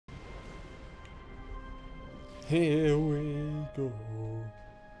Here we go.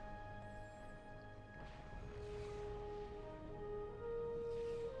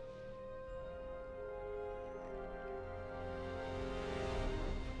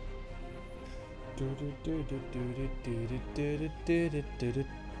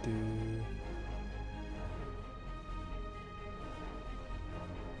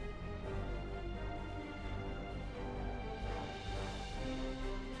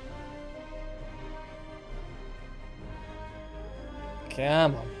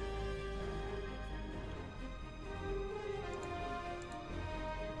 Come on.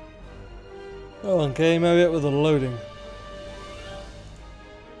 Oh, okay, maybe it with the loading.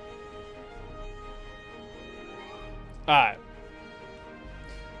 Alright.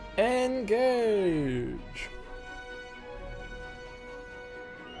 Engage.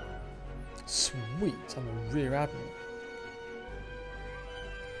 Sweet, I'm a rear admiral.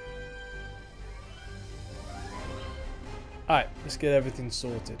 Alright, let's get everything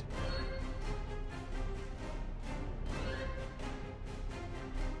sorted.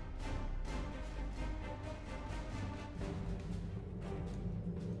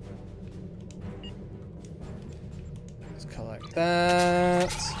 Let's collect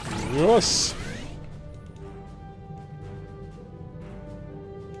that. Yes!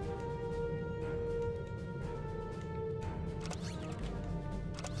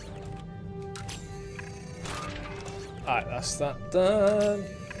 Alright, that's that done.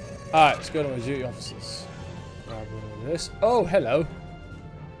 Alright, let's go to my duty officers. Grab one of this. Oh, hello.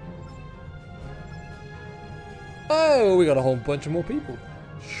 Oh, we got a whole bunch of more people.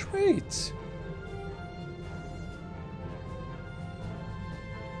 Sweet.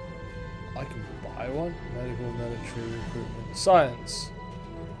 I can buy one. Medical, military, recruitment, science.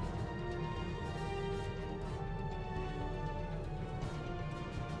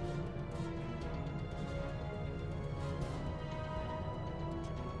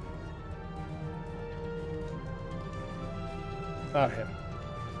 Okay.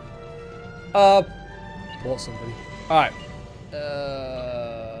 Bought somebody. Alright.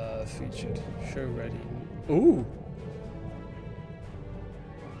 Featured. Show ready. Ooh.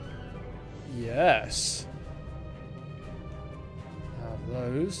 Yes. Have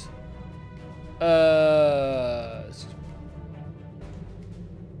those. Let's just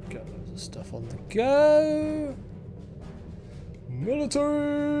get loads of stuff on the go.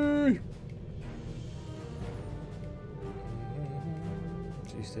 Military.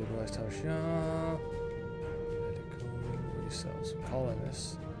 Destabilized tower shot. Medical. Resell some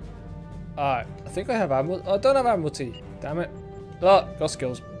colonists. Alright, I think I have ammo. I don't have ammo T. Damn it. Oh, got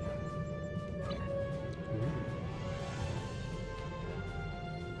skills.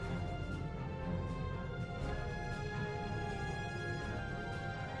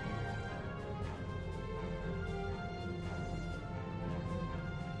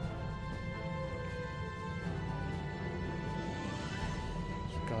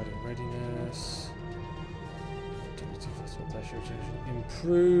 Guardian readiness.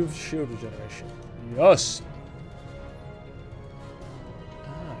 Improved shield regeneration. Yes!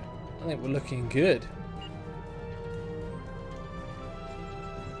 Alright, I think we're looking good.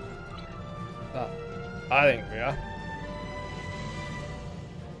 I think we are.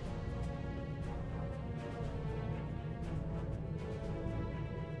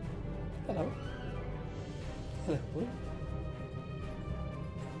 Hello. Hello.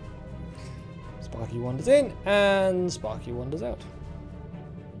 Sparky wanders in and Sparky wanders out.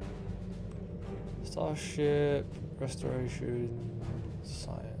 Starship, restoration,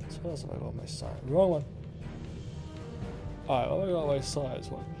 science. What else have I got on my science? Wrong one. Alright, what have I got on my science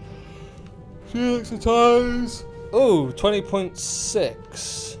one? Exercise. Oh, 20.6.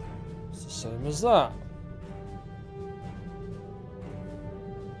 It's the same as that.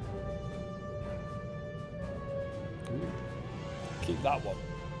 Ooh. Keep that one.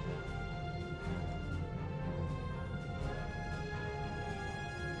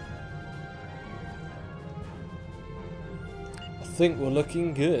 I think we're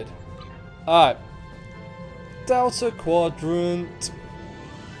looking good. Alright. Delta Quadrant.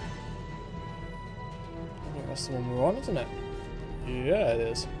 I think that's the one we're on, isn't it? Yeah, it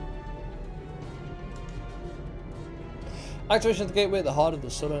is. Activation of the gateway at the heart of the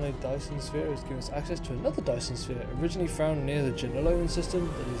solenoid Dyson sphere has given us access to another Dyson sphere, originally found near the Genolan system,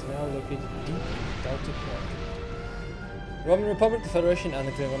 that is now located deep in the Delta Quadrant. Roman Republic, the Federation, and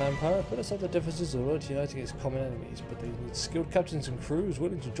the Klingon Empire put aside their differences in order to unite against common enemies, but they need skilled captains and crews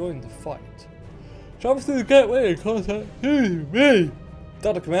willing to join the fight. Travel through the gateway and contact me!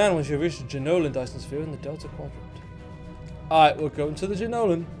 Delta Command once you reach the Genolan Dyson sphere in the Delta Quadrant. Alright, we're going to the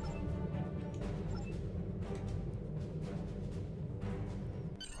Genolan.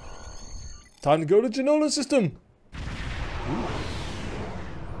 Time to go to Genolan system. Ooh.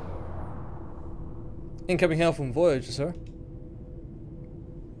 Incoming hail from Voyager, sir.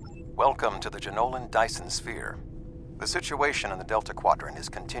 Welcome to the Genolan Dyson Sphere. The situation in the Delta Quadrant is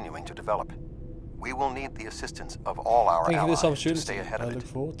continuing to develop. We will need the assistance of all our Thank you for allies this opportunity. to stay ahead of I it. look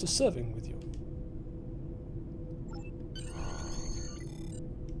forward to serving with you.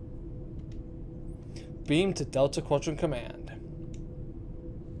 Beam to Delta Quadrant Command.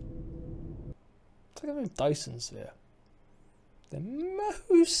 It's like a Dyson sphere. They're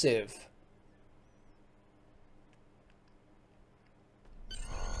massive.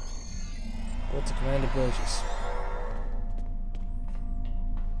 Delta Commander Burgess.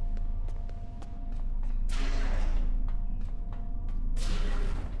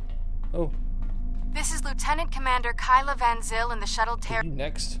 Oh. This is Lieutenant Commander Kyla Van Zyl in the shuttle You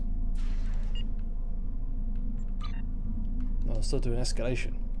next. Oh, I'll still do an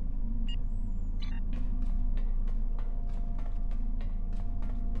escalation.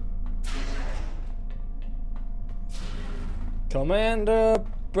 Commander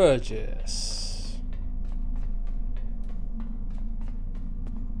Burgess.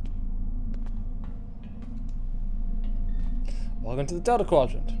 Welcome to the Delta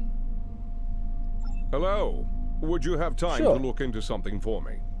Quadrant. Hello. Would you have time Sure. to look into something for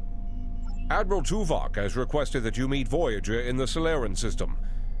me? Admiral Tuvok has requested that you meet Voyager in the Solarian system.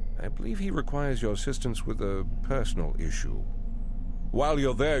 I believe he requires your assistance with a personal issue. While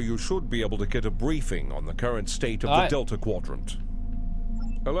you're there, you should be able to get a briefing on the current state of the Delta Quadrant.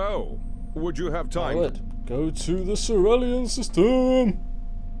 Hello. Would you have time? I would. Go to the Solarian system.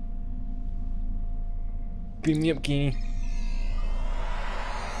 Beam me up, Keeney.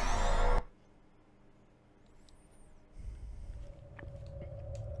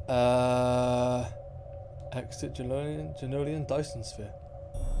 Exit Genolian Dyson Sphere.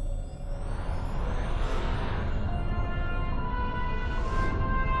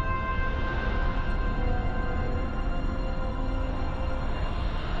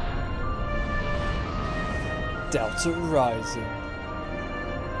 Delta Rising.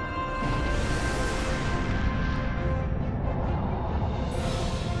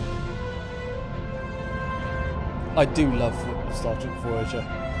 I do love Star Trek Voyager.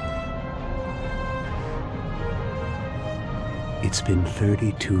 It's been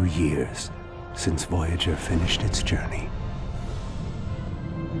 32 years since Voyager finished its journey.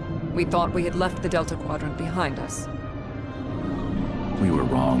 We thought we had left the Delta Quadrant behind us. We were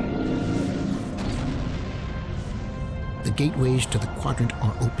wrong. The gateways to the quadrant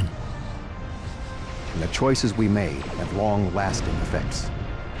are open. And the choices we made have long-lasting effects.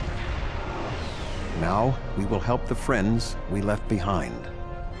 Now, we will help the friends we left behind.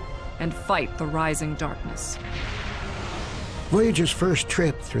 And fight the rising darkness. Voyager's first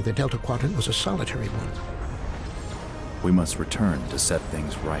trip through the Delta Quadrant was a solitary one. We must return to set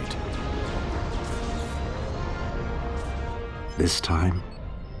things right. This time,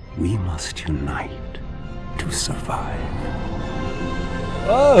 we must unite to survive.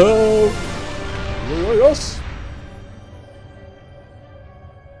 Oh! Yes!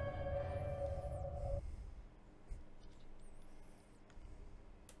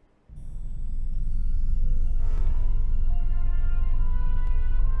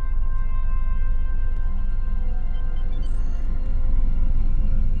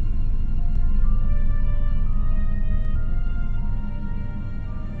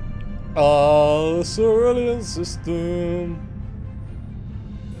 The Solarian system.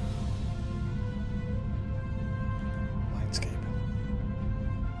 Mindscape.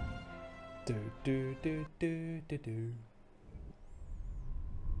 Do do do do do do.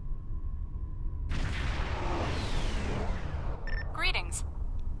 Greetings.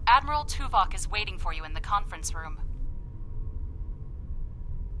 Admiral Tuvok is waiting for you in the conference room.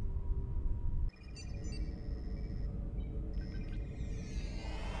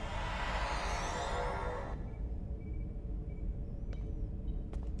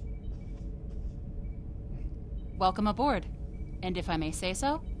 Welcome aboard. And if I may say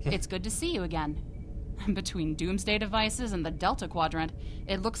so, it's good to see you again. Between doomsday devices and the Delta Quadrant,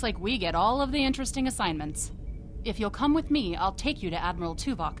 it looks like we get all of the interesting assignments. If you'll come with me, I'll take you to Admiral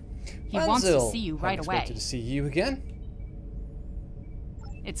Tuvok. He wants to see you right away. Unexpected to see you again.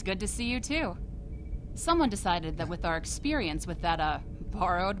 It's good to see you too. Someone decided that with our experience with that,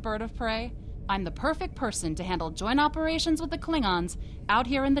 borrowed bird of prey, I'm the perfect person to handle joint operations with the Klingons out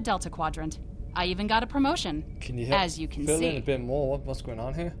here in the Delta Quadrant. I even got a promotion, Can you help as you can fill see. in a bit more? What's going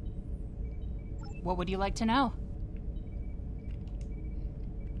on here? What would you like to know?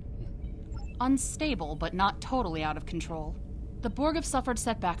 Unstable, but not totally out of control. The Borg have suffered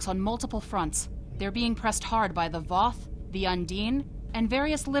setbacks on multiple fronts. They're being pressed hard by the Voth, the Undine, and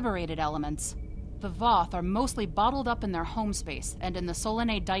various liberated elements. The Voth are mostly bottled up in their home space and in the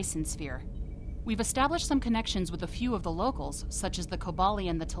Solanae Dyson sphere. We've established some connections with a few of the locals, such as the Kobali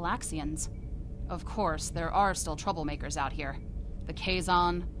and the Talaxians. Of course, there are still troublemakers out here. The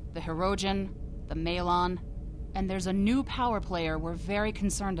Kazon, the Hirogen, the Malon, and there's a new power player we're very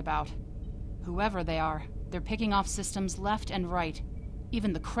concerned about. Whoever they are, they're picking off systems left and right.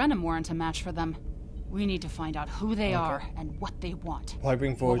 Even the Krenim weren't a match for them. We need to find out who they are and what they want. Why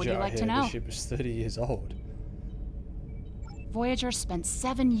bring Voyager out like here? The ship is 30 years old. Voyager spent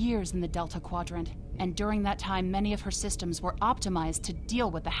 7 years in the Delta Quadrant, and during that time many of her systems were optimized to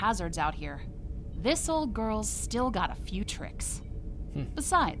deal with the hazards out here. This old girl's still got a few tricks.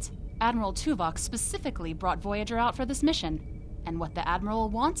 Besides, Admiral Tuvok specifically brought Voyager out for this mission, and what the Admiral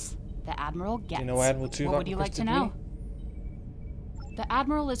wants, the Admiral gets. Do you know Admiral Tuvok? What would you like to know? The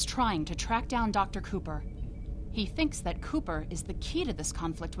Admiral is trying to track down Dr. Cooper. He thinks that Cooper is the key to this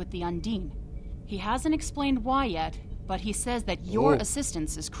conflict with the Undine. He hasn't explained why yet, but he says that your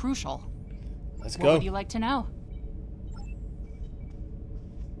assistance is crucial. Let's go. What would you like to know?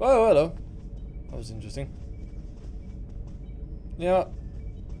 Oh, hello. That was interesting. Yeah.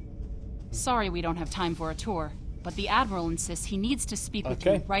 Sorry we don't have time for a tour, but the Admiral insists he needs to speak with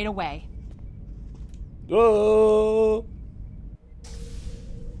you right away. Oh.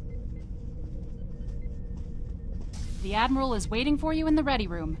 The Admiral is waiting for you in the ready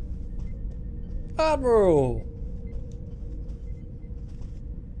room. Admiral!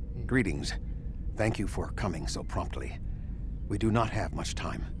 Greetings. Thank you for coming so promptly. We do not have much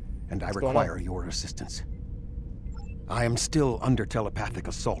time, and What's I require your assistance. I am still under telepathic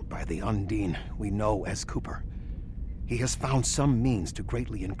assault by the Undine we know as Cooper. He has found some means to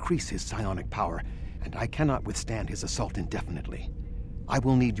greatly increase his psionic power, and I cannot withstand his assault indefinitely. I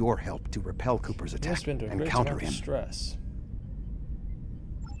will need your help to repel Cooper's attack and counter him. Stress.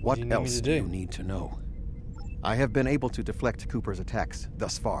 What else do you need to know? I have been able to deflect Cooper's attacks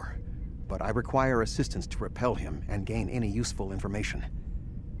thus far, but I require assistance to repel him and gain any useful information.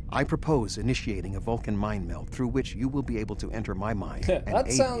 I propose initiating a Vulcan mind meld through which you will be able to enter my mind and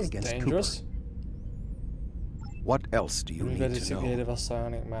aid me against dangerous. Cooper. What else do you need to know? Of a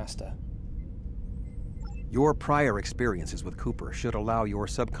psionic master. Your prior experiences with Cooper should allow your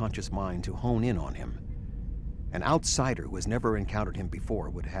subconscious mind to hone in on him. An outsider who has never encountered him before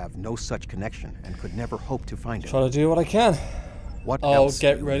would have no such connection and could never hope to find him. Try to do what I can. What I'll else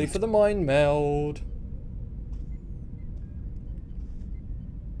get ready for the mind meld.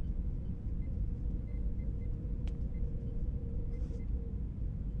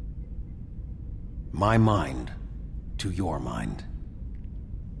 My mind to your mind.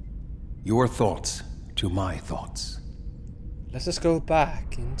 Your thoughts to my thoughts. Let us go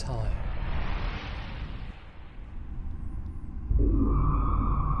back in time.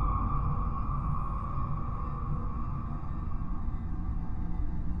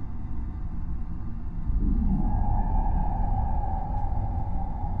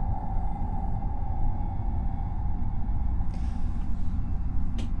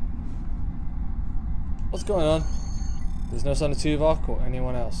 What's going on? There's no sign of Tuvok or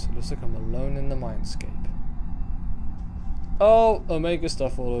anyone else. It looks like I'm alone in the mindscape. Oh, Omega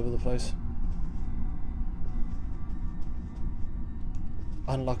stuff all over the place.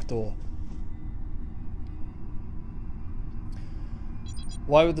 Unlock door.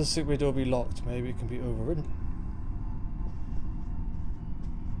 Why would the sickbay door be locked? Maybe it can be overridden.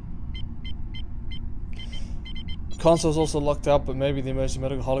 The console's also locked out, but maybe the emergency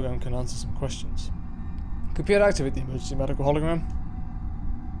medical hologram can answer some questions. Computer, activate the emergency medical hologram.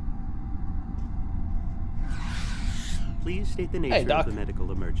 Please state the nature of the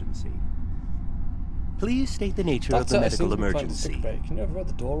medical emergency. Please state the nature of the medical emergency. Can you ever read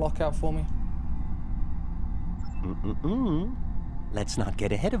the door lock out for me? Let's not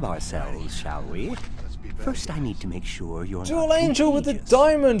get ahead of ourselves, shall we? First, I need to make sure you're Dual not Angel with the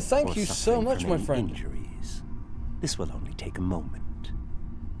diamond. Thank you so much, my friend. Injuries. This will only take a moment.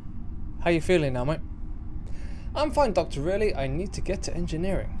 How you feeling now, mate? I'm fine, Doctor. Really, I need to get to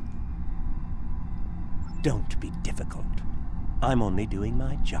engineering. Don't be difficult. I'm only doing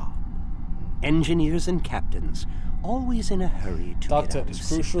my job. Engineers and captains, always in a hurry to Doctor, get out it's of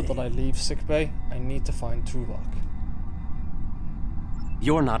crucial sickbay. that I leave sickbay. I need to find Tuvok.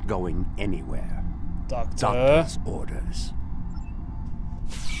 You're not going anywhere. Doctor. Doctor's orders.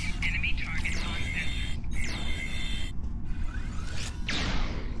 Enemy target on sensor.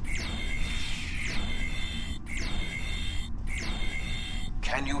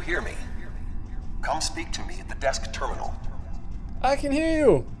 Can you hear me? Come speak to me at the desk terminal. I can hear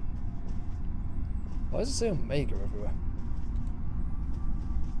you! Why does it say Omega everywhere?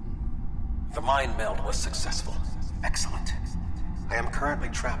 The mind meld was successful. Excellent. I am currently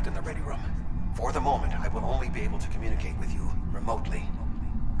trapped in the ready room. For the moment, I will only be able to communicate with you remotely.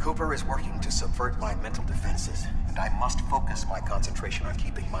 Cooper is working to subvert my mental defenses, and I must focus my concentration on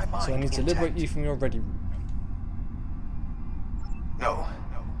keeping my mind So I need to intact. liberate you from your ready room. No.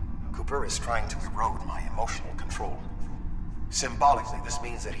 Cooper is trying to erode my emotional control. Symbolically, this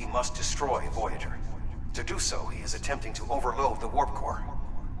means that he must destroy Voyager. To do so, he is attempting to overload the warp core.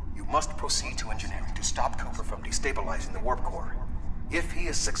 You must proceed to engineering to stop Cooper from destabilizing the warp core. If he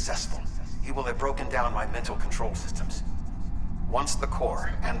is successful, he will have broken down my mental control systems. Once the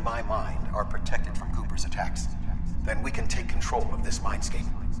core and my mind are protected from Cooper's attacks, then we can take control of this mindscape.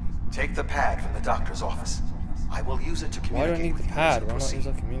 Take the pad from the doctor's office. I will use it to communicate. Why do I need with the you pad? as we Why not proceed. use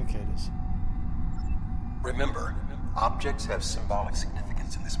our communicators? Remember, objects have symbolic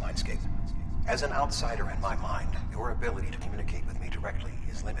significance in this mindscape. As an outsider in my mind, your ability to communicate with me directly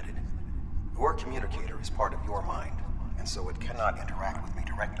is limited. Your communicator is part of your mind, and so it cannot interact with me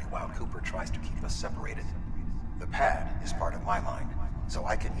directly while Cooper tries to keep us separated. The pad is part of my mind, so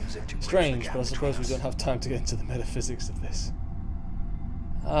I can use it to bridge the Strange, gap but I suppose we between don't us. have time to get into the metaphysics of this.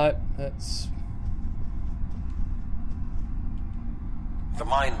 Alright, let's... The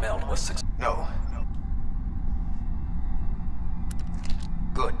mind meld was successful. No.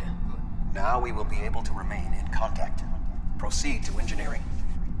 Good. Now we will be able to remain in contact. Proceed to engineering.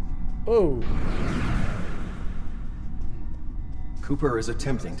 Oh! Cooper is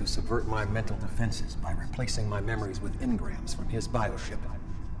attempting to subvert my mental defenses by replacing my memories with engrams from his bioship.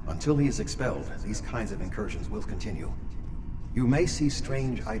 Until he is expelled, these kinds of incursions will continue. You may see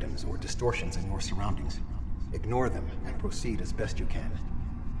strange items or distortions in your surroundings. Ignore them and proceed as best you can.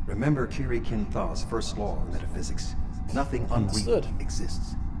 Remember Kiri Kin Thaw's first law of metaphysics. Nothing unreal Understood.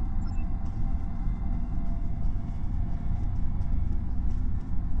 exists.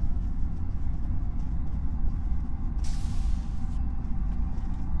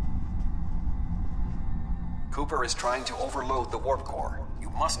 Cooper is trying to overload the warp core. You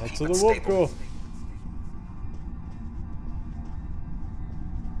must Back keep to it the warp stable. core.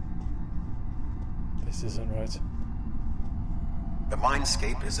 This isn't right. The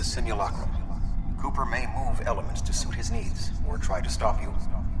mindscape is a simulacrum. Cooper may move elements to suit his needs, or try to stop you.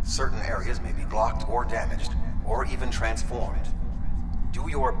 Certain areas may be blocked or damaged, or even transformed. Do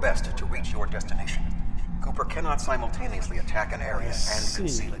your best to reach your destination. Cooper cannot simultaneously attack an area and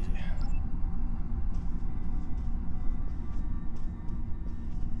conceal it.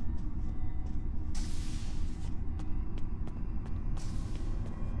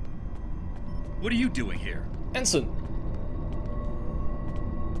 What are you doing here? Ensign!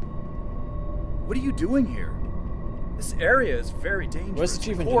 What are you doing here? This area is very dangerous. Where's the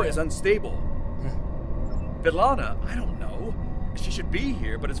chief The core engineer? is unstable. B'Elanna, I don't know. She should be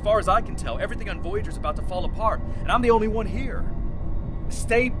here, but as far as I can tell, everything on Voyager's about to fall apart, and I'm the only one here.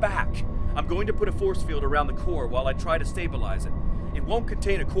 Stay back. I'm going to put a force field around the core while I try to stabilize it. It won't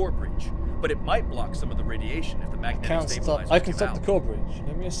contain a core breach, but it might block some of the radiation if the magnetic stabilizer I can came stop out. the core breach.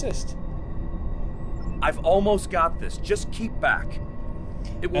 Let me assist. I've almost got this. Just keep back.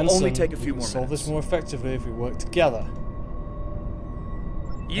 It will Ensign, only take a we few can more solve minutes. this more effectively if we work together.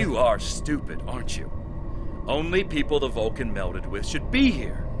 You are stupid, aren't you? Only people the Vulcan melded with should be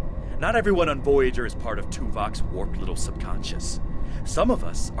here. Not everyone on Voyager is part of Tuvok's warped little subconscious. Some of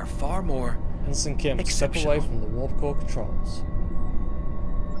us are far more Ensign Kim, step exceptional. away from the warp core controls.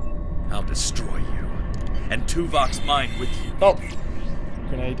 I'll destroy you, and Tuvok's mind with you. Oh!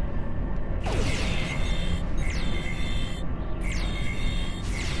 Grenade.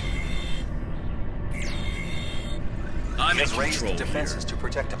 I'm He in has raised control defenses here. to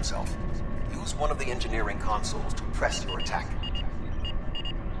protect himself. Use one of the engineering consoles to press your attack.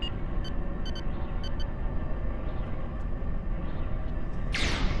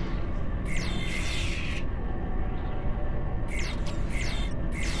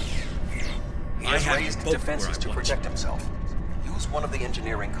 He I has have raised both defenses where I to want protect himself. Use one of the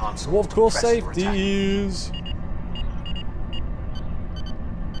engineering consoles Warp to core press your attack. safeties!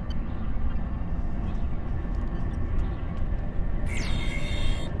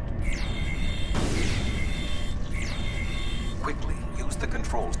 Quickly, use the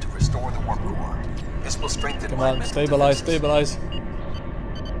controls to restore the warp core. This will strengthen Come my on, mental stabilize, defenses. stabilize.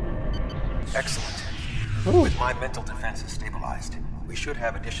 Excellent. Ooh. With my mental defenses stabilized, we should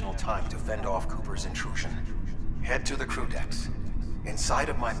have additional time to fend off Cooper's intrusion. Head to the crew decks. Inside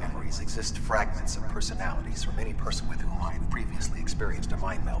of my memories exist fragments of personalities from any person with whom I have previously experienced a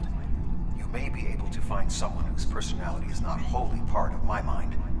mind meld. You may be able to find someone whose personality is not wholly part of my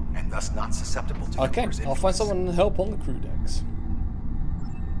mind, and thus not susceptible to Okay, Cooper's I'll find someone to help on the crew decks.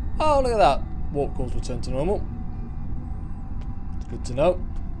 Oh, look at that. Warp cores return to normal. It's good to know.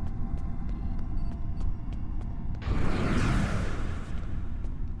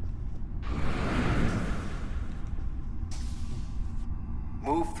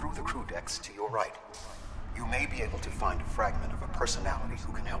 Move through the crew decks to your right. You may be able to find a fragment of a personality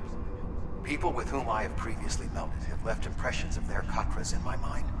who can help. People with whom I have previously melded have left impressions of their Katras in my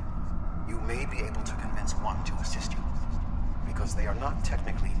mind. You may be able to convince one to assist you. Because they are not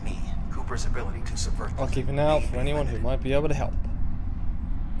technically me, Cooper's ability to subvert... I'll keep an eye out for anyone who might be able to help.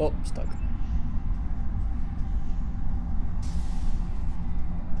 Oh, stuck.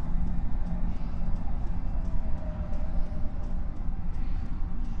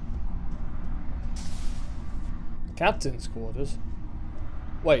 Captain's quarters?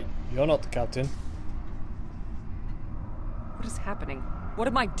 Wait, you're not the captain. What is happening? What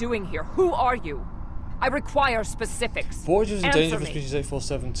am I doing here? Who are you? I require specifics. Voyagers in Answer danger for me. species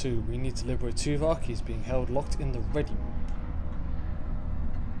 8472. We need to liberate Tuvok. He's being held locked in the ready room.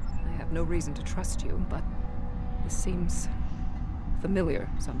 I have no reason to trust you, but this seems familiar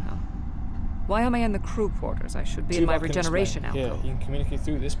somehow. Why am I in the crew quarters? I should be in my Tuvok can regeneration explain. outpost. Here, you can communicate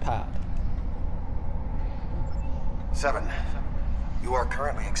through this pad. 7. You are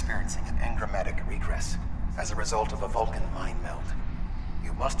currently experiencing an engrammatic regress as a result of a Vulcan mind meld.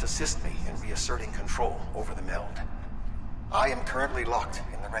 You must assist me in reasserting control over the meld. I am currently locked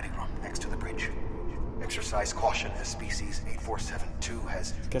in the ready room next to the bridge. Exercise caution as species 8472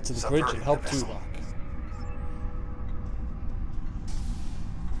 has Get to the bridge and help Tuvok. Tuvok.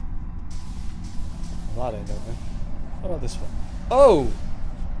 Well, that ain't open. How about this one? Oh!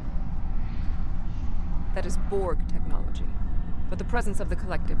 That is Borg technology. But the presence of the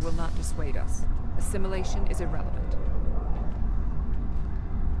collective will not dissuade us. Assimilation is irrelevant.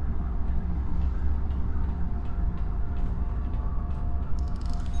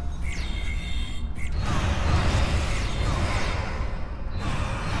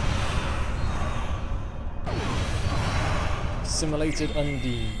 Assimilated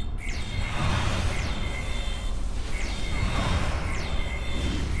Undine.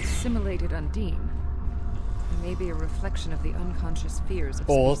 Assimilated Undine. May be a reflection of the unconscious fears of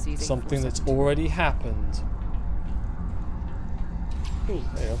Or species something that's 8472. already happened. Ooh,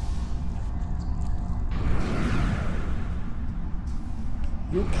 there you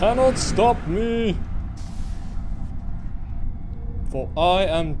go. You cannot stop me! For I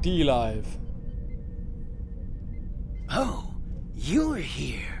am DLive. Oh, you're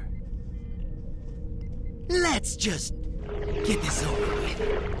here. Let's just get this over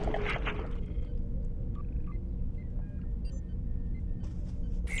with.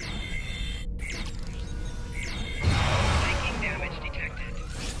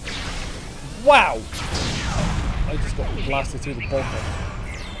 Wow! I just got blasted through the bulkhead.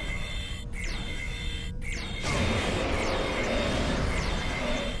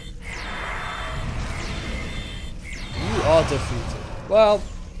 You are defeated. Well,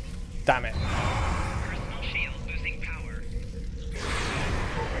 damn it. Personal shield losing power.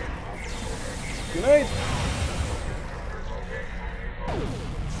 Grenade!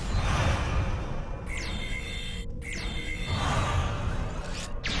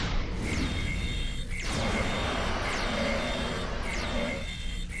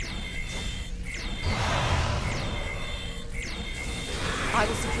 I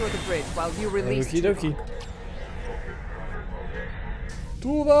will secure the bridge while you release Okie dokie.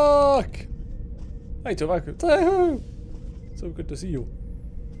 Tuvok. Tuvok! Hey Tuvok. Hey-hoo! So good to see you.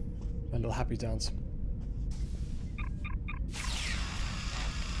 My little happy dance.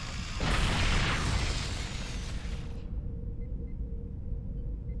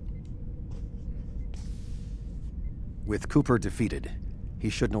 With Cooper defeated, he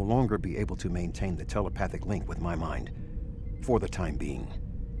should no longer be able to maintain the telepathic link with my mind. For the time being.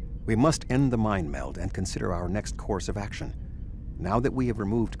 We must end the mind meld and consider our next course of action. Now that we have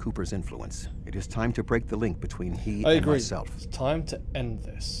removed Cooper's influence, it is time to break the link between he I and agree. myself. It's time to end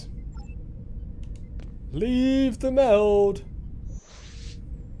this. Leave the meld!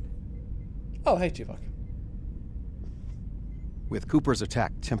 Oh, hey Tuvok. With Cooper's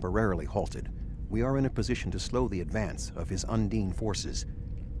attack temporarily halted, we are in a position to slow the advance of his Undine forces.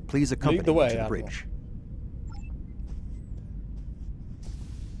 Please accompany the me way, to the Admiral. bridge.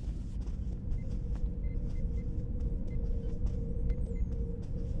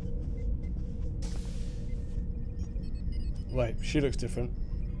 Wait, she looks different.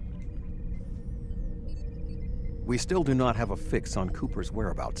 We still do not have a fix on Cooper's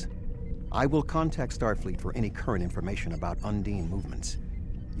whereabouts. I will contact Starfleet for any current information about Undine movements.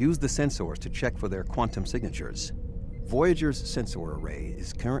 Use the sensors to check for their quantum signatures. Voyager's sensor array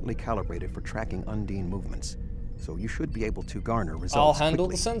is currently calibrated for tracking Undine movements, so you should be able to garner results I'll handle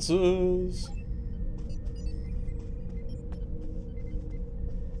quickly. the sensors.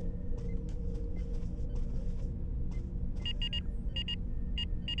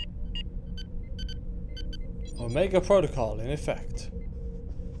 Omega Protocol in effect.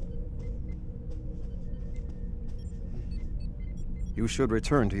 You should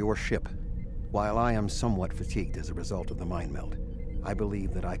return to your ship. While I am somewhat fatigued as a result of the mind meld, I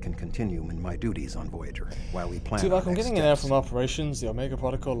believe that I can continue in my duties on Voyager while we plan our I'm next getting an error steps. from operations. The Omega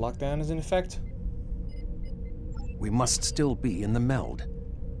Protocol lockdown is in effect. We must still be in the meld.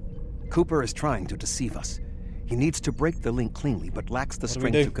 Cooper is trying to deceive us. He needs to break the link cleanly, but lacks the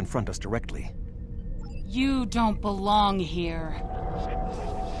strength to confront us directly. You don't belong here.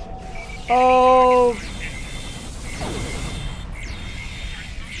 Oh!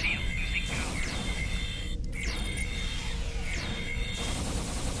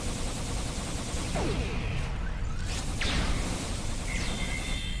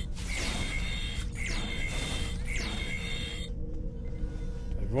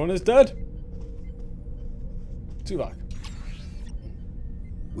 Everyone is dead. Tuvok.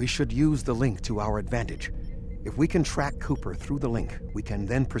 We should use the link to our advantage. If we can track Cooper through the link, we can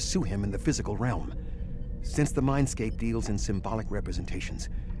then pursue him in the physical realm. Since the Mindscape deals in symbolic representations,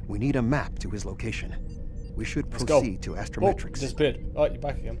 we need a map to his location. We should proceed to astrometrics. Oh, disappeared. Oh, you're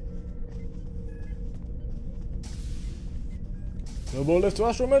back again. No more lift to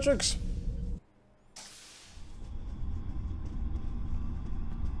astrometrics.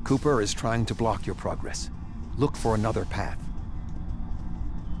 Cooper is trying to block your progress. Look for another path.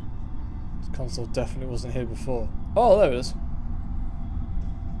 This console definitely wasn't here before. Oh, there it is.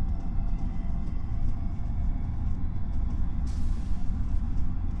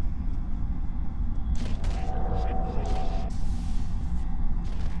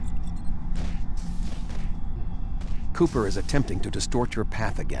 Cooper is attempting to distort your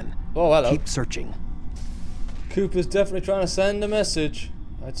path again. Oh, hello. Keep searching. Cooper's definitely trying to send a message,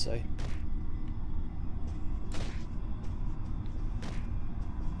 I'd say.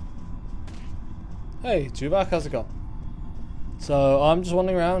 Hey, Tuvok, how's it going? So, I'm just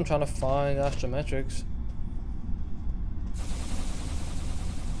wandering around trying to find astrometrics.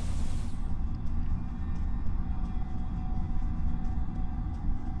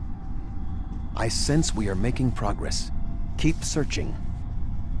 I sense we are making progress. Keep searching.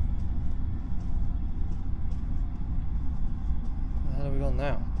 Where the hell are we going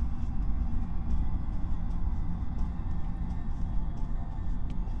now?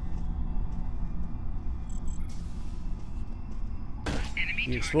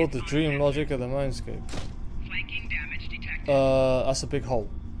 You explored the dream logic of the Mindscape. That's a big hole.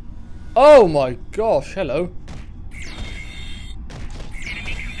 Oh my gosh, hello.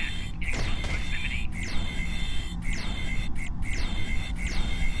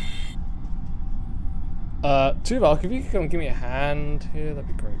 Tuvok, if you could come give me a hand here, that'd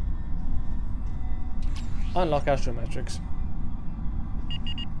be great. Unlock astrometrics.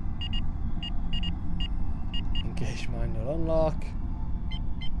 Engage mind node unlock.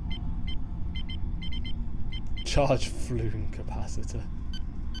 Charge flume capacitor.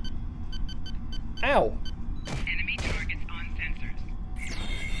 Ow! Enemy targets on sensors.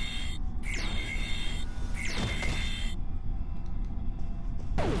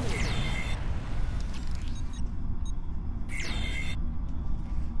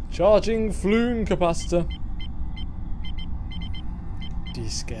 Charging flume capacitor.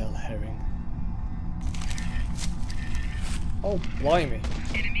 Descale herring. Oh, blimey.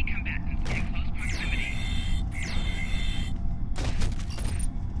 Enemy combatants in close proximity.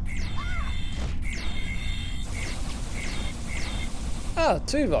 Ah,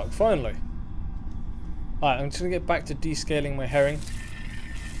 Tuvok, finally. Alright, I'm just gonna get back to descaling my herring.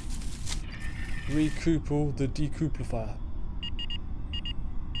 Recouple the decouplifier.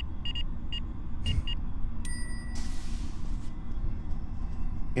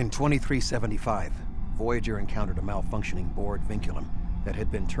 In 2375, Voyager encountered a malfunctioning board vinculum that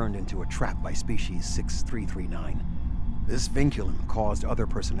had been turned into a trap by species 6339. This vinculum caused other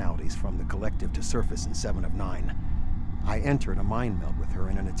personalities from the collective to surface in 7 of 9. I entered a mind meld with her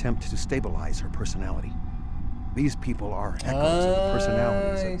in an attempt to stabilize her personality. These people are echoes of the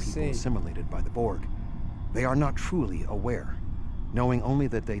personalities of people assimilated by the Borg. They are not truly aware, knowing only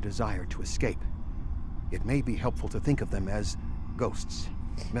that they desire to escape. It may be helpful to think of them as ghosts.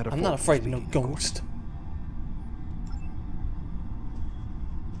 I'm not afraid of no ghost.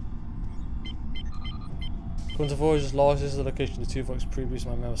 According to Voyager's log, this is the location of Tuvok's previous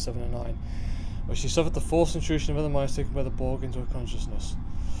man member 7 and 9, where she suffered the forced intrusion of other minds taken by the Borg into her consciousness.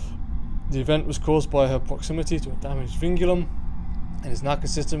 The event was caused by her proximity to a damaged vingulum and is now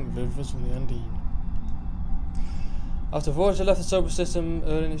consistent with influence from the Undine. After Voyager left the solar system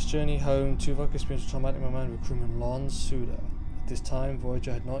early in its journey home, Tuvok experienced a traumatic moment with crewman Lon Suda. At this time,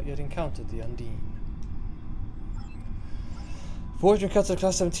 Voyager had not yet encountered the Undine. Voyager encountered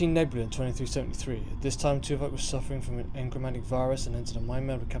Class 17 Nebula in 2373. At this time, Tuvok was suffering from an enigmatic virus and entered a mind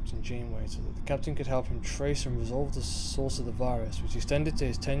meld with Captain Janeway so that the captain could help him trace and resolve the source of the virus, which extended to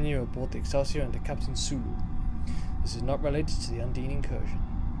his tenure aboard the Excelsior under Captain Sulu. This is not related to the Undine incursion.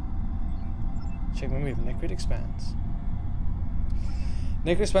 Check memory of Necrid Expanse.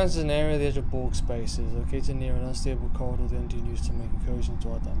 Necrid Expanse is an area at the edge of Borg space. It is located near an unstable corridor the Undine used to make incursions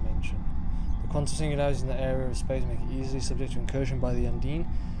to our dimension. Quantum singularities in the area of space make it easily subject to incursion by the Undine.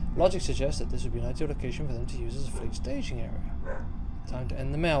 Logic suggests that this would be an ideal location for them to use as a fleet staging area. Time to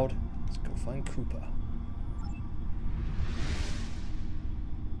end the meld. Let's go find Cooper.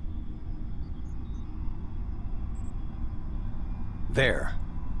 There.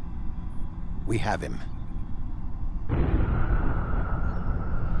 We have him.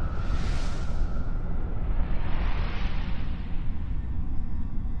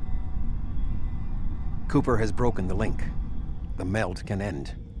 Cooper has broken the link. The meld can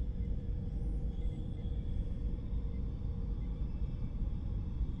end.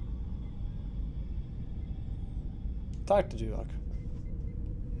 Talk to Duke.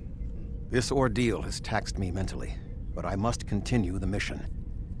 This ordeal has taxed me mentally, but I must continue the mission.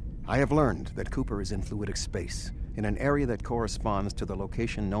 I have learned that Cooper is in fluidic space, in an area that corresponds to the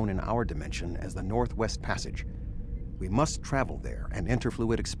location known in our dimension as the Northwest Passage. We must travel there and enter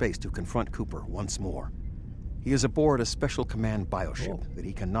fluidic space to confront Cooper once more. He is aboard a special command bioship that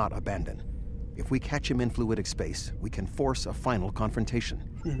he cannot abandon. If we catch him in fluidic space, we can force a final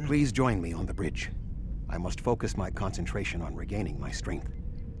confrontation. Please join me on the bridge. I must focus my concentration on regaining my strength.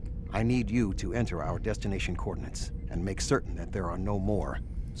 I need you to enter our destination coordinates and make certain that there are no more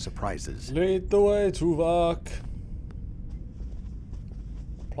surprises. Lead the way, Tuvok.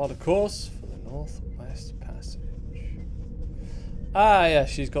 Plot a course for the Northwest Passage. Ah, yeah,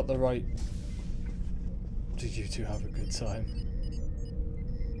 she's got the right. Did you two have a good time?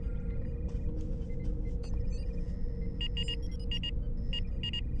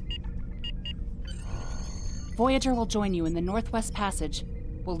 Voyager will join you in the Northwest Passage.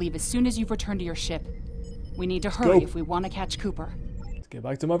 We'll leave as soon as you've returned to your ship. We need to hurry if we want to catch Cooper. Let's get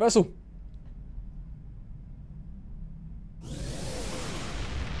back to my vessel.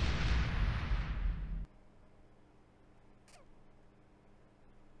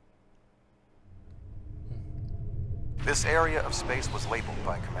 This area of space was labeled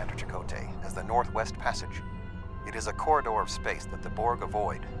by Commander Chakotay as the Northwest Passage. It is a corridor of space that the Borg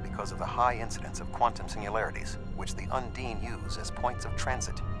avoid because of the high incidence of quantum singularities, which the Undine use as points of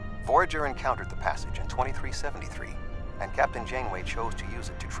transit. Voyager encountered the passage in 2373, and Captain Janeway chose to use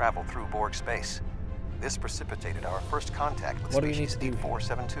it to travel through Borg space. This precipitated our first contact with species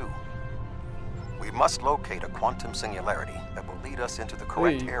 8472. We must locate a quantum singularity that will lead us into the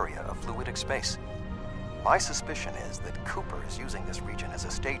correct area of fluidic space. My suspicion is that Cooper is using this region as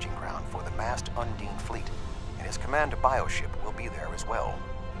a staging ground for the massed Undine fleet, and his command bioship will be there as well.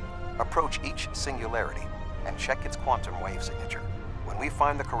 Approach each singularity and check its quantum wave signature. When we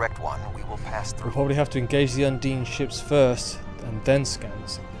find the correct one, we will pass through. We'll probably have to engage the Undine ships first, and then scan the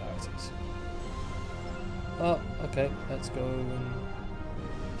singularities. Oh, okay, let's go and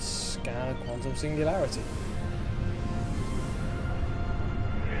scan a quantum singularity.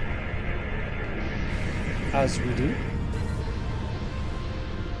 As we do.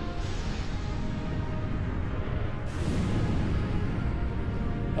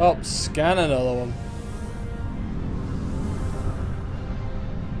 Oh, scan another one.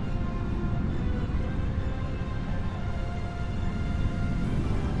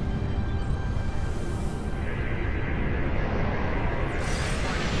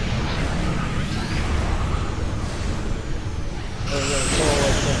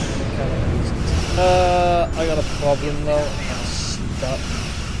 I got a problem though. I'm stuck.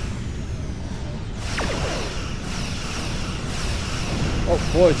 Oh,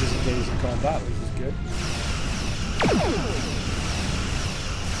 Voyager's engaged in combat, which is good.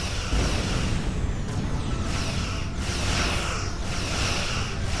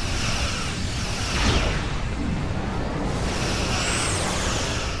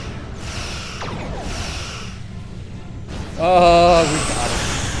 Oh, we got it.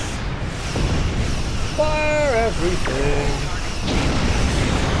 Fire everything.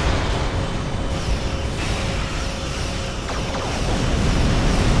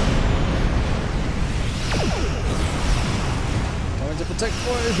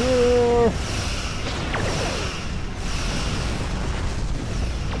 Voyager!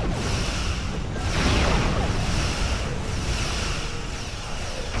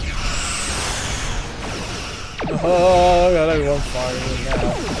 Oh, I got everyone firing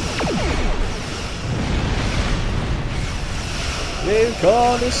now. You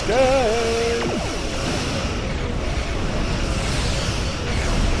can't escape!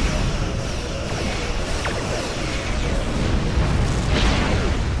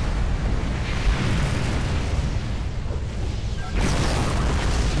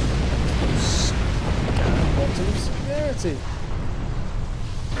 Quantum security.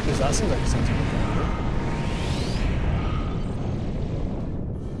 Because that seems like a sensible thing.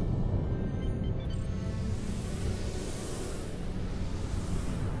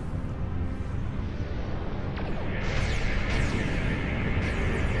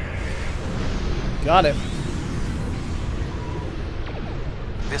 Got it.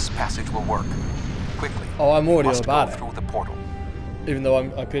 This passage will work. Quickly. Oh, I'm already all about it. Through the portal. Even though I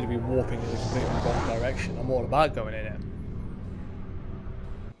appear to be walking in the completely wrong direction, I'm all about going in it.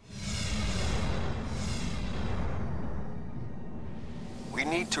 We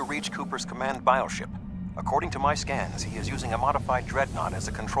need to reach Cooper's command bioship. According to my scans, he is using a modified dreadnought as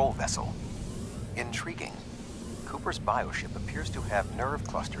a control vessel. Intriguing. Cooper's bioship appears to have nerve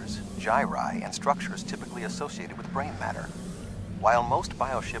clusters, gyri, and structures typically associated with brain matter. While most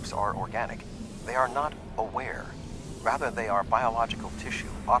bioships are organic, they are not aware. Rather, they are biological tissue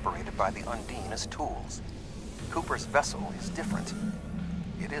operated by the Undine as tools. Cooper's vessel is different.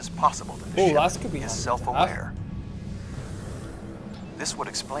 It is possible that the ship is self-aware. This would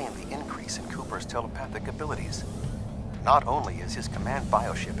explain the increase in Cooper's telepathic abilities. Not only is his command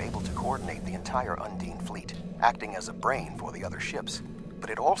bioship able to coordinate the entire Undine fleet, acting as a brain for the other ships, but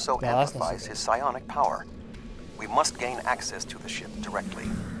it also amplifies his psionic power. We must gain access to the ship directly.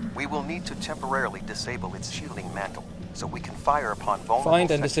 We will need to temporarily disable its shielding mantle, so we can fire upon vulnerable Find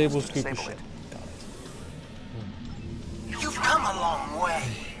and disable sections to Cooper's disable ship. it. You've come a long way,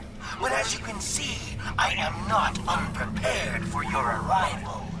 but as you can see, I am not unprepared for your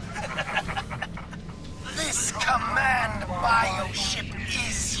arrival. This command bioship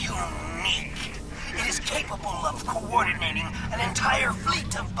is unique. It is capable of coordinating an entire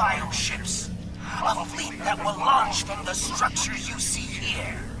fleet of bioships. A fleet that will launch from the structures you see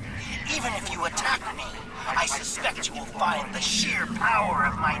here. Even if you attack me, I suspect you will find the sheer power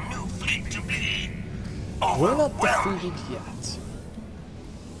of my new fleet to be We're not overwhelming. defeated yet.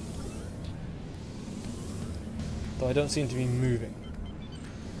 Though I don't seem to be moving.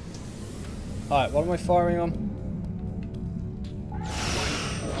 Alright, what am I firing on?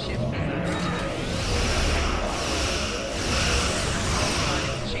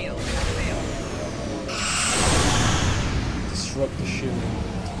 Disrupt the shield.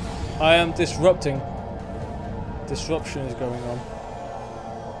 I am disrupting. Disruption is going on.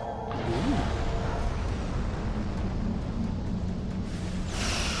 Ooh.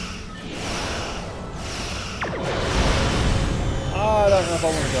 I don't know if I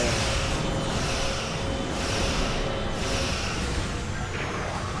want to go in.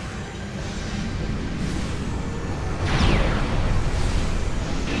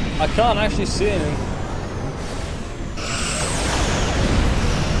 I can't actually see anything.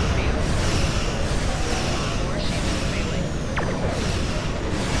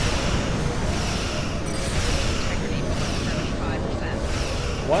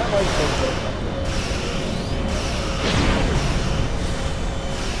 Why am I so good?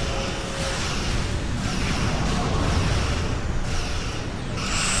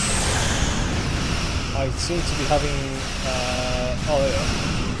 I seem to be having, oh there we go.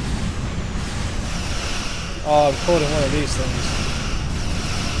 Oh, I'm caught in one of these things.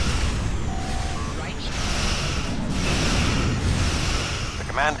 The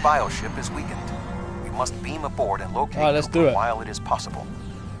command bioship is weakened. We must beam aboard and locate Alright, let's Cooper do it. while it is possible.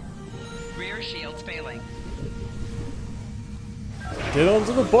 Rear shields failing. Get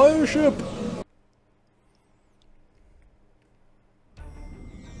onto the bioship!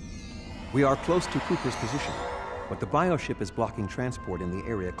 We are close to Cooper's position, but the bioship is blocking transport in the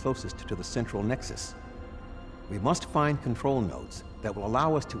area closest to the central nexus. We must find control nodes that will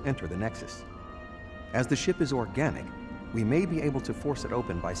allow us to enter the nexus. As the ship is organic, we may be able to force it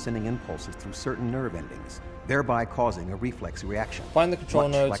open by sending impulses through certain nerve endings, thereby causing a reflex reaction. Find the control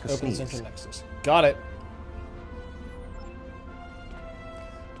much nodes, like a open the sneeze. central nexus. Got it.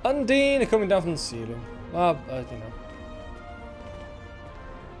 Undine are coming down from the ceiling. You know.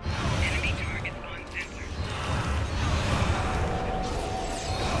 Enemy targets on sensors.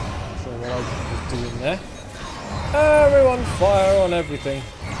 Not sure what I was doing there. Everyone fire on everything.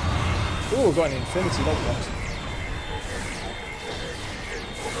 Ooh, we've got an infinity lock box.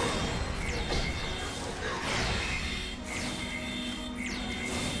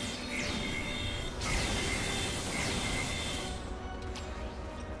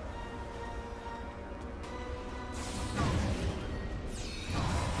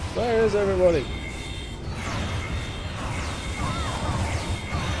 Where is everybody?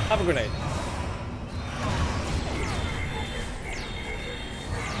 Have a grenade.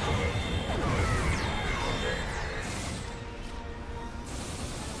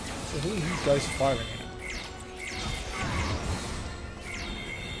 So who are you guys firing at?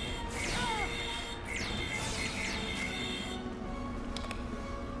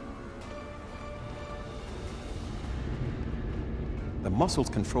 The muscles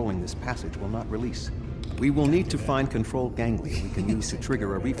controlling this passage will not release. We will need to find control ganglia we can use to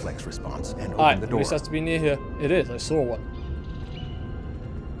trigger a reflex response and open the door. This has to be near here. It is, I saw one.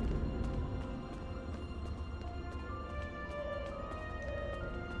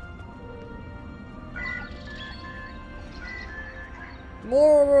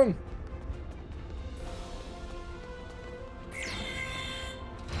 More of them!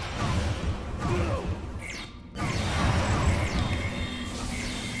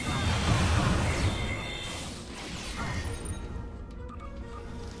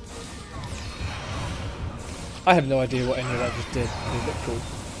 I have no idea what any of that just did. It looked cool.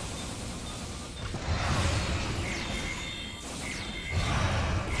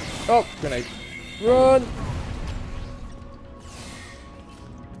 Oh, grenade. Run!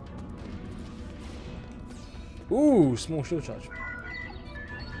 Ooh, small shield charge.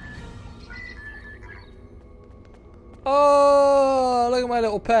 Oh, look at my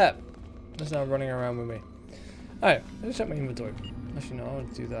little pet. That's now running around with me. Alright, let's check my inventory. Actually, no, I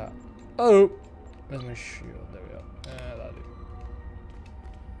want to do that. Oh! Where's my shield? There we go. That'll do.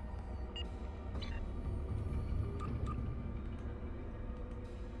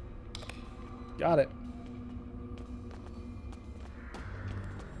 Got it.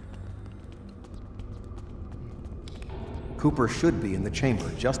 Cooper should be in the chamber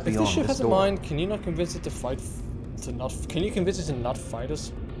just beyond this door. If the ship has a mind, can you not convince it to fight? Can you convince it to not fight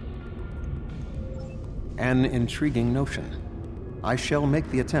us? An intriguing notion. I shall make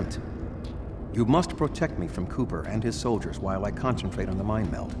the attempt. You must protect me from Cooper and his soldiers while I concentrate on the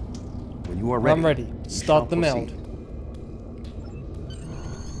mind meld. When you are ready, I'm ready. Start the meld.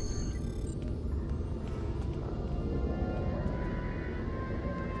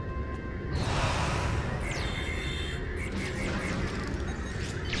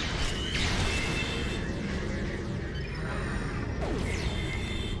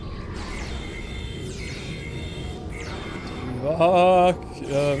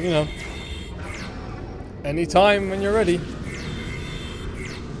 You know. Anytime when you're ready.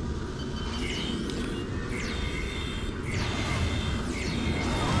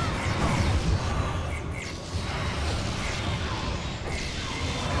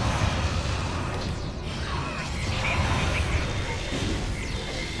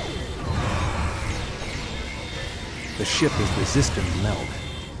 The ship is resisting the meld.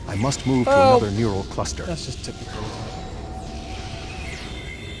 I must move to another neural cluster. That's just typical, isn't it?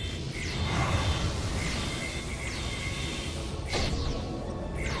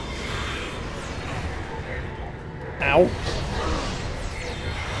 Ow.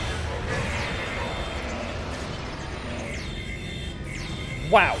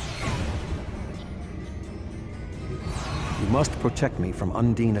 Wow. You must protect me from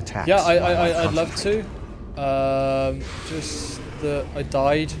Undine attacks. Yeah, I'd love to. Just that I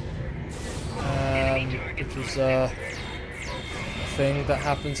died. Which was a thing that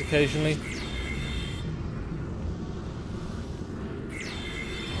happens occasionally.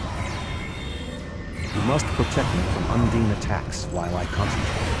 You must protect me from Undine attacks while I concentrate.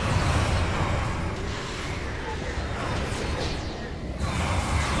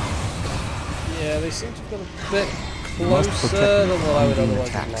 Yeah, they seem to have got a bit closer than what I would otherwise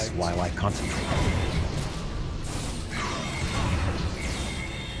have liked. While I concentrate.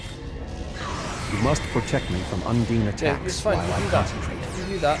 You must protect me from Undine attacks while I concentrate. You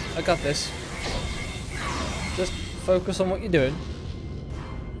do that. I got this. Just focus on what you're doing.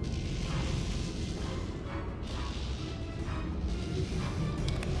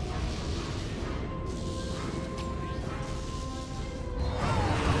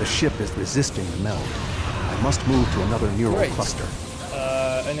 The ship is resisting the meld. I must move to another neural cluster.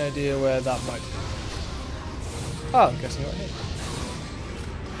 Any idea where that might be? Oh, I'm guessing right here.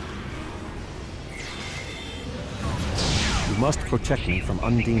 You must protect me from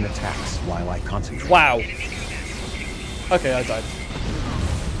Undine attacks while I concentrate. Wow. Okay, I died.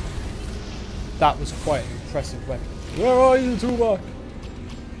 that was quite an impressive weapon. Where are you, Tuvok?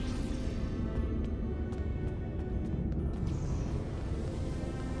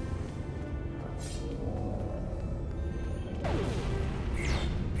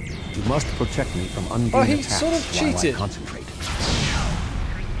 You must protect me from undue he attacks sort of while cheated. I concentrate.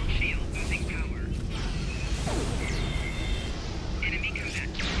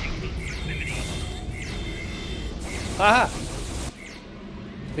 Aha!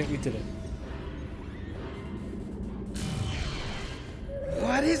 I think we did it.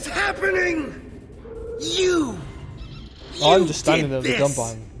 What is happening? You! Oh, I'm just standing there with a gun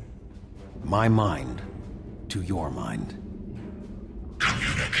behind me. My mind to your mind.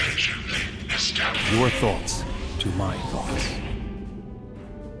 Communication link established. Your thoughts to my thoughts.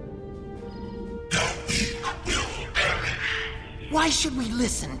 The weak will perish. Why should we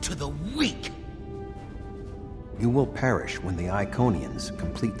listen to the weak? You will perish when the Iconians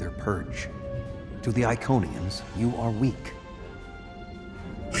complete their purge. To the Iconians, you are weak.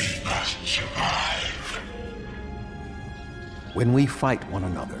 We must survive. When we fight one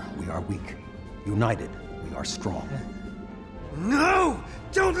another, we are weak. United, we are strong. No!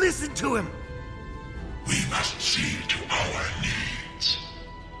 Don't listen to him! We must see to our needs.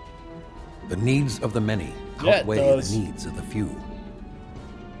 The needs of the many outweigh the needs of the few.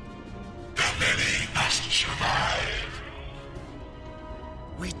 The many must survive.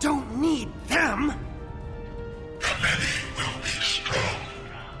 We don't need them! The many will be strong.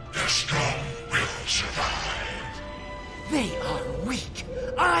 The strong will survive. They are weak.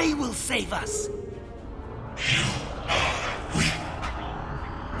 I will save us. You are weak.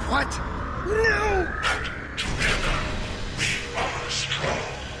 What? No! But together, we are strong.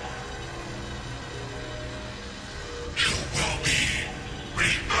 You will be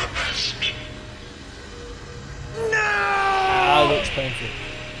repurposed. No! Ah, looks painful.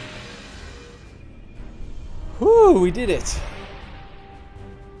 Whew, we did it.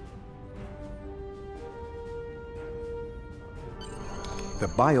 The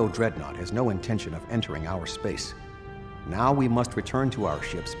Bio-Dreadnought has no intention of entering our space. Now we must return to our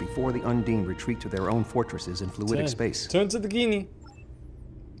ships before the Undine retreat to their own fortresses in fluidic space. Turn to the Guinea.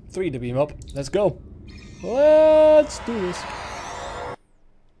 3 to beam up. Let's go. Let's do this.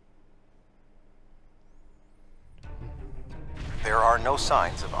 There are no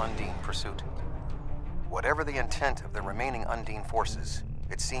signs of Undine pursuit. Whatever the intent of the remaining Undine forces,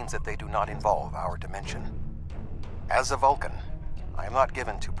 it seems that they do not involve our dimension. As a Vulcan, I am not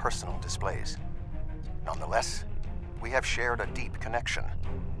given to personal displays. Nonetheless, we have shared a deep connection.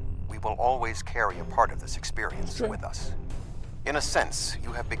 We will always carry a part of this experience with us. In a sense,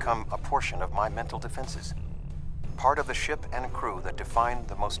 you have become a portion of my mental defenses. Part of the ship and crew that define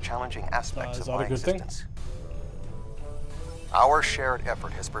the most challenging aspects of my existence. Our shared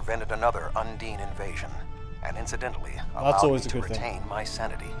effort has prevented another Undine invasion, and incidentally, allowed me to retain my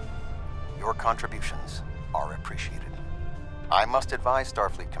sanity. Your contributions are appreciated. I must advise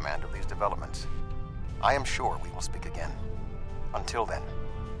Starfleet Command of these developments. I am sure we will speak again. Until then,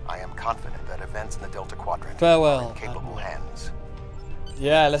 I am confident that events in the Delta Quadrant are in capable hands.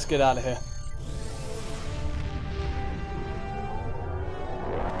 Yeah, let's get out of here.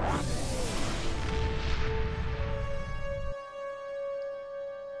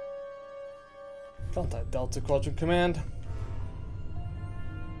 Contact Delta Quadrant Command.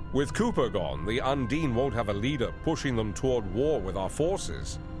 With Cooper gone, the Undine won't have a leader pushing them toward war with our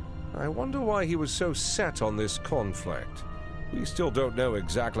forces. I wonder why he was so set on this conflict. We still don't know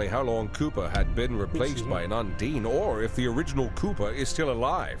exactly how long Cooper had been replaced by an Undine, or if the original Cooper is still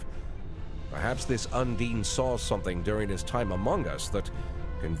alive. Perhaps this Undine saw something during his time among us that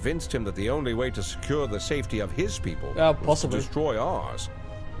convinced him that the only way to secure the safety of his people was to destroy ours.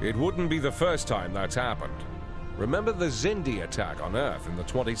 It wouldn't be the first time that's happened. Remember the Xindi attack on Earth in the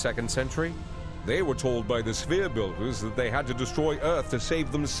 22nd century? They were told by the Sphere Builders that they had to destroy Earth to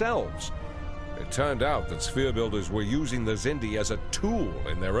save themselves. It turned out that Sphere Builders were using the Xindi as a tool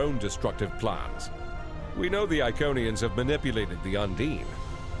in their own destructive plans. We know the Iconians have manipulated the Undine.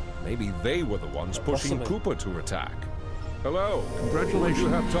 Maybe they were the ones pushing Cooper to attack. Hello, congratulations. You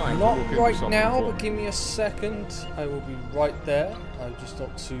have time. Not right now, but give me a second. I will be right there. I've just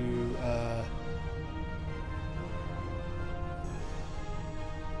got to...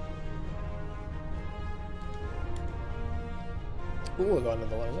 Oh, I got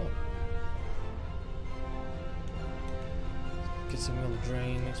another one as well. Get something on the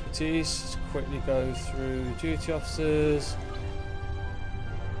drain expertise. Let's quickly go through duty officers.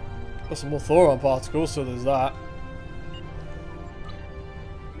 Got some more Thoron particles, so there's that.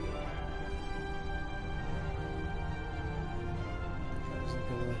 Doesn't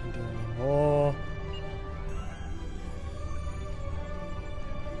feel like I can do any more.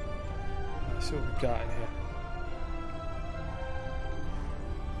 Let's see what we got in here.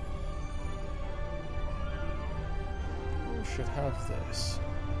 Who should have this?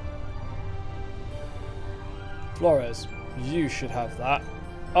 Flores, you should have that.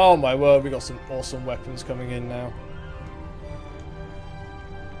 Oh my word, we got some awesome weapons coming in now.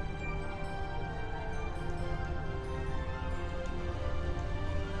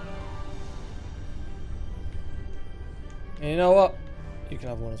 And you know what? You can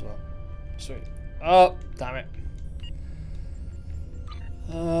have one as well. Sweet. Oh, damn it.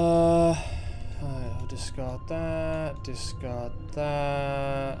 I'll discard that. Discard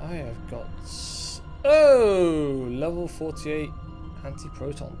that. I have got. Oh! Level 48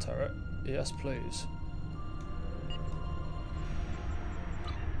 anti-proton turret. Yes, please.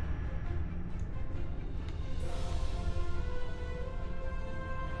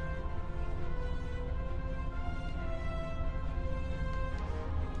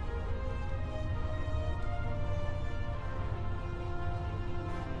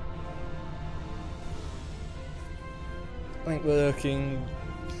 I think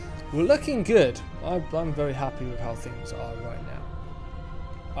we're looking good. I'm very happy with how things are right now.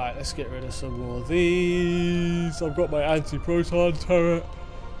 Alright, let's get rid of some more of these. I've got my anti-proton turret,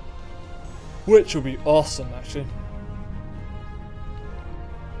 which will be awesome actually.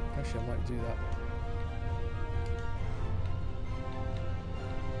 Actually, I might do that.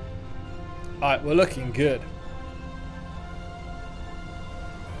 Alright, we're looking good.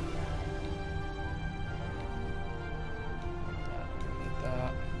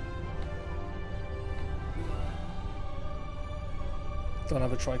 Don't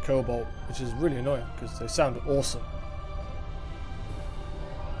have a tri-cobalt, which is really annoying because they sound awesome.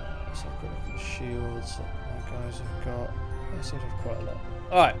 So I've got a look at the shields that my guys have got. I seem to have quite a lot.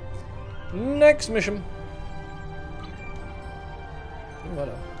 Alright, next mission. Oh,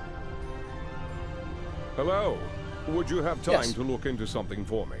 hello. Hello. Would you have time to look into something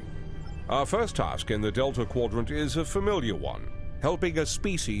for me? Our first task in the Delta Quadrant is a familiar one, helping a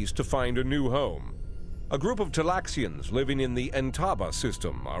species to find a new home. A group of Talaxians living in the Entaba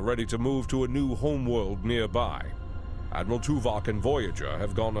system are ready to move to a new homeworld nearby. Admiral Tuvok and Voyager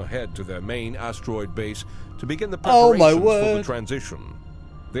have gone ahead to their main asteroid base to begin the preparations for the transition.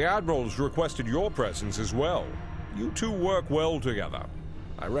 The Admirals requested your presence as well. You two work well together.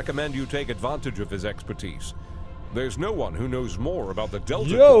 I recommend you take advantage of his expertise. There's no one who knows more about the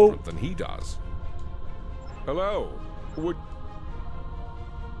Delta Quadrant than he does. Hello. Would...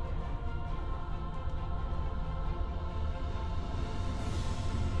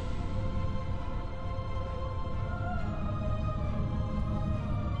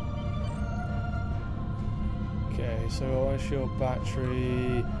 Okay, so one shield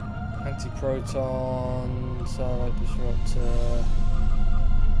battery, anti-proton, satellite disruptor,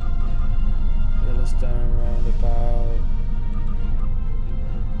 Yellowstone roundabout.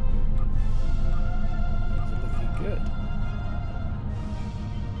 Things are looking good.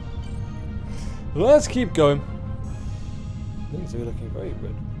 Let's keep going. Things are looking very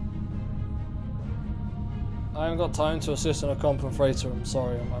good. I haven't got time to assist on a comp freighter, I'm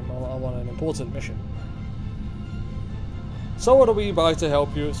sorry, I'm on an important mission. So what do we buy to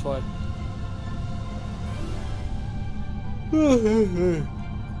help you? It's fine.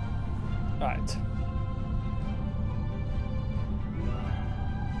 Alright.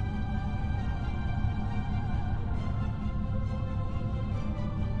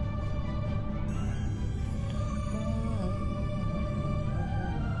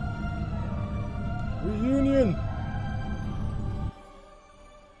 Reunion.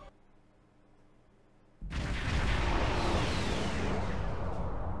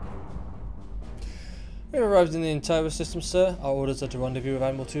 We've arrived in the entire system, sir. Our orders are to rendezvous with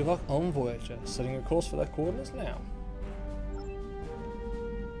Admiral Tuvok on Voyager, setting a course for their coordinates now.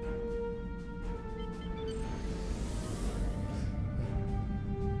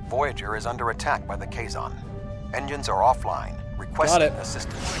 Voyager is under attack by the Kazon. Engines are offline. Requesting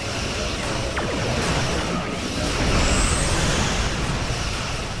assistance.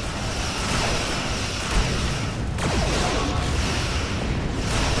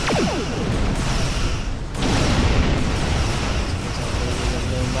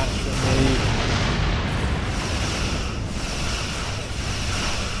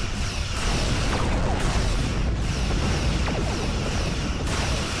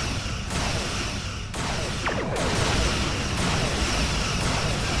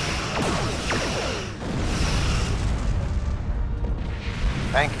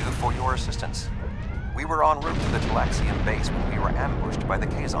 Thank you for your assistance. We were en route to the Talaxian base when we were ambushed by the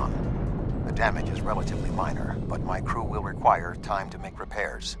Kazon. The damage is relatively minor, but my crew will require time to make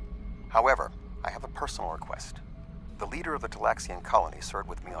repairs. However, I have a personal request. The leader of the Talaxian colony served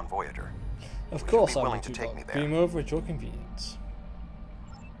with me on Voyager. Of course, I'm willing to take me there. Beam over at your convenience.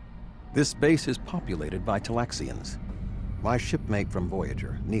 This base is populated by Talaxians. My shipmate from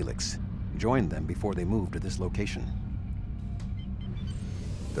Voyager, Neelix, joined them before they moved to this location.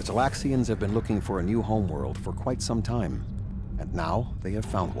 The Talaxians have been looking for a new homeworld for quite some time, and now they have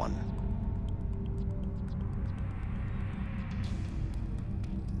found one.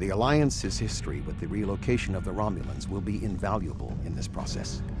 The Alliance's history with the relocation of the Romulans will be invaluable in this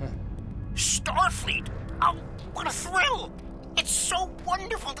process. Starfleet! Oh, what a thrill! It's so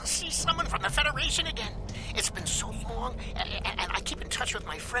wonderful to see someone from the Federation again. It's been so long, and I keep in touch with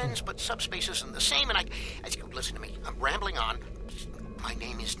my friends, but subspace isn't the same, and listen to me, I'm rambling on. My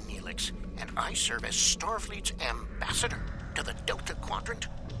name is Neelix, and I serve as Starfleet's ambassador to the Delta Quadrant.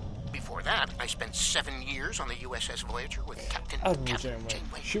 Before that, I spent 7 years on the USS Voyager with Captain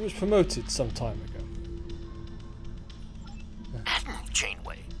Janeway. She was promoted some time ago. Admiral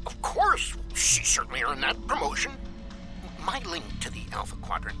Janeway? Of course! She certainly earned that promotion. My link to the Alpha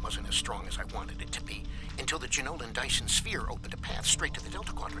Quadrant wasn't as strong as I wanted it to be until the Jenolan Dyson Sphere opened a path straight to the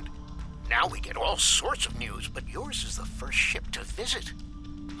Delta Quadrant. Now we get all sorts of news, but yours is the first ship to visit.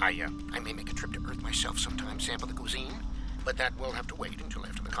 I may make a trip to Earth myself sometime, sample the cuisine, but that will have to wait until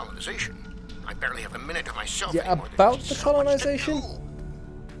after the colonization. I barely have a minute to myself anymore. About the colonization?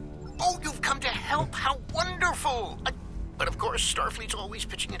 Oh, you've come to help! How wonderful! But of course, Starfleet's always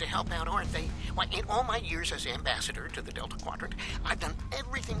pitching in to help out, aren't they? Why, in all my years as ambassador to the Delta Quadrant, I've done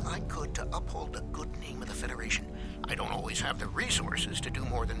everything I could to uphold the good name of the Federation. I don't always have the resources to do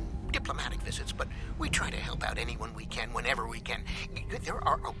more than diplomatic visits, but we try to help out anyone we can, whenever we can. There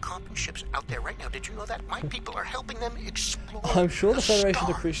are Alcompan ships out there right now. Did you know that? My people are helping them explore. I'm sure the Federation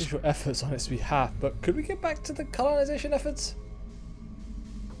stars. appreciates your efforts on its behalf, but could we get back to the colonization efforts?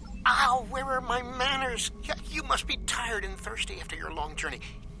 Ow, where are my manners? You must be tired and thirsty after your long journey.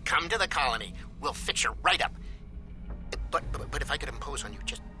 Come to the colony. We'll fix you right up. But if I could impose on you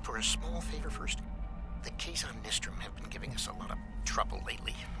just for a small favor first. The Kazon Nistrum have been giving us a lot of trouble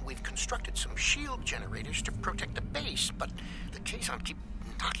lately. We've constructed some shield generators to protect the base, but the Kazon keep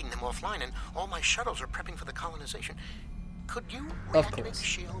knocking them offline, and all my shuttles are prepping for the colonization. Could you reactivate the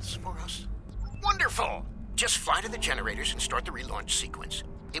shields for us? Wonderful! Just fly to the generators and start the relaunch sequence.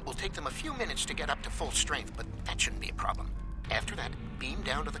 It will take them a few minutes to get up to full strength, but that shouldn't be a problem. After that, beam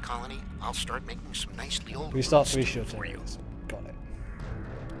down to the colony. I'll start making some nicely old Restart 3 shields for you. Got it.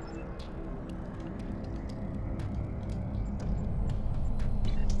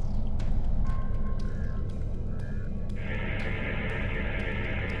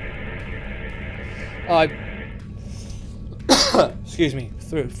 Excuse me,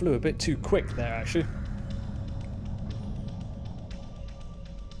 flew a bit too quick there actually.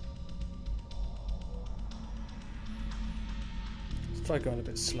 Let's try going a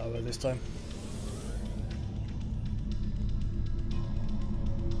bit slower this time.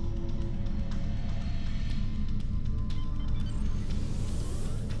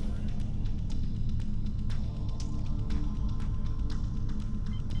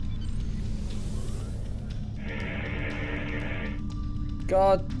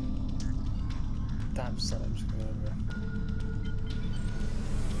 God damn son, I'm just going over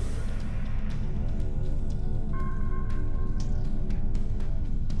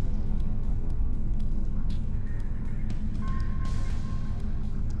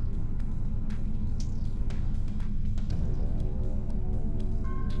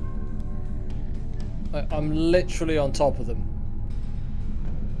here. I'm literally on top of them.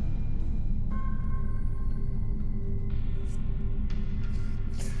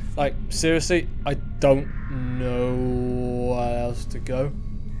 Like, seriously, I don't know where else to go.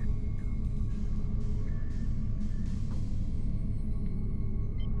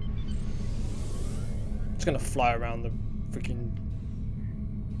 Just gonna fly around the freaking...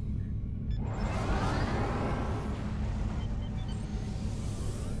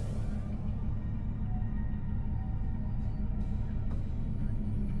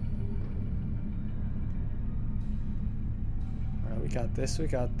 We got this, we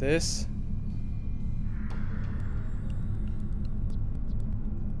got this.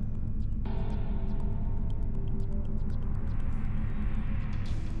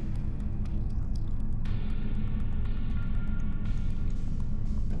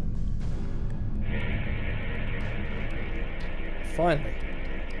 Finally.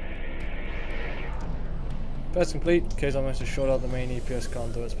 First complete, Kazon managed to short out the main EPS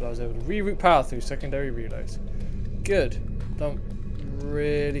conduits, but I was able to reroute power through secondary relays. Good. Don't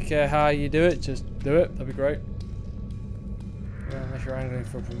really care how you do it, just do it, that'd be great. Yeah, unless you're angling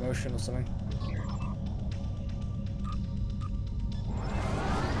for a promotion or something.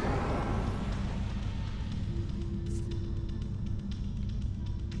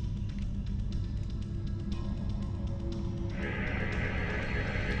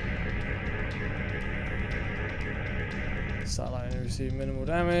 Satellite only received minimal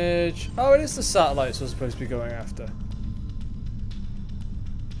damage. Oh, it is the satellites we're supposed to be going after.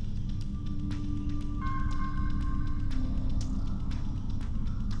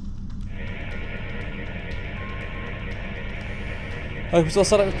 Opens our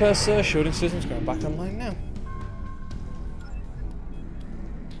satellite repair, sir. Shielding systems going back online now.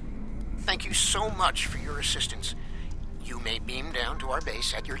 Thank you so much for your assistance. You may beam down to our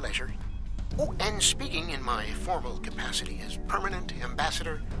base at your leisure. Oh, and speaking in my formal capacity as permanent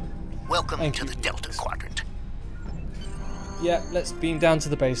ambassador, welcome to the Delta Quadrant. Yeah, let's beam down to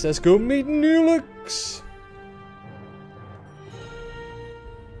the base. Let's go meet Neelix.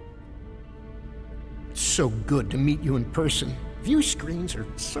 It's so good to meet you in person. View screens are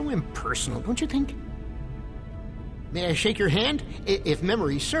so impersonal, don't you think? May I shake your hand? If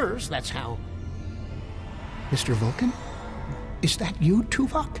memory serves, that's how. Mr. Vulcan? Is that you,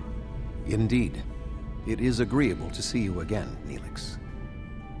 Tuvok? Indeed. It is agreeable to see you again, Neelix.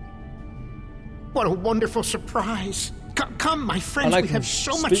 What a wonderful surprise. Come, my friends, we have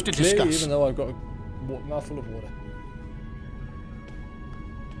so much to discuss. Even though I've got a mouthful of water.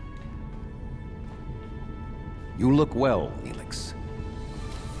 You look well, Neelix.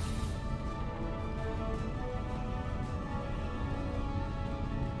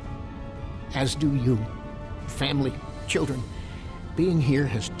 As do you. Family, children. Being here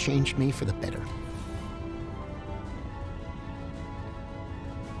has changed me for the better.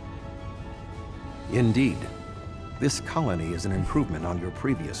 Indeed. This colony is an improvement on your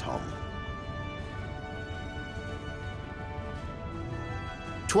previous home.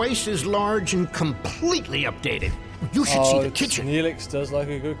 Twice as large and completely updated. You should see the kitchen. Neelix does like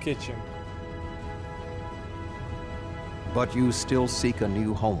a good kitchen. But you still seek a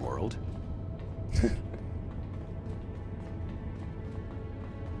new homeworld?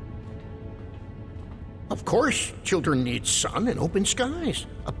 Of course, children need sun and open skies.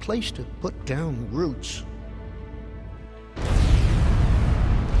 A place to put down roots.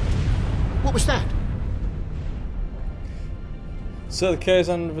 What was that? So the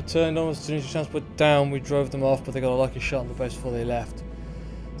Kazan returned almost as soon as the transport down. We drove them off, but they got a lucky shot on the base before they left.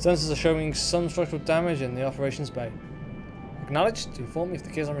 Sensors are showing some structural damage in the operations bay. Acknowledged. Inform me if the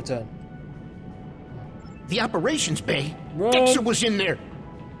Kazan return. The operations bay? Run. Dexter was in there.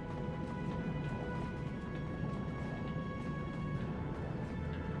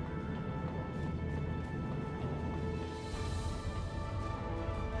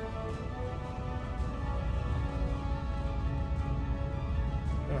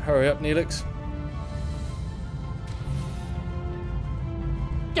 Hurry up, Neelix.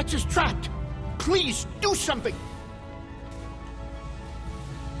 Dexter's trapped. Please, do something.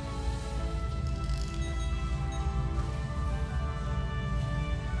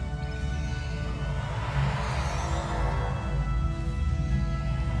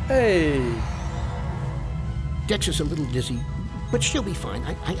 Hey. Dex is a little dizzy, but she'll be fine.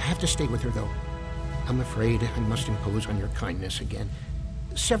 I have to stay with her, though. I'm afraid I must impose on your kindness again.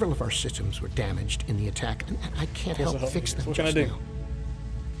 Several of our systems were damaged in the attack, and I can't help fix them just now.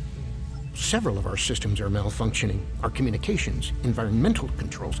 Several of our systems are malfunctioning. Our communications, environmental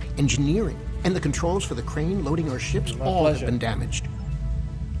controls, engineering, and the controls for the crane loading our ships all have been damaged.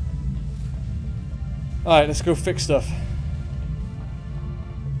 Alright, let's go fix stuff.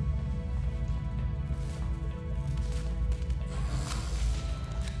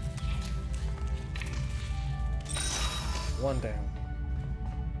 One down.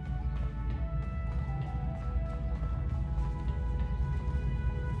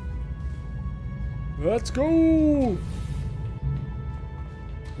 Let's go!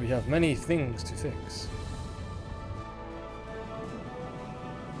 We have many things to fix.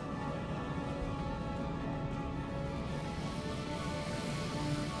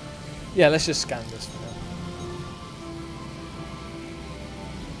 Yeah, let's just scan this for now.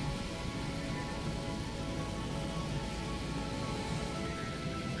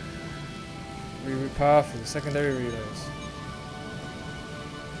 Reroute path for the secondary relays.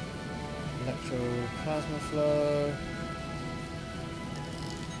 Electroplasma flow.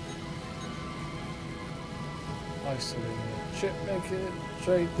 Isolating the chip, make it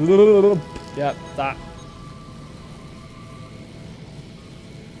straight. Yep, that.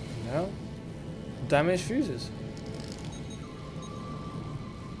 Now, damaged fuses.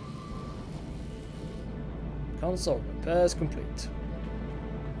 Console repairs complete.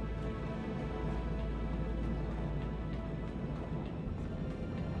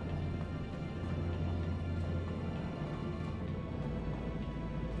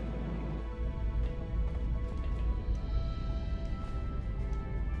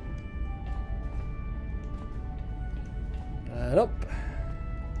 And up.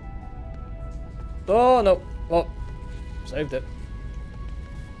 Oh no. Oh, saved it.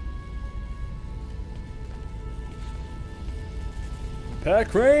 Repair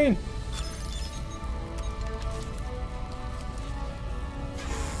crane.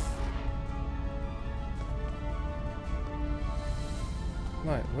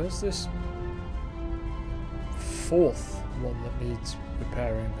 Right, where's this fourth one that needs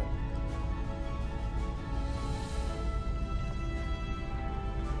repairing then?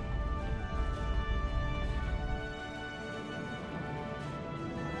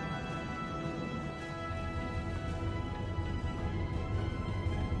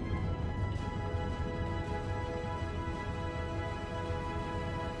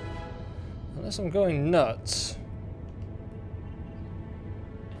 Unless I'm going nuts,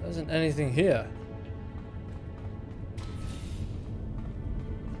 there isn't anything here.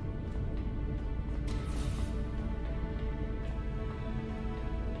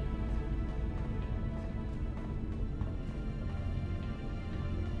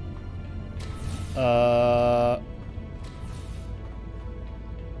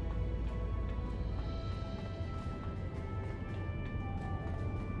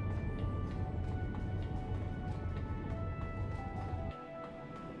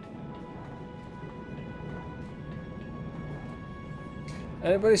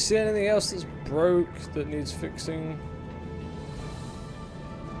 Anybody see anything else that's broke that needs fixing?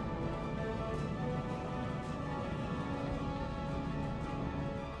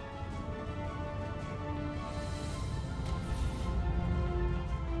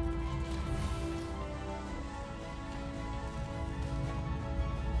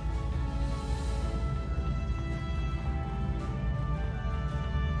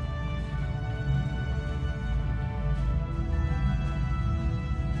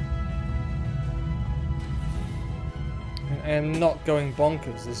 I am not going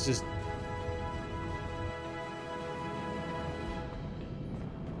bonkers. It's just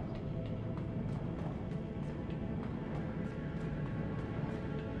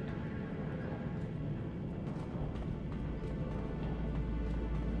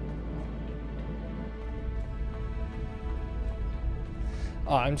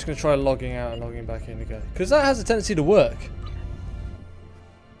I'm just going to try logging out and logging back in again, because that has a tendency to work.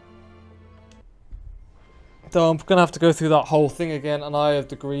 Though I'm going to have to go through that whole thing again, and I have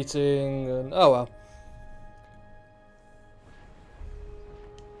the greeting, and oh well.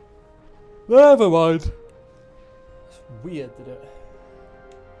 Never mind. It's weird that it...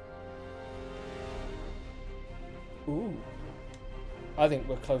 Ooh. I think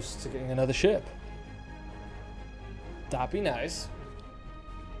we're close to getting another ship. That'd be nice.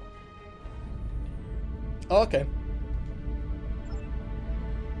 Oh, okay.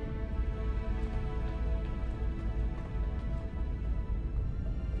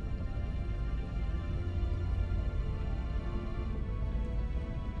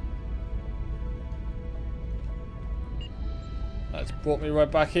 That's brought me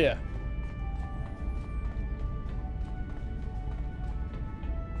right back here.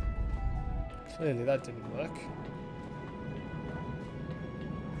 Clearly that didn't work.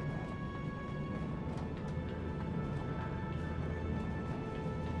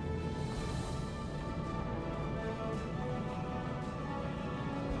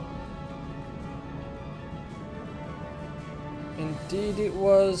 Indeed it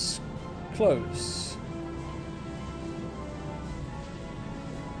was close.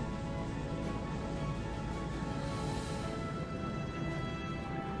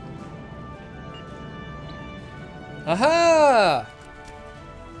 Aha!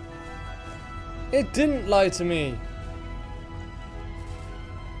 It didn't lie to me.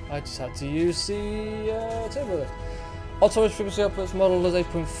 I just had to use the turbo lift. Auto frequency output's model is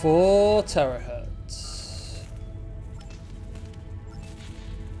 8.4 terahertz.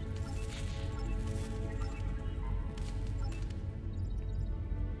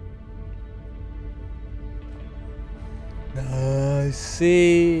 I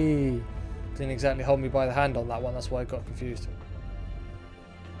see. Didn't exactly hold me by the hand on that one, that's why I got confused.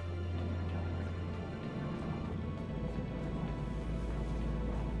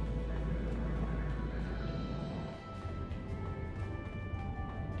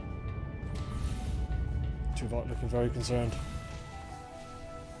 Tuvok looking very concerned.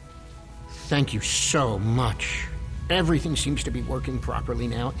 thank you so much. Everything seems to be working properly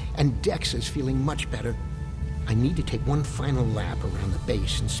now, and Dex is feeling much better. I need to take one final lap around the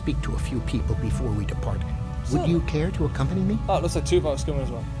base and speak to a few people before we depart. Would you care to accompany me? Oh, it looks like Tuvok's coming as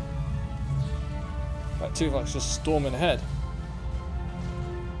well. Right, Tuvok's just storming ahead.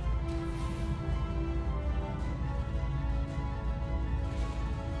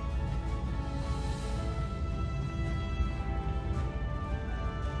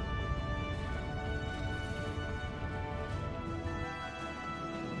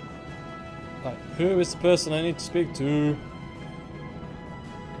 Right, who is the person I need to speak to?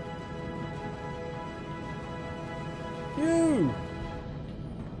 You!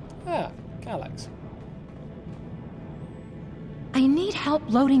 Ah, Alex. I need help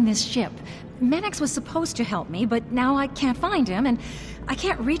loading this ship. Menex was supposed to help me, but now I can't find him, and I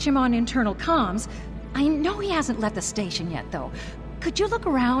can't reach him on internal comms. I know he hasn't left the station yet, though. Could you look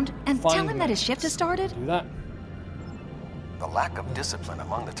around and tell him that his shift has started? Do that. The lack of discipline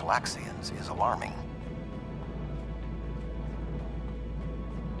among the Talaxians is alarming.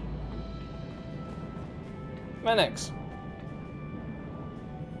 Menex.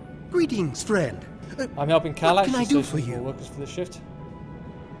 Greetings, friend. I'm helping Calax. What can I do for you? Workers for the shift.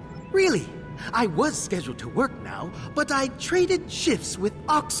 Really? I was scheduled to work now, but I traded shifts with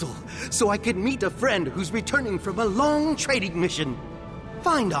Oxel so I could meet a friend who's returning from a long trading mission.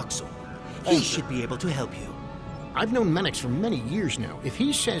 Find Oxel. He should be able to help you. I've known Menex for many years now. If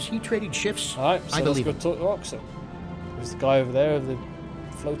he says he traded shifts, Alright, so I believe him. let's go talk to Oxel. There's the guy over there with the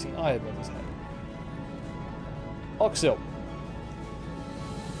floating eye above his head. Oxel.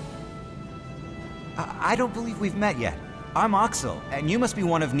 I don't believe we've met yet. I'm Oxel, and you must be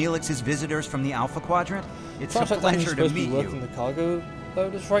one of Neelix's visitors from the Alpha Quadrant. It's a pleasure to meet you. Working the cargo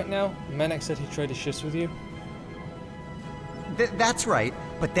loaders right now. Menex said he traded shifts with you. That's right,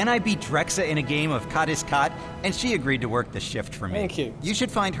 but then I beat Drexa in a game of Kat is Kat, and she agreed to work the shift for me. Thank you. You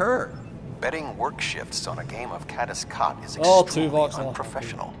should find her. Betting work shifts on a game of Kat is Kat is extremely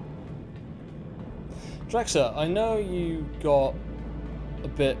unprofessional. Drexa, I know you got a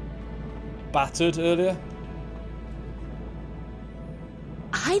bit battered earlier.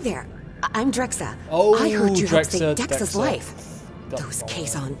 Hi there. I'm Drexa. Oh, I heard you helped Drexa, save Dex's Dexa. life. Those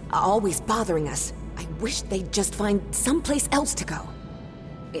Kazon always bothering us. I wish they'd just find someplace else to go.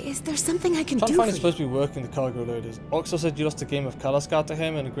 Is there something I can do for you? Supposed to be working the cargo loaders. Oxel said you lost a game of Kalaskat to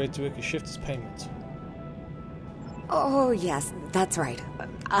him and agreed to work his shift as payment. Oh, yes, that's right.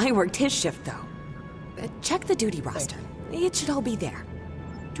 I worked his shift, though. Check the duty roster. It should all be there.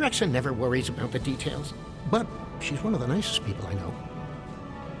 Drexa never worries about the details, but she's one of the nicest people I know.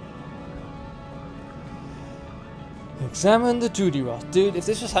 Examine the duty roster. Dude, if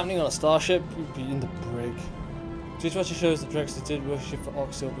this was happening on a starship, we'd be in the brig. Duty roster shows that Drexa did work a shift for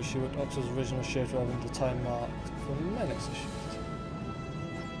Oxel, but she worked Oxel's original shift rather than the time marked for Menex's shift.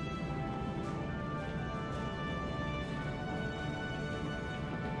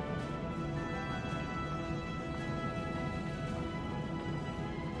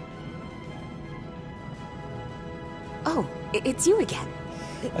 Oh, it's you again.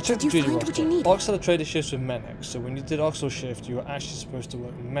 I checked Did the you duty find what you roster. need? Oxel had traded shifts with Menex, so when you did Oxel's shift, you were actually supposed to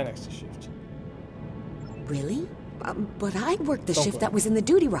work Menex's shift. Really? But I worked the Don't shift worry. that was in the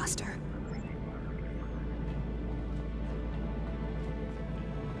duty roster.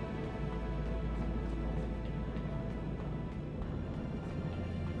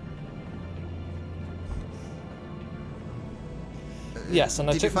 Yes, and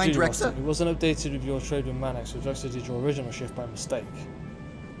I Did you checked the find duty Drexa? roster. It wasn't updated with your trade with Menex, so Drexa did your original shift by mistake.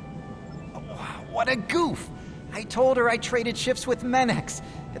 What a goof! I told her I traded shifts with Menex.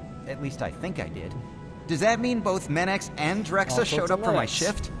 At least I think I did. Does that mean both Menex and Drexa showed up for my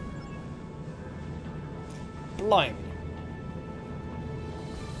shift? Blimey.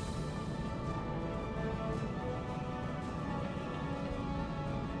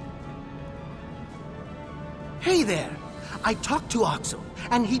 Hey there. I talked to Oxel,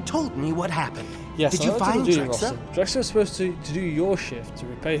 and he told me what happened. Yes, Did I you went to find the duty Drexa? roster. Drexa was supposed to do your shift to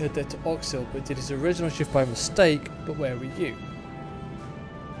repay her debt to Oxel, but did his original shift by mistake. But where were you?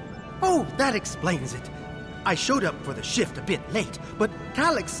 Oh, that explains it. I showed up for the shift a bit late, but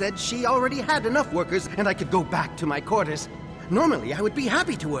Calix said she already had enough workers and I could go back to my quarters. Normally, I would be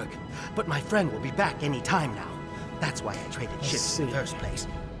happy to work, but my friend will be back any time now. That's why I traded shifts in the first place.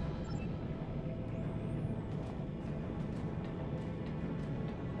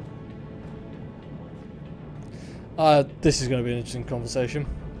 This is going to be an interesting conversation.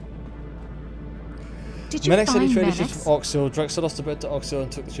 Did you Menex said find he traded Menex? shifts with Oxil. Drexel lost a bit to Oxil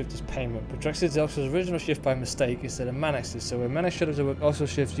and took the shift as payment. But Drexel did Oxil's original shift by mistake instead of Manex's. So when Menex showed up to work Oxil's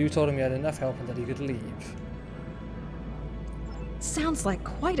shift, you told him he had enough help and that he could leave. Sounds like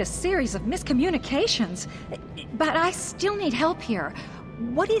quite a series of miscommunications. But I still need help here.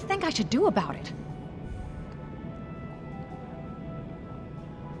 What do you think I should do about it?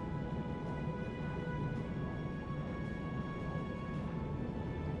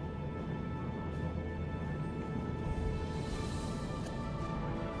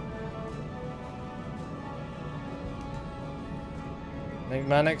 Make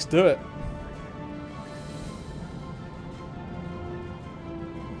Manex do it.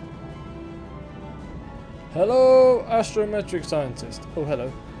 Hello, astrometric scientist. Oh, hello.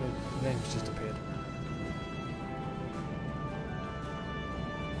 The name's just appeared.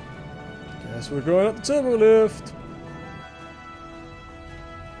 Guess we're going up the turbo lift.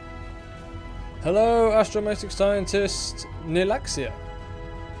 Hello, astrometric scientist Nilaxia.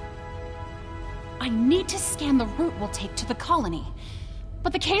 I need to scan the route we'll take to the colony.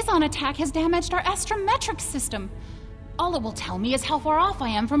 But the Kazon attack has damaged our astrometric system. All it will tell me is how far off I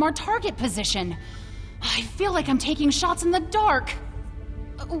am from our target position. I feel like I'm taking shots in the dark.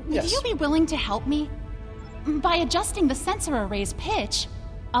 Would you be willing to help me? By adjusting the sensor array's pitch,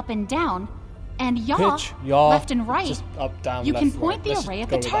 up and down, and yaw, left and right, just up, down, you left, can point right. the array at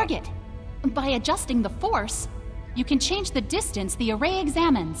the target. By adjusting the force, you can change the distance the array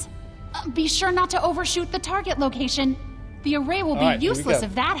examines. Be sure not to overshoot the target location. The array will be useless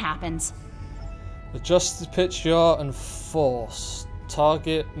if that happens. Adjust the pitch, yaw, and force.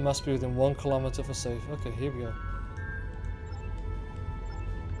 Target must be within 1 kilometer for safe. Okay, here we go.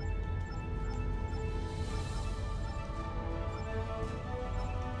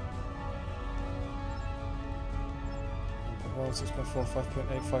 One, 6.4,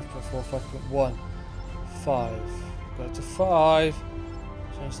 5.8, 5.4, 5.1, 5. Go to 5.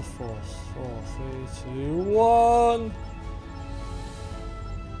 Change the force. 4, 3, 2, 1.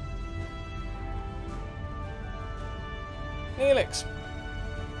 Helix.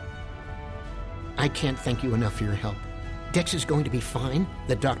 I can't thank you enough for your help. Dex is going to be fine.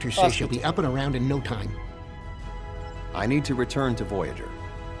 The doctor says she'll be up and around in no time. I need to return to Voyager.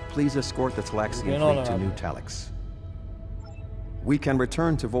 Please escort the Talaxian fleet to New Talix. We can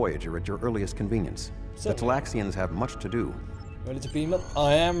return to Voyager at your earliest convenience. The Talaxians have much to do. Ready to beam up?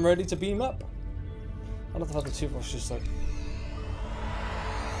 I am ready to beam up. I love the fact the two of us just like...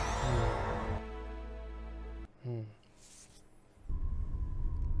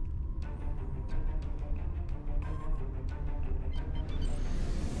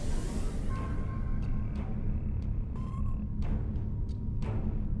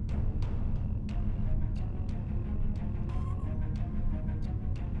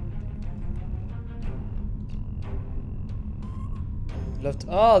 Left.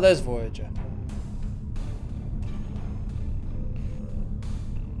 Ah, there's Voyager.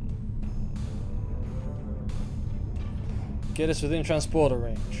 Get us within transporter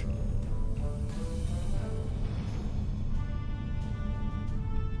range.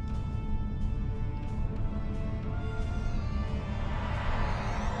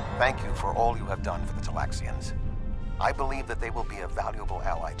 Thank you for all you have done for the Talaxians. I believe that they will be a valuable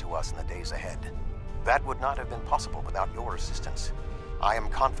ally to us in the days ahead. That would not have been possible without your assistance. I am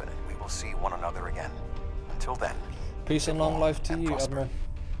confident we will see one another again. Until then, peace and long life to you, Admiral.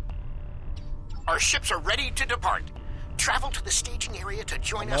 Our ships are ready to depart. Travel to the staging area to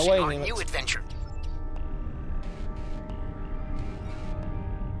join us in our new adventure.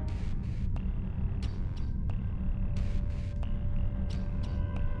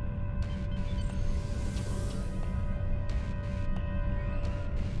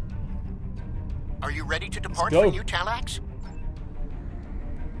 Are you ready to depart for New Talax?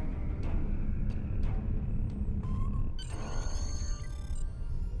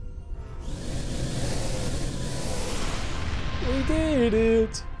 We did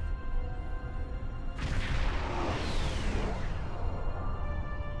it!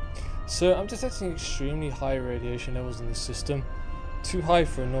 So I'm detecting extremely high radiation levels in the system. Too high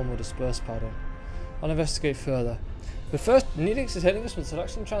for a normal dispersed pattern. I'll investigate further. But first, Neelix is heading us with a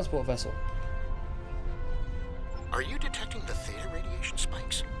selection transport vessel. Are you detecting the theta radiation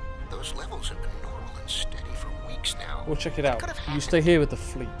spikes? Those levels have been normal and steady for weeks now. We'll check it out. You stay here with the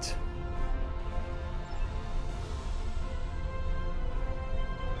fleet.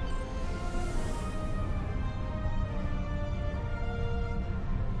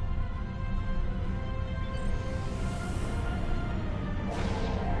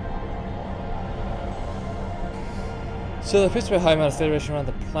 So there appears to be a high amount of Federation around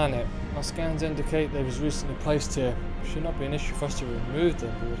the planet. Our scans indicate they was recently placed here. It should not be an issue for us to remove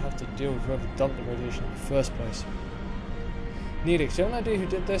them, but we'd have to deal with whoever dumped the radiation in the first place. Neelix, do you have an idea who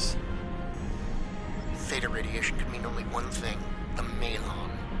did this? Theta radiation could mean only one thing: the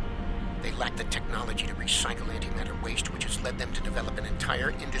Malon. They lack the technology to recycle antimatter waste, which has led them to develop an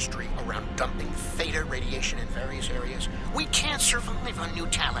entire industry around dumping theta radiation in various areas. We can't survive on New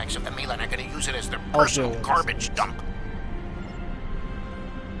Talax if the Malon are going to use it as their personal garbage dump.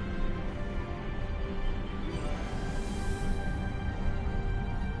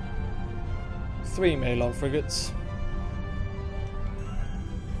 Three Malon frigates.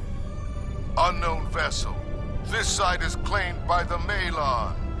 Unknown vessel. This site is claimed by the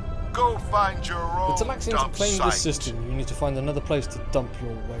Malon. Go find your own The Talaxians have claimed this system. You need to find another place to dump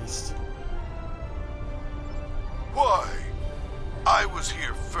your waste. Why? I was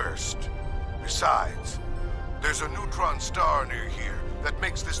here first. Besides, there's a neutron star near here that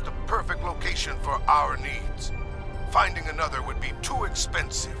makes this the perfect location for our needs. Finding another would be too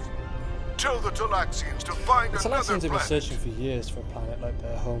expensive. Tell the Talaxians to find another planet. The Talaxians have been searching for years for a planet like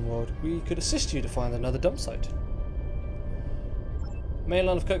their homeworld. We could assist you to find another dump site.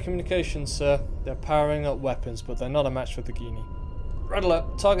 Malon have cut communications, sir. They're powering up weapons, but they're not a match for the Guinea. Red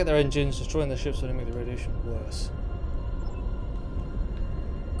alert, target their engines. Destroying their ships will make the radiation worse.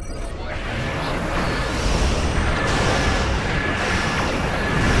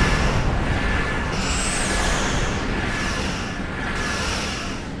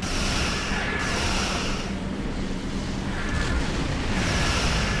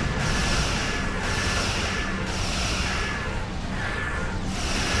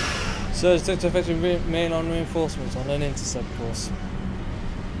 Surge detect effective Malon reinforcements on an intercept course.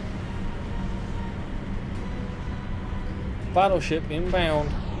 Battleship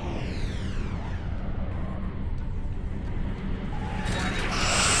inbound.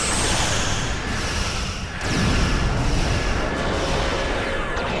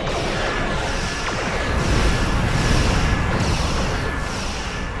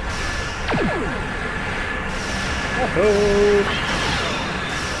 Oh-ho!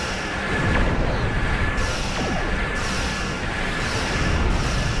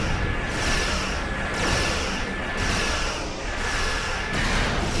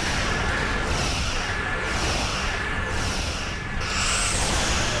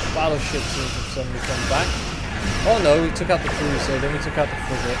 Battleships have suddenly come back. Oh no, we took out the cruiser, then we took out the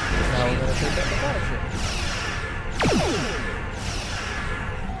frigate, now we're going to take out the battleship.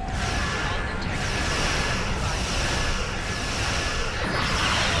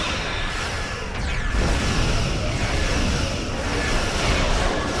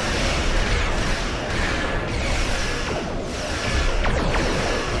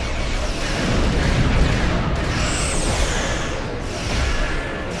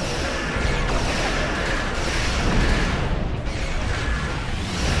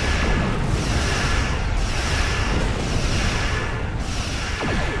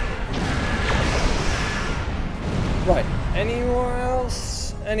 Right,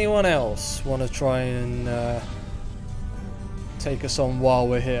 anyone else want to try and take us on while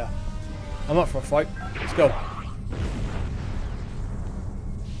we're here? I'm up for a fight. Let's go.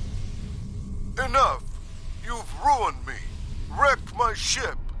 Enough! You've ruined me. Wrecked my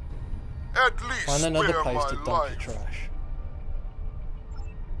ship. At least Find another spare place my to dump life. your trash.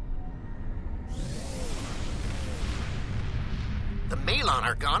 The Malon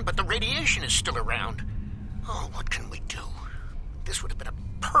are gone, but the radiation is still around. Oh, what can we do? This would have been a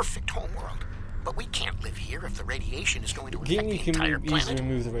perfect homeworld. But we can't live here if the radiation is going to affect the entire can planet. easily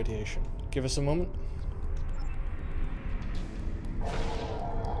remove the radiation. Give us a moment.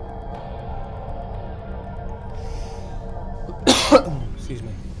 Excuse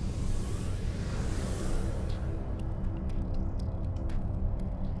me.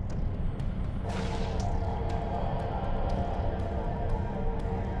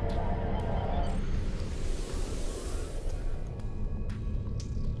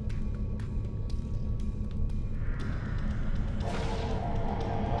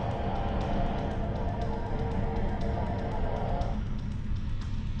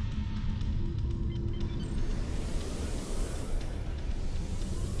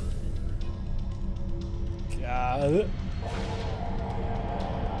 Got it.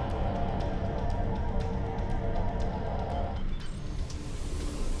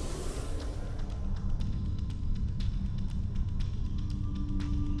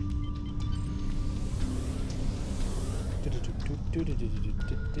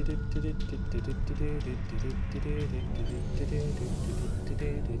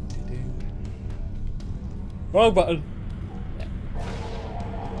 Wrong button.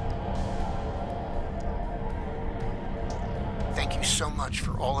 Thank you so much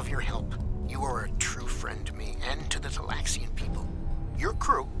for all of your help. You are a true friend to me and to the Talaxian people. Your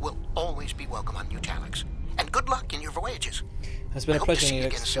crew will always be welcome on New Talax. And good luck in your voyages. It's been a hope to pleasure, see you Neelix.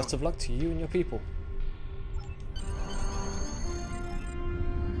 again soon. Best of luck to you and your people.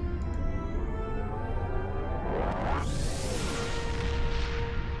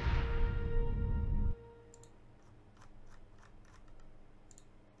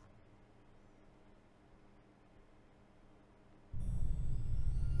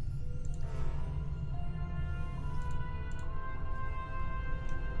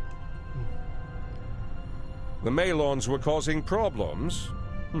 The Malons were causing problems?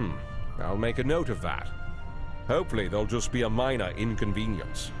 I'll make a note of that. Hopefully they'll just be a minor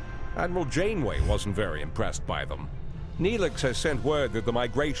inconvenience. Admiral Janeway wasn't very impressed by them. Neelix has sent word that the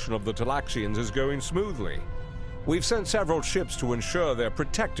migration of the Talaxians is going smoothly. We've sent several ships to ensure they're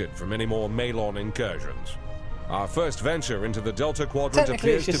protected from any more Malon incursions. Our first venture into the Delta Quadrant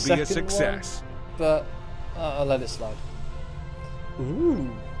appears to be a success. But I'll let it slide. Ooh,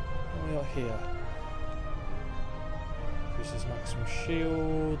 what we got here? Increases maximum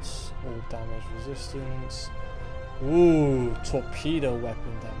shields, all damage resistance. Ooh, torpedo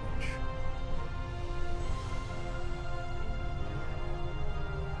weapon damage.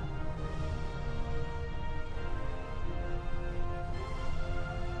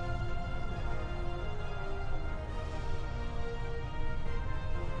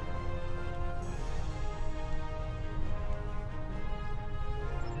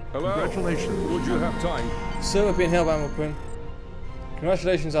 Hello? Congratulations. Would you have time? So we've been held by Admiral Quinn.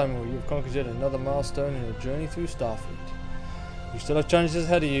 Congratulations, Admiral. You've conquered yet another milestone in your journey through Starfleet. You still have challenges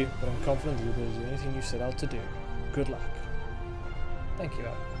ahead of you, but I'm confident that you'll be able to do anything you set out to do. Good luck. Thank you,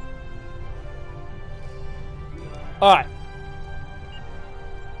 Admiral. Alright.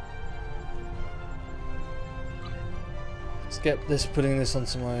 Let's get this, putting this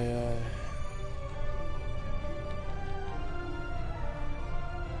onto my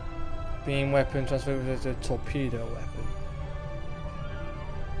beam weapon, transfer to a torpedo weapon.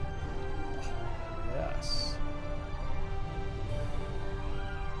 Oh, yes.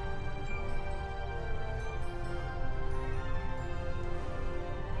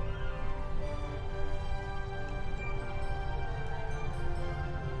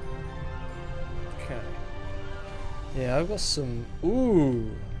 Okay. Yeah, I've got some. Ooh.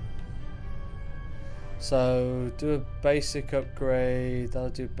 So do a basic upgrade, that'll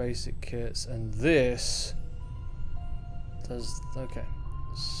do basic kits, and this does, okay.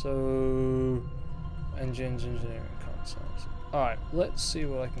 So engineering concepts. Alright, let's see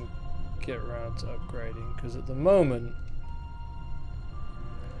what I can get around to upgrading, because at the moment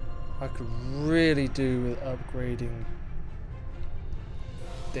I could really do with upgrading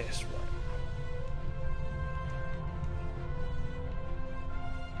this right.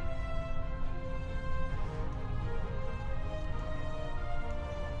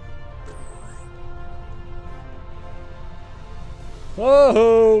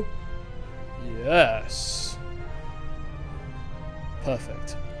 Oh, yes.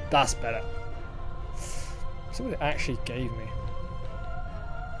 Perfect. That's better. See what it actually gave me.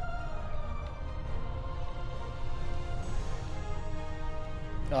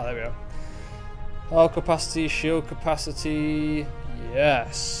 Oh, there we go. Hull capacity, shield capacity.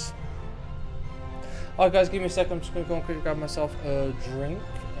 Yes. Alright, guys, give me a second. I'm just going to go and quickly grab myself a drink,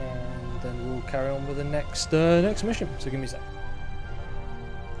 and then we'll carry on with the next mission. So give me a second.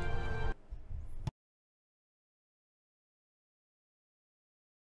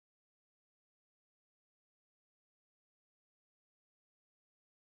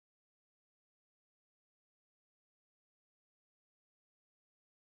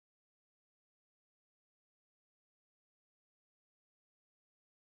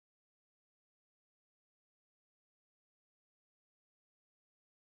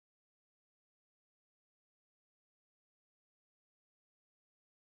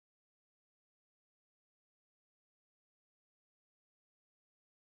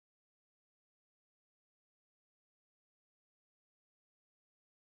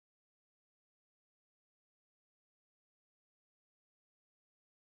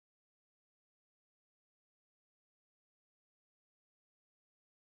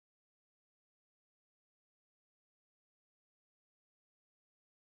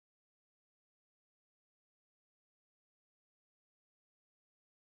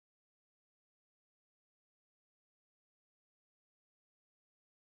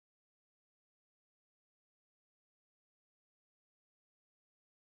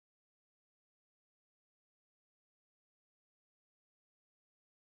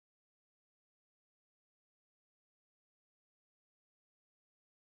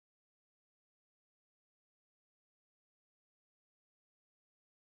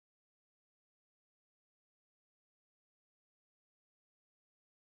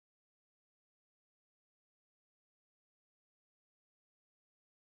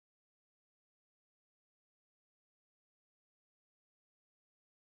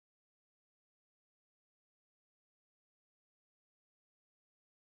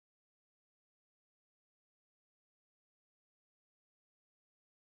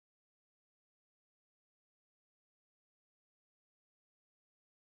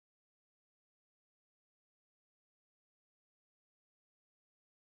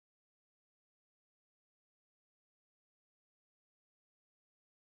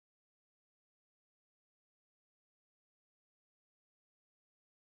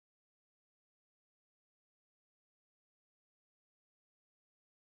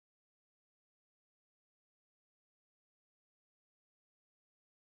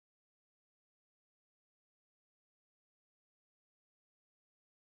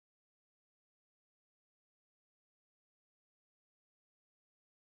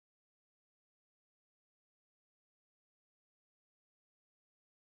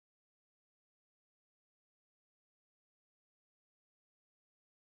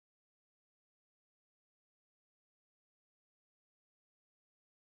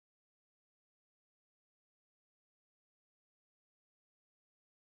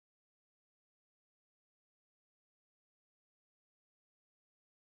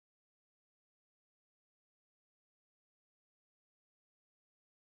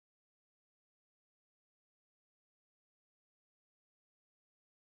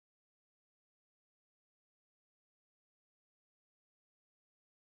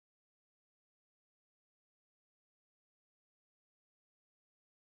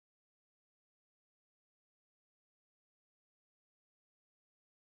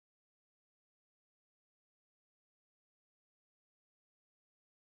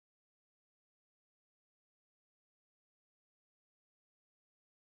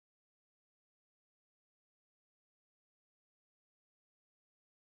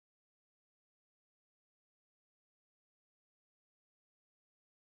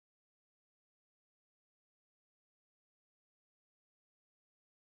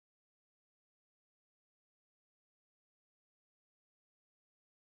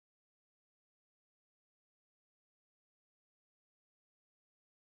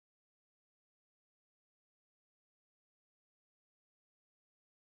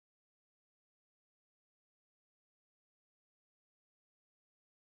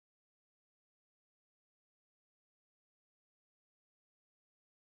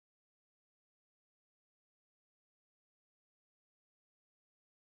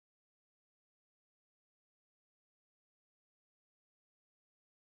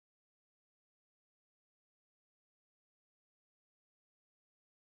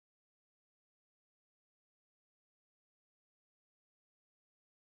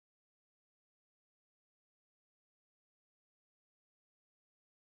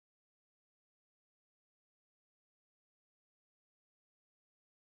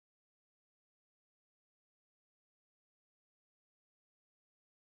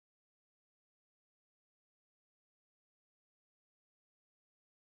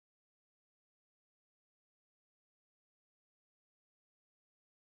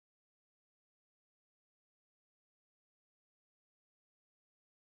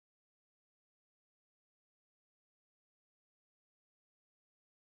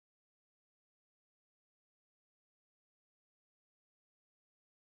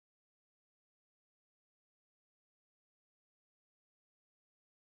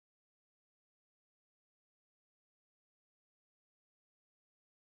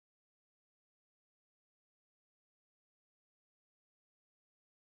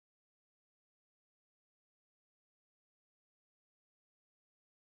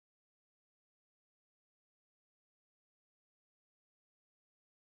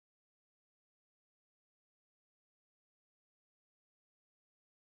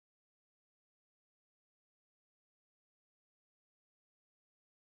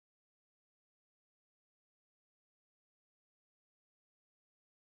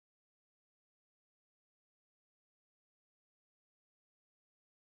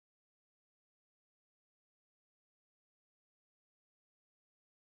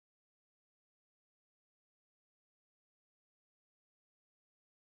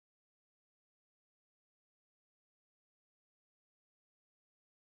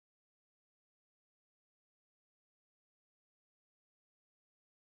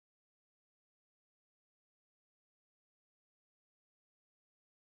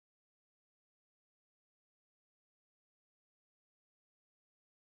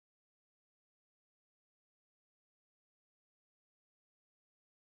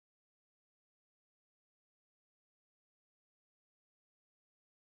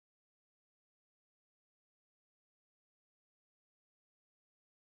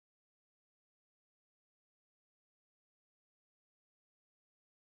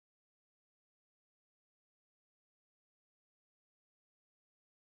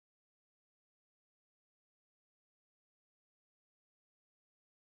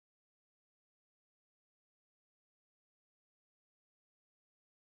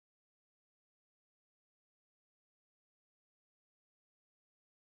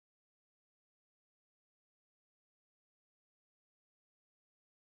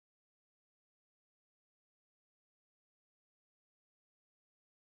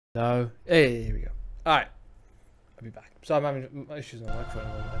 No. Hey, here we go. Alright. I'll be back. So I'm having issues on the microphone. I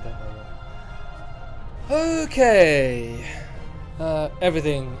don't know why. Okay.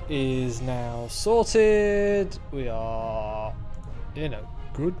 Everything is now sorted. We are in a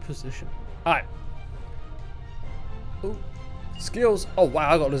good position. Alright. Ooh. Skills. Oh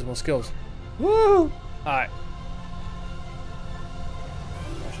wow, I got loads more skills. Woo! Alright.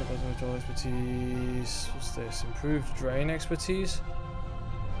 Expertise. What's this? Improved drain expertise.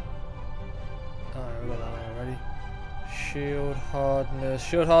 Alright, we got that one already. Shield hardness.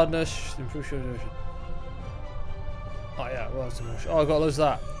 Shield hardness. Improved shield duration. Oh yeah, well, oh, I got loads of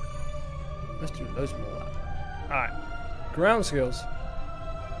that. Let's do loads more of that. Alright. Ground skills.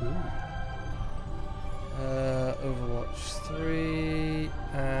 Ooh. Overwatch 3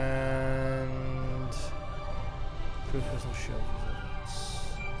 and personal shield results.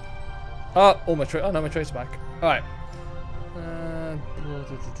 Oh, all my traits. Oh no, my traits are back. Alright.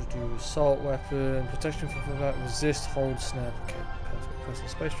 Assault weapon, protection from that, resist, hold, snap. Okay, perfect. Personal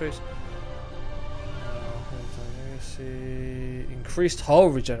space traits. Increased hull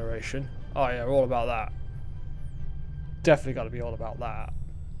regeneration. Oh yeah, we're all about that. Definitely got to be all about that.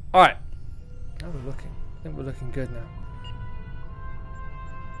 Alright. How are we looking? I think we're looking good now.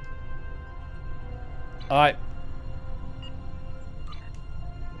 Alright.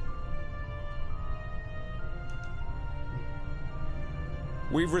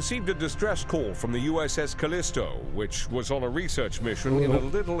 We've received a distress call from the USS Callisto, which was on a research mission in a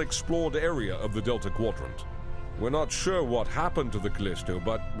little explored area of the Delta Quadrant. We're not sure what happened to the Callisto,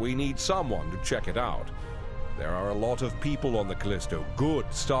 but we need someone to check it out. There are a lot of people on the Callisto, good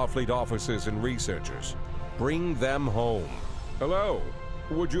Starfleet officers and researchers. Bring them home. Hello.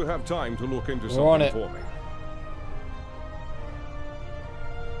 Would you have time to look into something for me?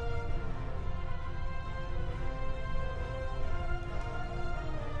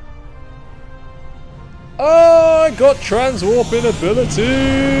 Oh, I got transwarping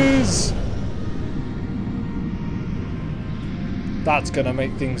abilities! That's gonna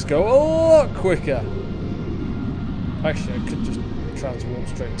make things go a lot quicker. Actually, I could just transwarp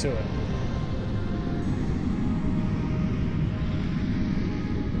straight to it.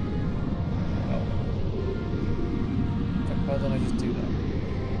 Oh. Why don't I just do that?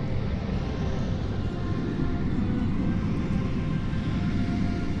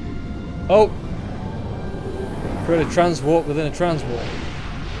 Oh! Create a transwarp within a transwarp.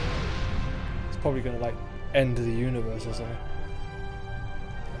 It's probably gonna like end the universe or something.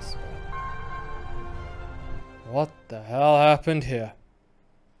 What the hell happened here?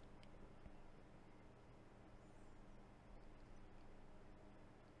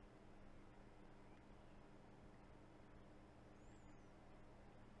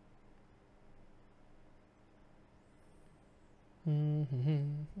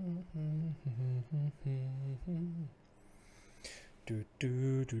 Do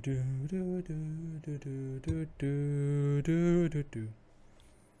do do do do do do do do do do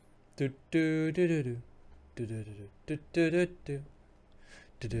do do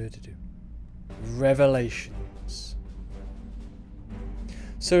do do do. Revelations.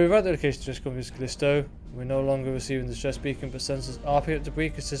 So we've had the location to just come to Callisto. We're no longer receiving the stress beacon, but sensors are picking up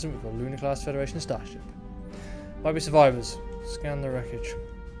debris consistent with a Lunar class Federation starship. Might be survivors. Scan the wreckage.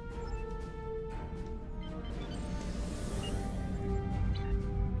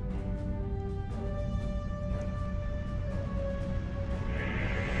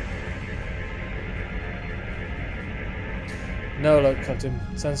 No luck, Captain.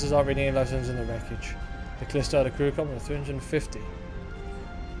 Sensors aren't reading any lessons in the wreckage. The Callisto had a crew count of 350.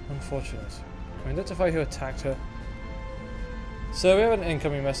 Unfortunate. Can we identify who attacked her? So we have an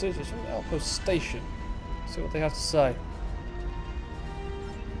incoming message. It's from the outpost station. Let's see what they have to say.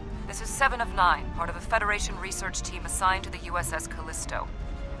 This is 7 of 9, part of a Federation research team assigned to the USS Callisto.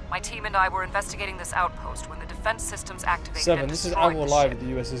 My team and I were investigating this outpost when the defense systems activated 7, and this is destroyed Admiral the Live ship. at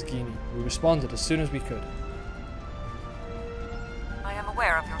the USS Guinea. We responded as soon as we could. I am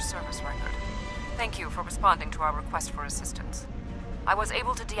aware of your service record. Thank you for responding to our request for assistance. I was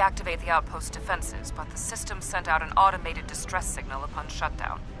able to deactivate the outpost's defenses, but the system sent out an automated distress signal upon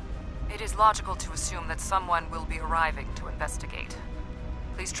shutdown. It is logical to assume that someone will be arriving to investigate.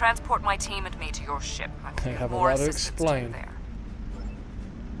 Please transport my team and me to your ship. I have a lot to explain. There.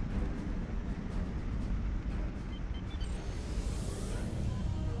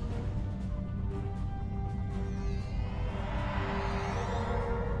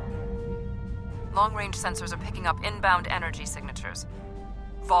 Long-range sensors are picking up inbound energy signatures.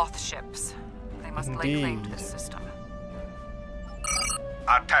 Voth ships. They must lay claim to this system.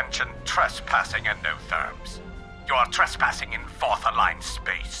 Attention trespassing endotherms. You are trespassing in Fourth Aligned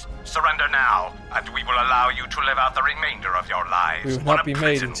space. Surrender now, and we will allow you to live out the remainder of your lives We will on not a be made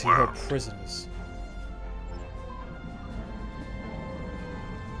prison into world. your prisoners.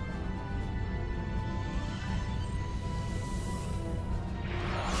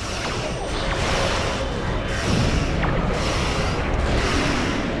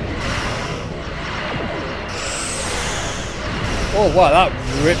 Oh wow, that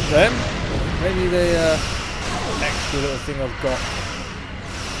ripped them. Maybe the extra little thing I've got.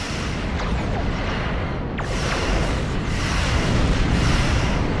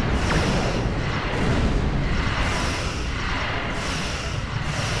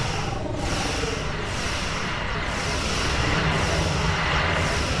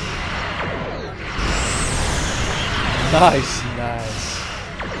 Nice, nice.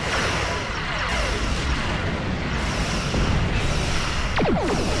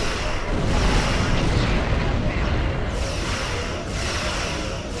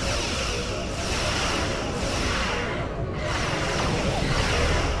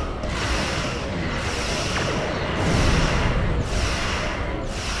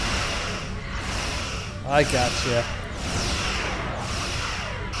 I gotcha.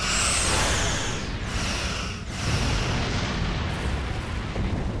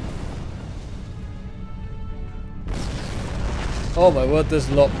 Oh my word, there's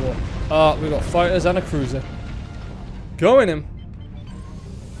a lot more. Ah, we got fighters and a cruiser. Going him.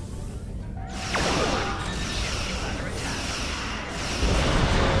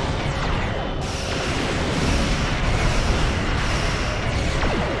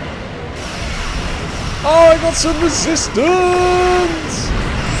 Oh, I got some resistance!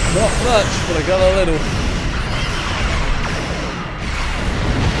 Not much, but I got a little.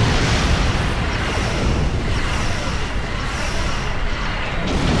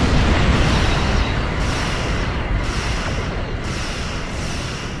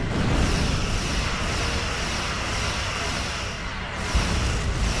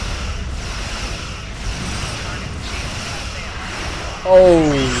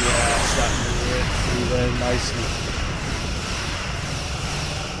 Oh, yes, that ripped through there nicely.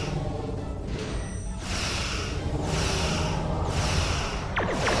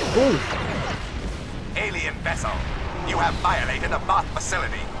 Ooh. Alien vessel, you have violated a Voth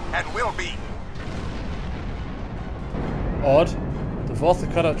facility and will be. Odd. The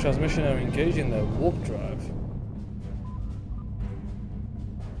Voth cut out transmission and are engaging their warp drive.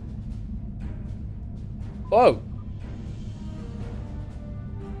 Oh!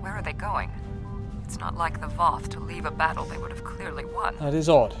 Where are they going? It's not like the Voth to leave a battle they would have clearly won. That is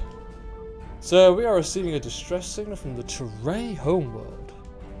odd. So we are receiving a distress signal from the Teray homeworld.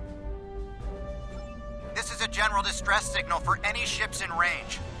 This is a general distress signal for any ships in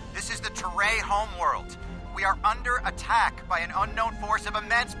range. This is the Teray homeworld. We are under attack by an unknown force of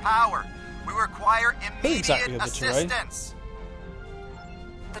immense power. We require immediate assistance.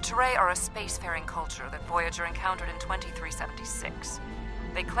 The Teray are a spacefaring culture that Voyager encountered in 2376.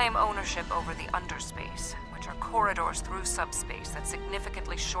 They claim ownership over the underspace, which are corridors through subspace that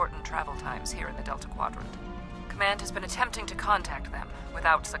significantly shorten travel times here in the Delta Quadrant. Command has been attempting to contact them,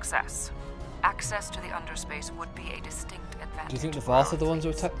 without success. Access to the underspace would be a distinct advantage. Do you think the Voth are the ones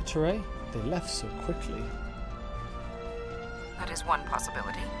who attacked the Teray? They left so quickly. That is one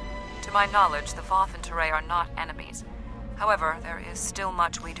possibility. To my knowledge, the Voth and Teray are not enemies. However, there is still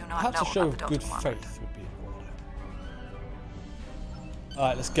much we do not know Perhaps a show about the of Delta good Quadrant. faith would be in order.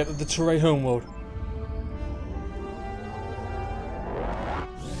 Alright, let's get to the Teray homeworld.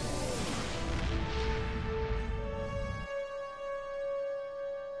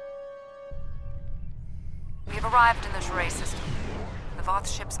 We have arrived in the Teray system. The Voth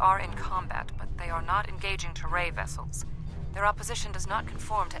ships are in combat, but they are not engaging Teray vessels. Their opposition does not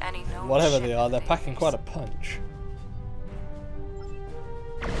conform to any known Whatever ship they are, they're packing quite a punch.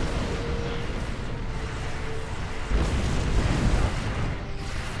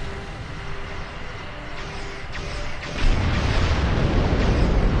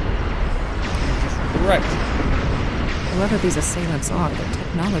 Correct. Whoever these assailants are, their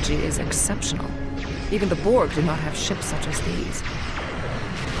technology is exceptional. Even the Borg do not have ships such as these.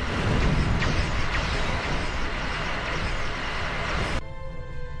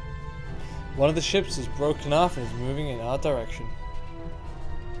 One of the ships is broken off and is moving in our direction.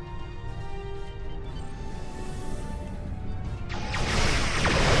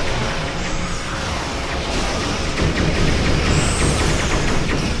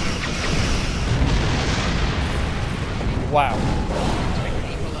 Wow.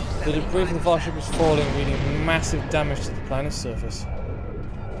 The debris from the far ship is falling, leading massive damage to the planet's surface.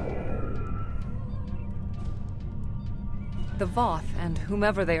 The Voth and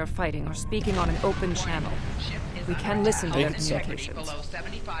whomever they are fighting are speaking on an open channel. We can listen to their communications. Below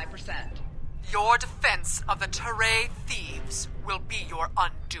 75%. Your defense of the Teray thieves will be your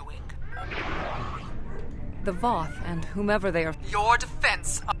undoing. The Voth and whomever they are... Your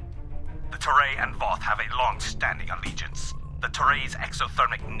defense of... The Teray and Voth have a long-standing allegiance. The Teray's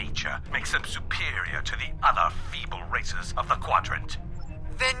exothermic nature makes them superior to the other feeble races of the Quadrant.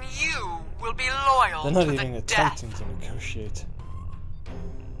 Then you will be loyal They're not to even the attempting death. to negotiate.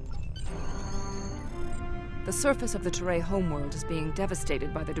 The surface of the Teray homeworld is being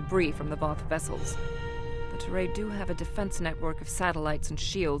devastated by the debris from the Voth vessels. The Teray do have a defense network of satellites and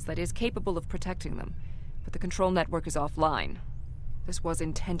shields that is capable of protecting them, but the control network is offline. This was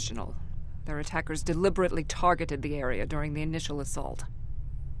intentional. Their attackers deliberately targeted the area during the initial assault.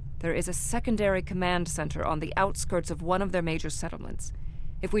 There is a secondary command center on the outskirts of one of their major settlements.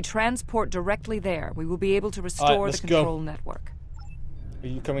 If we transport directly there, we will be able to restore the control network. Are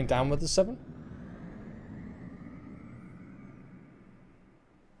you coming down with the 7?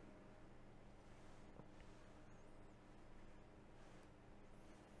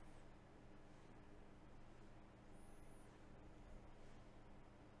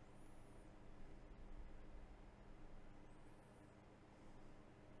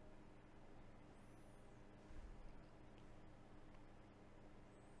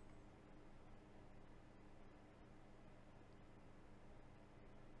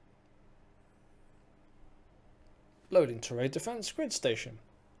 Loading Teray Defense Grid Station.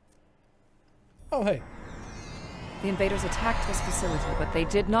 Oh, hey. The invaders attacked this facility, but they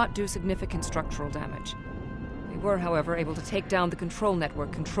did not do significant structural damage. They were, however, able to take down the control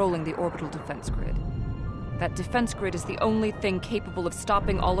network controlling the orbital defense grid. That defense grid is the only thing capable of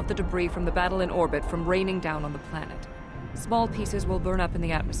stopping all of the debris from the battle in orbit from raining down on the planet. Small pieces will burn up in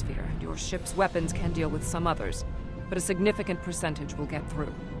the atmosphere, and your ship's weapons can deal with some others, but a significant percentage will get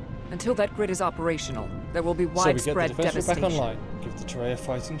through. Until that grid is operational, there will be widespread so we get the defense devastation. back online. Give the Teray a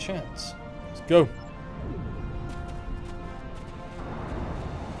fighting chance. Let's go.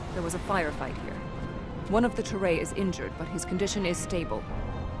 There was a firefight here. One of the Teray is injured, but his condition is stable.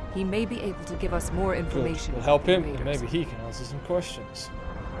 He may be able to give us more information. Good. We'll help him, and maybe he can answer some questions.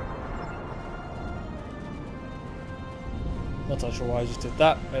 Not sure why I just did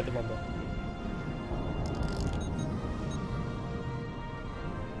that at the moment.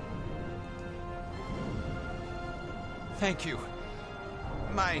 Thank you.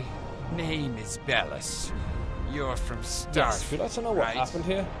 My name is Bellis. You're from Starfleet, Yes, we'd like to know what right? happened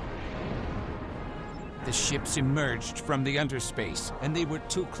here. The ships emerged from the underspace, and they were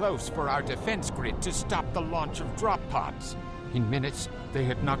too close for our defense grid to stop the launch of drop pods. In minutes, they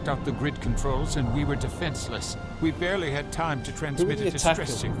had knocked out the grid controls, and we were defenseless. We barely had time to Who were transmit the a distress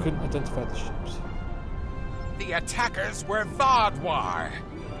attackers? We signal. couldn't identify the ships. The attackers were Vaadwaur.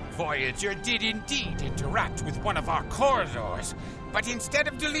 Voyager did indeed interact with one of our corridors, but instead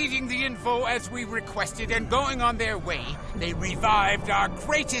of deleting the info as we requested and going on their way, they revived our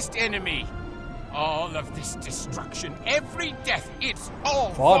greatest enemy. All of this destruction, every death, it's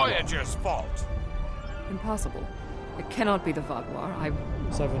all Vaadwaur. Voyager's fault. Impossible. It cannot be the Vaadwaur.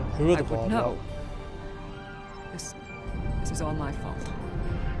 7. Who are the I would Vaadwaur? know. This is all my fault.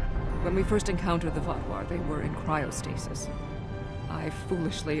 When we first encountered the Vaadwaur, they were in cryostasis. I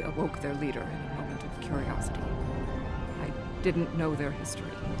foolishly awoke their leader in a moment of curiosity. I didn't know their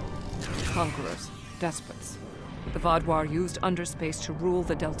history. Conquerors, despots. The Vaadwaur used underspace to rule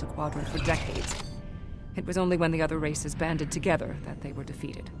the Delta Quadrant for decades. It was only when the other races banded together that they were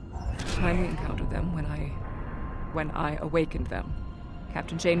defeated. The time we encountered them, when I awakened them,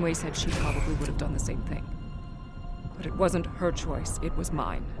 Captain Janeway said she probably would have done the same thing. But it wasn't her choice, it was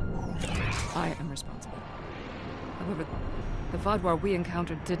mine. I am responsible. However, the Vaadwaur we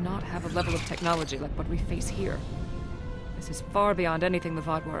encountered did not have a level of technology like what we face here. This is far beyond anything the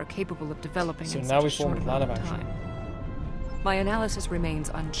Vaadwaur are capable of developing So in now such we a short form a plan amount of of action. time. My analysis remains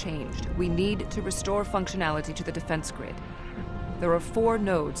unchanged. We need to restore functionality to the defense grid. There are 4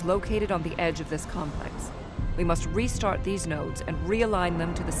 nodes located on the edge of this complex. We must restart these nodes and realign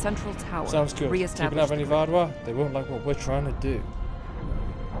them to the central tower. Sounds good. Keeping Reestablish up any Vaadwaur? They won't like what we're trying to do.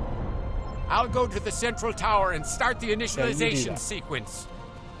 I'll go to the central tower and start the you do initialization that. sequence.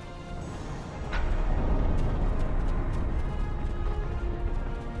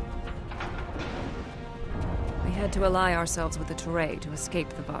 We had to ally ourselves with the Teray to escape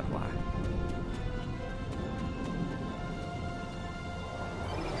the Vaadwaur.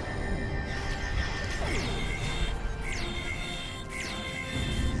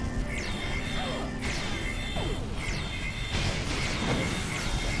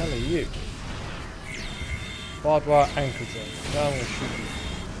 What the hell are you? Barbed wire anchor drone. Now I'm going to shoot you.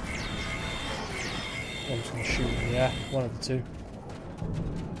 I'm just going to shoot him, yeah. One of the two.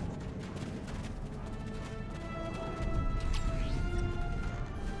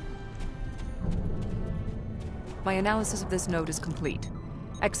 My analysis of this node is complete.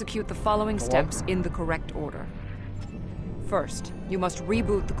 Execute the following steps in the correct order. First, you must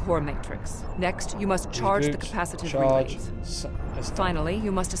reboot the core matrix. Next, you must charge the capacitive relays. Finally,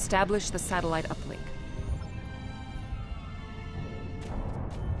 you must establish the satellite uplink.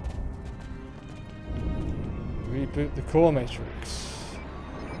 Reboot the core matrix.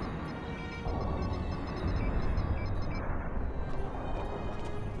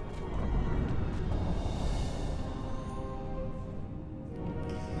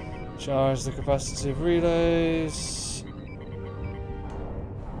 Charge the capacitive relays.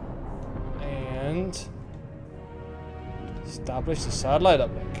 And establish the satellite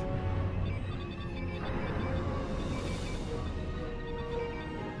uplink.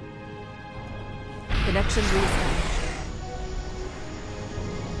 Connection reestablished.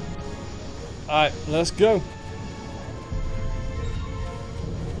 Alright, let's go.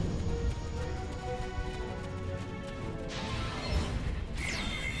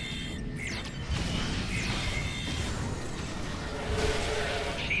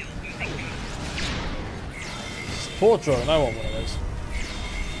 Support drone, I want one of those.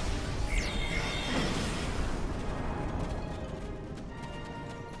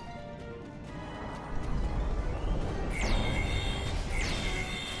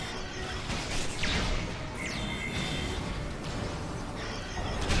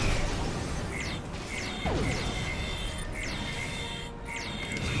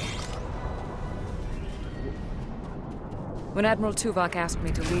 When Admiral Tuvok asked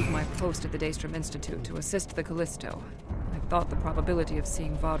me to leave my post at the Daystrom Institute to assist the Callisto, I thought the probability of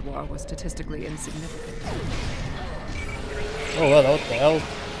seeing Vodwar was statistically insignificant. Oh, well, what the hell?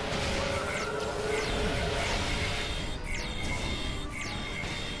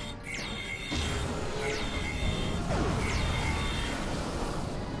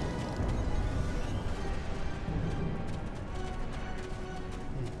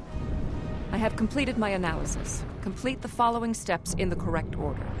 I have completed my analysis. Complete the following steps in the correct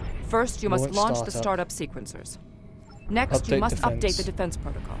order. First, you must launch the startup sequencers. Next, you must update the defense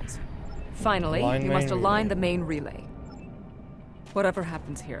protocols. Finally, you must align the main relay. Whatever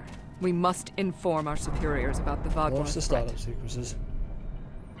happens here, we must inform our superiors about the Vodwar Launch the startup sequences.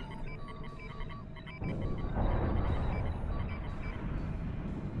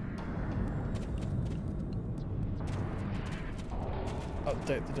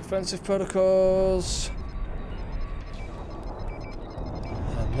 Update the defensive protocols.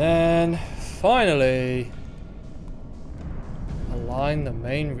 And then, finally, align the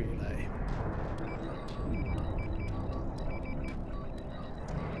main relay.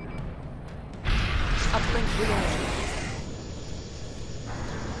 Uplink reinitialized.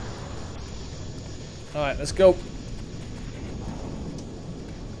 Alright, let's go.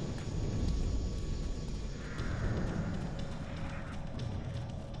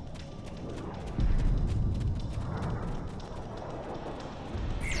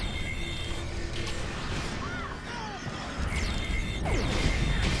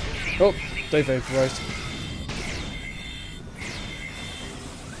 Oh, they vaporized.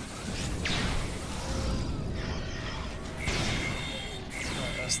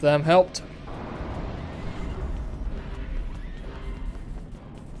 That's them helped.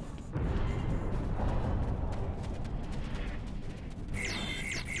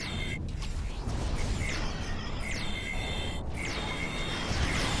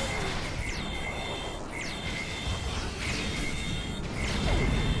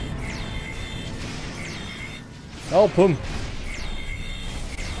 Help him!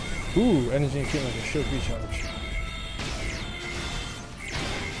 Ooh, energy and equipment should recharge.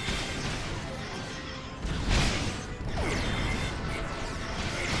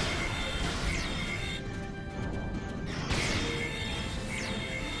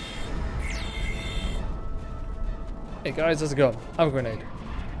 Hey guys, how's it going? I have a grenade.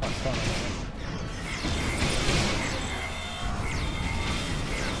 Oh, fine.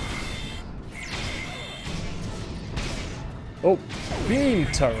 Oh, beam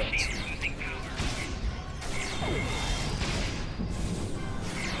turret.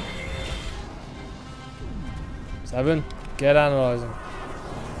 Seven, get analyzing.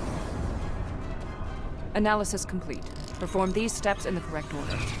 Analysis complete. Perform these steps in the correct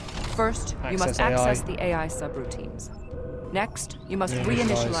order. First, you must AI. access the AI subroutines. Next, you must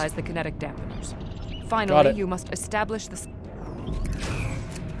reinitialize the kinetic dampeners. Finally, you must establish the...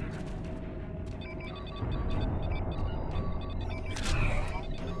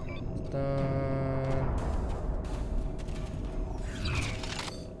 done.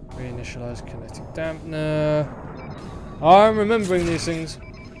 Reinitialize kinetic dampener. I'm remembering these things.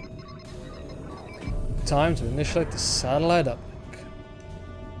 Time to initiate the satellite uplink.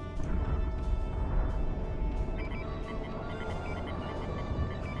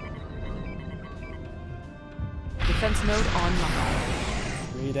 Defense node online.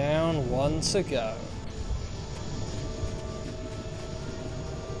 3 down, 1 to go.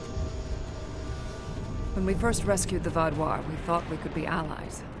 When we first rescued the Vaudois, we thought we could be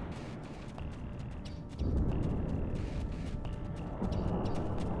allies.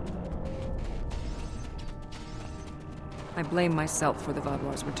 I blame myself for the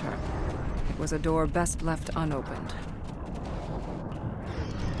Vaudois' return. It was a door best left unopened.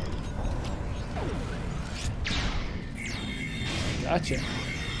 Gotcha.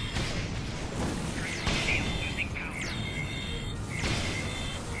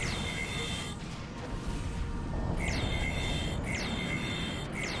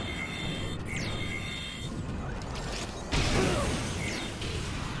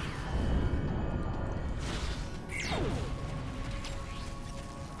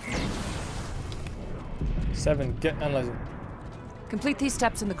 Seven, get analyzing. Complete these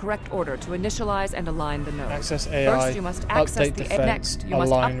steps in the correct order to initialize and align the node. Access AI. First, you must access update the defense, next. You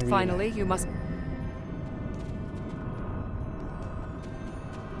must align up. relay. Finally, you must.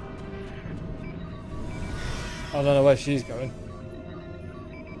 I don't know where she's going.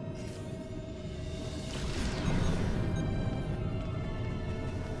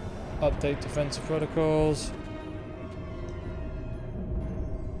 Update defensive protocols.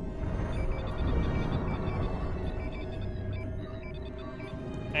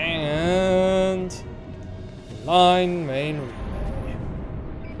 And line main relay.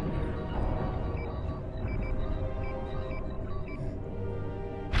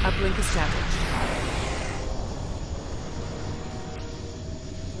 Uplink established.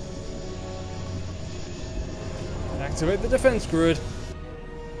 Activate the defense grid.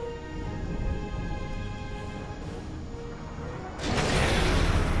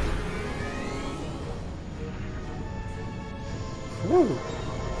 Woo.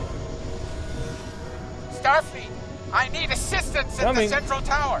 Starfleet, I need assistance at the central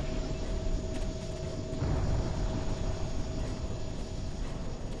tower.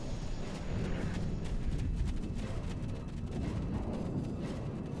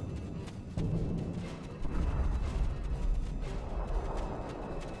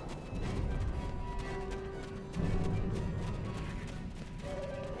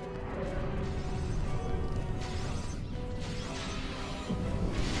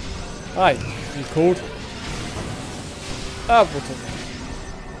 Hi, you called? Ah, what's up?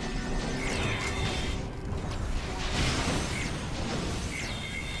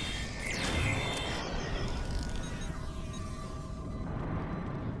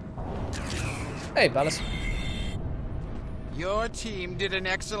 Hey, Ballas. Your team did an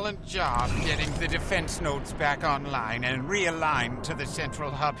excellent job getting the defense nodes back online and realigned to the central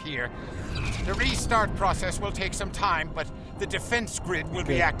hub here. The restart process will take some time, but the defense grid will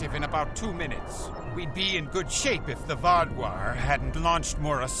be active in about 2 minutes. We'd be in good shape if the Vaudois hadn't launched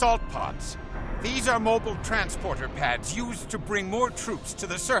more assault pods. These are mobile transporter pads used to bring more troops to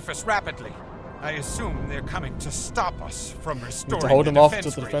the surface rapidly. I assume they're coming to stop us from restoring to hold the them off defense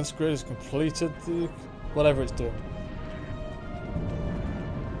until the grid. defense grid has completed the whatever it's doing.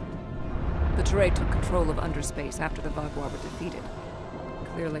 The Teray took control of underspace after the Vaudois were defeated.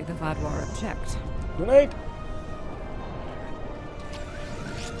 Clearly, the Vaudois object. Grenade!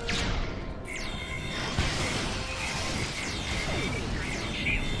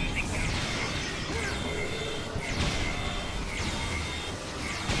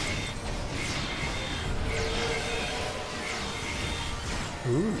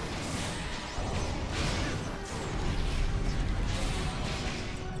 Ooh.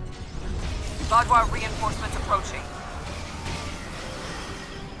 Vaudois reinforcements approaching.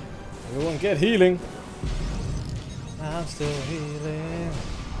 Everyone get healing. I'm still healing.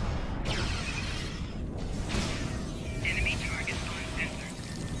 Enemy target on sensor.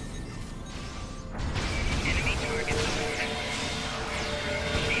 Enemy target on sensor.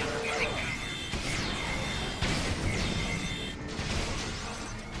 Shield losing power.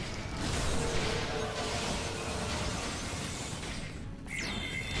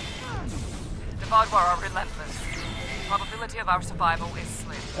 The Vaudois are relentless. Probability of our survival is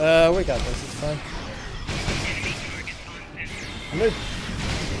slim. We got this, it's fine. Move.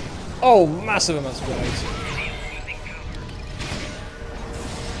 Oh, massive amounts of grenades.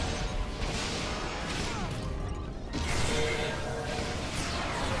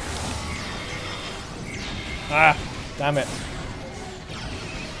 Ah, damn it.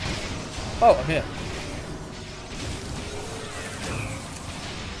 Oh, I'm here.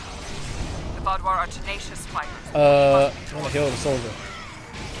 The Vaadwaur are tenacious fighters. I'm gonna heal the soldier.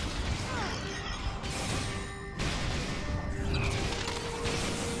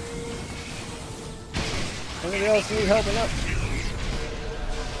 Anybody else need helping up?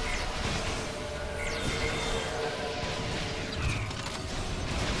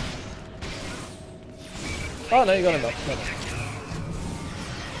 Oh no, you got him up. No, no.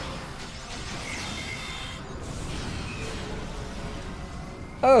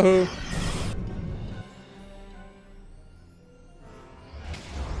 Oh.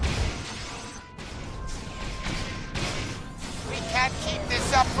 We can't keep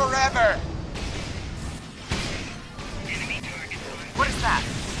this up forever. What is that?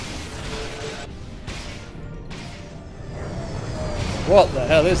 What the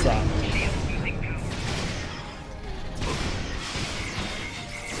hell is that?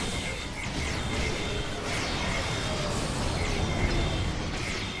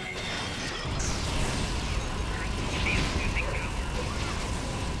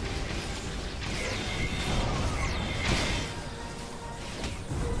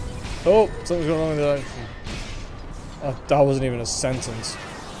 Oh, something's going on with the action. Oh, that wasn't even a sentence.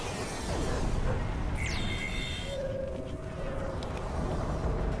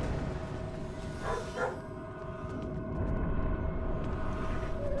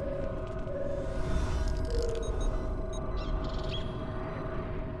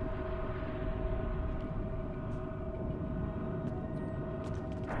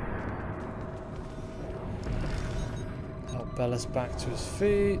 Help Bellis back to his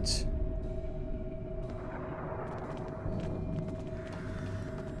feet.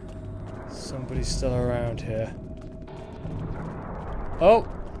 Somebody's still around here. Oh!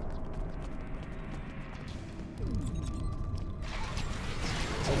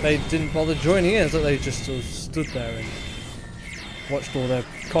 So they didn't bother joining in, so they just sort of stood there and watched all their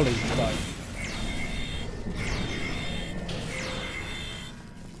colleagues die.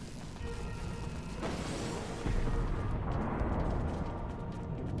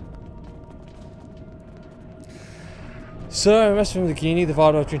 So, messing with the Guinea, the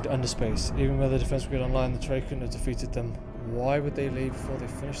Vaadwaur retreat to underspace. Even with the defense brigade online, the Tray couldn't have defeated them. Why would they leave before they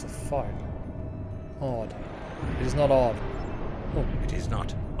finish the fight? Odd. It is not odd. Oh. It is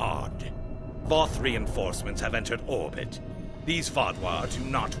not odd. Voth reinforcements have entered orbit. These Vaadwaur do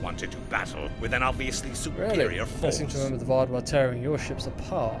not want to do battle with an obviously superior really? force. I seem to remember the Vaadwaur tearing your ships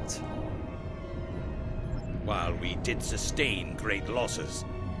apart. While we did sustain great losses,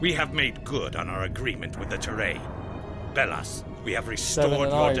 we have made good on our agreement with the Teray. Bellas, we have restored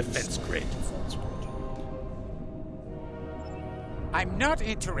your defense grid. I'm not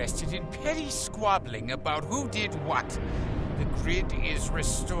interested in petty squabbling about who did what. The grid is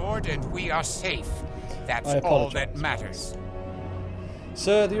restored and we are safe. That's all that matters.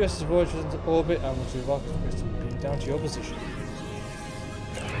 Sir, the USS Voyager is into orbit and will Tuvok is requesting being down to your position.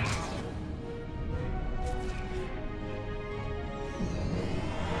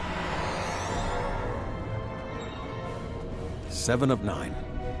 Seven of 9.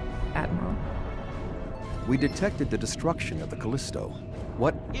 Admiral. We detected the destruction of the Callisto.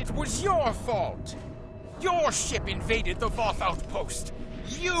 What? It was your fault! Your ship invaded the Voth outpost!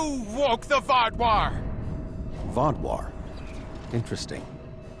 You woke the Vaadwaur! Vaadwaur? Interesting.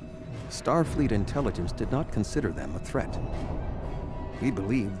 Starfleet intelligence did not consider them a threat. We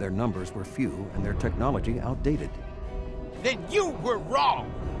believed their numbers were few and their technology outdated. Then you were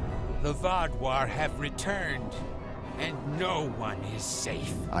wrong! The Vaadwaur have returned. And no one is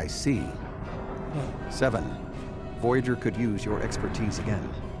safe. I see. 7. Voyager could use your expertise again.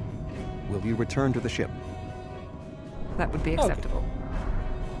 Will you return to the ship? That would be acceptable.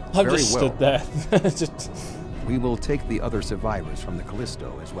 Okay. I've just stood there. We will take the other survivors from the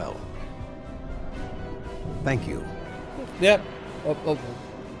Callisto as well. Thank you. Yep. Oh.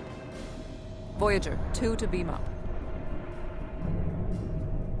 Voyager, 2 to beam up.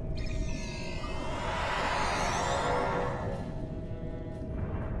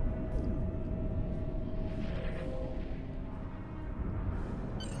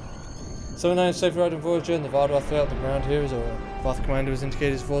 So now safe ride on Voyager and the Vaadwaur threat the ground here is over. Voth commander has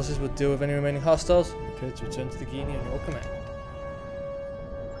indicated his forces would deal with any remaining hostiles. Prepare to return to the Guinea on your command.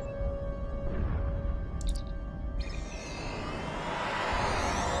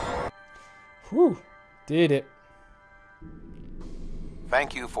 Whew, did it.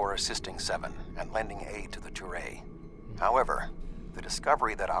 Thank you for assisting 7 and lending aid to the Teray. However, the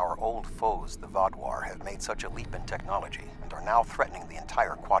discovery that our old foes, the Vaadwaur, have made such a leap in technology and are now threatening the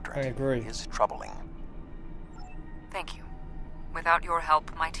entire quadrant is troubling. Thank you. Without your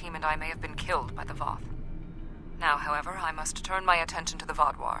help, my team and I may have been killed by the Voth. Now, however, I must turn my attention to the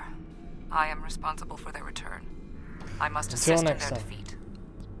Vodwar. I am responsible for their return. I must assist in their defeat.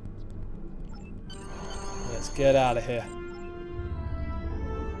 Let's get out of here.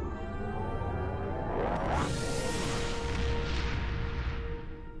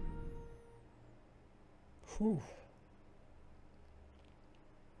 Whew.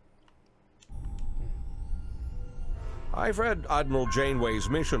 I've read Admiral Janeway's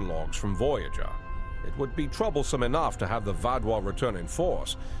mission logs from Voyager. It would be troublesome enough to have the Vodwar return in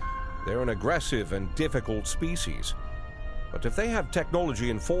force. They're an aggressive and difficult species. But if they have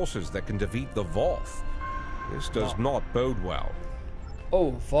technology and forces that can defeat the Voth, this does not bode well.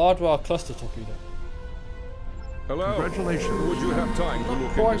 Oh, Vodwar cluster torpedo. Hello. Congratulations. Would you have time to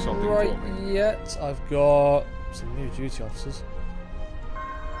look Quite into something right for me? yet. I've got some new duty officers.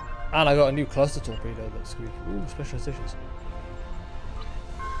 And I got a new cluster torpedo that's good. Ooh, specializations.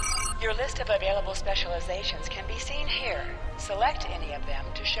 Your list of available specializations can be seen here. Select any of them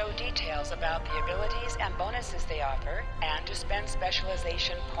to show details about the abilities and bonuses they offer, and to spend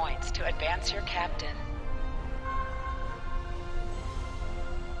specialization points to advance your captain.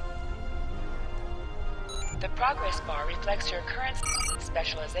 The progress bar reflects your current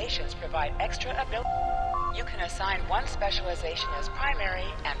specializations provide extra ability. You can assign one specialization as primary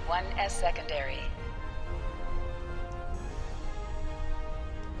and one as secondary.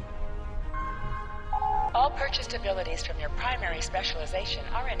 All purchased abilities from your primary specialization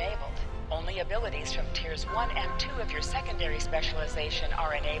are enabled. Only abilities from tiers 1 and 2 of your secondary specialization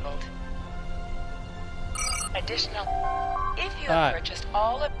are enabled. Additional, if you have purchased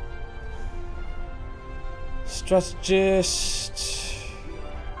all of strategist.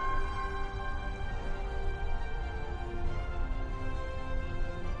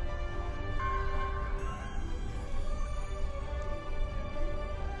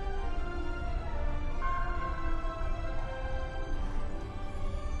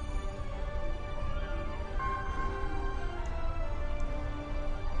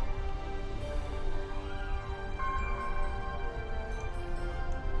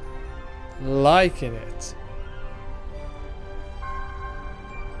 Liking it.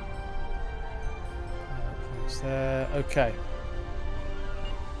 There. Okay.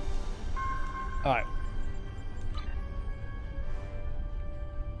 Alright.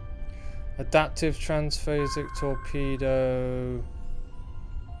 Adaptive transphasic torpedo.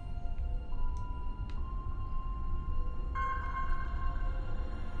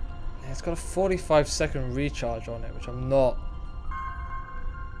 Yeah, it's got a 45-second recharge on it, which I'm not.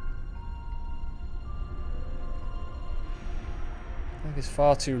 I think it's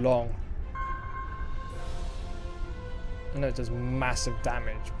far too long. I know it does massive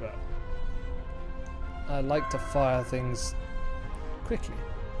damage, but I like to fire things quickly.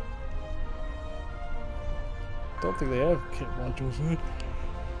 Don't think they have kit modules, right?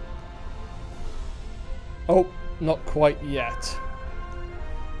 Oh, not quite yet.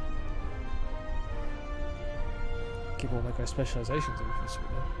 Keep all my specializations in for sweet.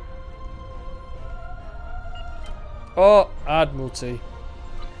 Oh, Admiralty.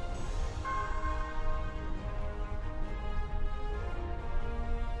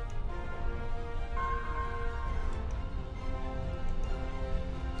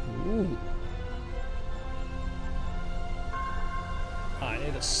 Ooh. I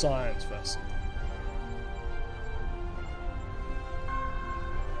need a science vessel.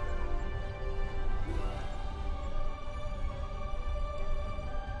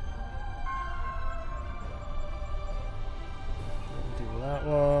 That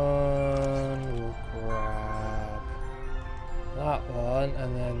one, we'll grab that one,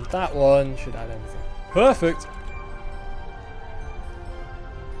 and then that one should add everything. Perfect!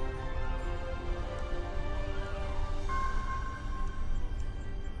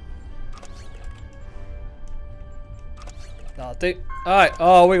 That'll do. Alright,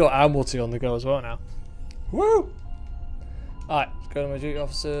 oh, we got Admiralty on the go as well now. Woo! Alright, let's go to my duty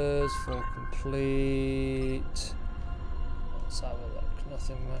officers for complete. Let's have a look.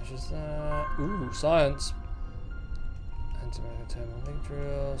 Nothing matches that. Ooh, science. Anti-mechanical thermal link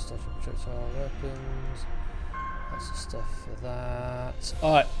drill, starting projectile weapons. Lots of stuff for that.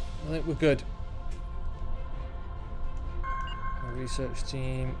 Alright, I think we're good. Our research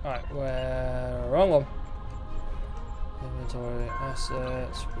team. Alright, we're wrong one. Inventory,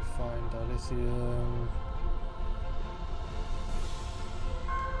 assets, refined dilithium.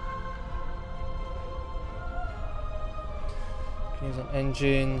 Use on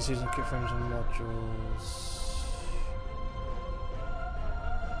engines, using kit frames and modules.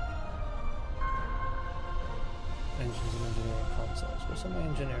 engines and engineering consoles. What's on my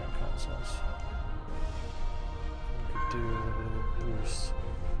engineering consoles? I could do a little bit of a boost.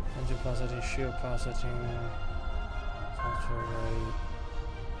 Engine power setting, shield power setting, transfer rate.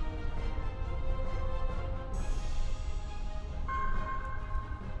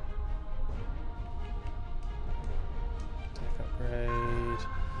 Tech upgrade.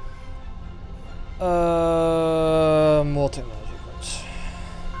 More technology points.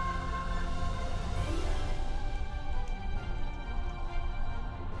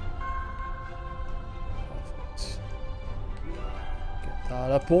 Perfect. Get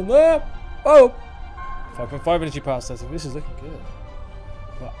that up on there. Oh! 5.5 energy power setting. This is looking good.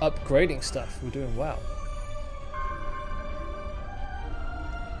 We're upgrading stuff. We're doing well.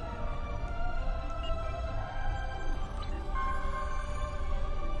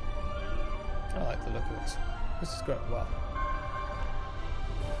 I like the look of this. This is going well.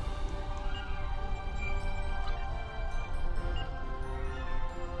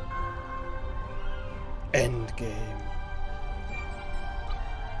 End game.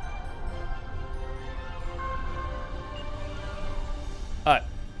 Alright. I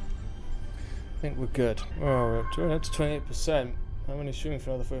think we're good. Oh, we're up to 28%. I'm only shooting for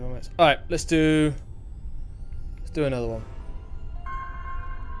another 45 minutes. Alright, let's do another one.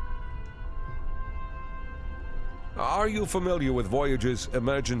 Are you familiar with Voyager's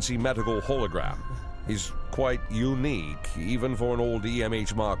emergency medical hologram? He's quite unique, even for an old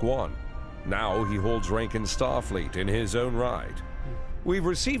EMH Mark I. Now he holds rank in Starfleet in his own right. We've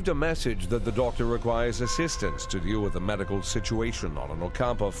received a message that the Doctor requires assistance to deal with a medical situation on an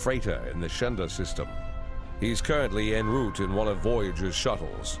Ocampa freighter in the Shenda system. He's currently en route in one of Voyager's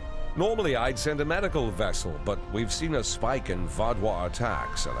shuttles. Normally I'd send a medical vessel, but we've seen a spike in Vadwa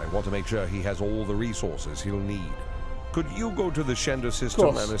attacks, and I want to make sure he has all the resources he'll need. Could you go to the Shenda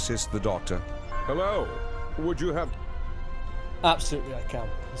system and assist the Doctor? Hello, would you have... Absolutely I can.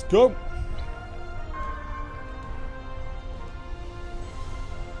 Let's go!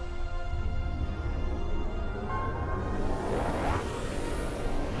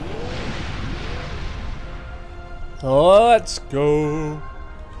 Let's go!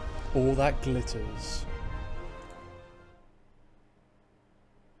 All that glitters.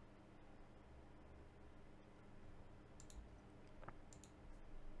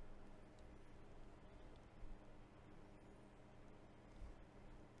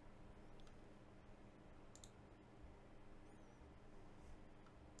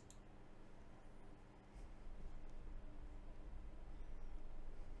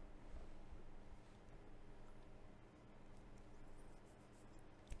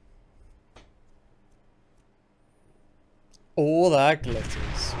 All that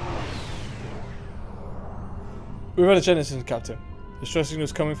glitters. We've had a Genesis, Captain. The stress signal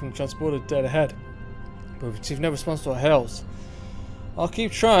is coming from the transporter dead ahead, but we've received no response to our hails. I'll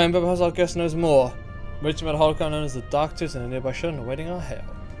keep trying, but perhaps our guest knows more. Reaching at a hologram known as the Doctors in a nearby shuttle and awaiting our hail.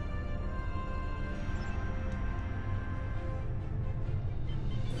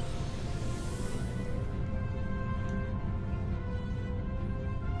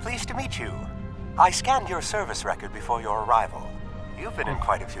 Pleased to meet you. I scanned your service record before your arrival. You've been in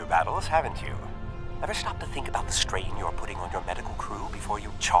quite a few battles, haven't you? Ever stop to think about the strain you're putting on your medical crew before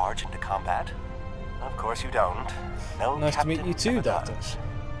you charge into combat? Of course you don't. No, nice to meet you too, Doctor.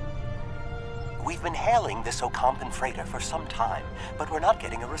 We've been hailing this Ocampan freighter for some time, but we're not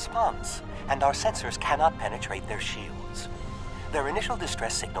getting a response, and our sensors cannot penetrate their shields. Their initial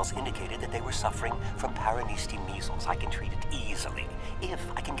distress signals indicated that they were suffering from Paranesti measles. I can treat it easily, if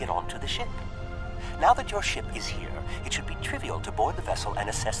I can get onto the ship. Now that your ship is here, it should be trivial to board the vessel and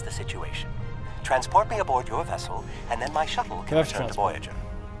assess the situation. Transport me aboard your vessel, and then my shuttle can return to Voyager.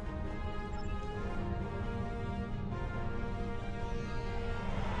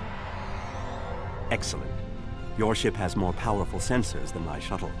 Excellent. Your ship has more powerful sensors than my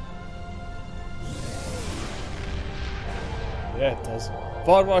shuttle. Yeah, it does.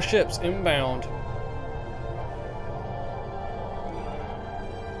 Vadwa ships inbound.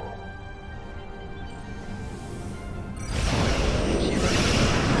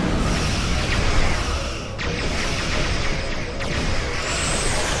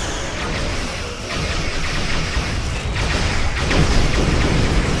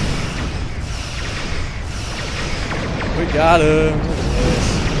 Got him. Look at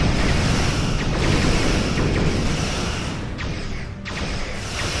this.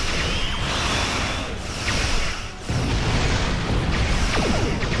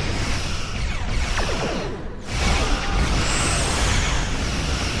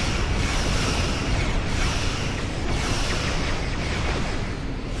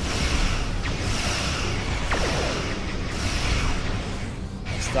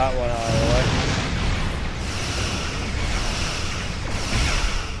 that one out of the way.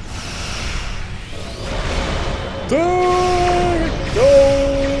 There it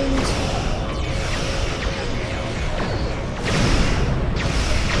goes!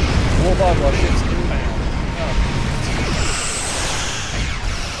 More Barbara ships inbound.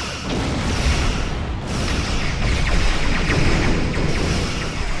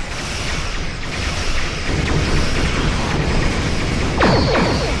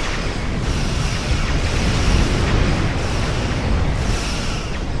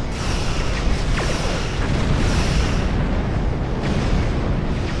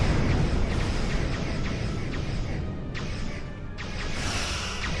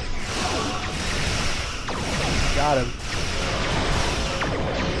 Got him.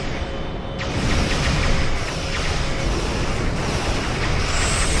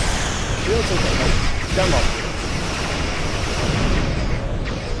 Shields are come up.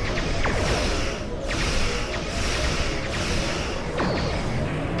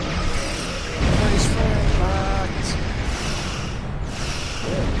 Nice for impact.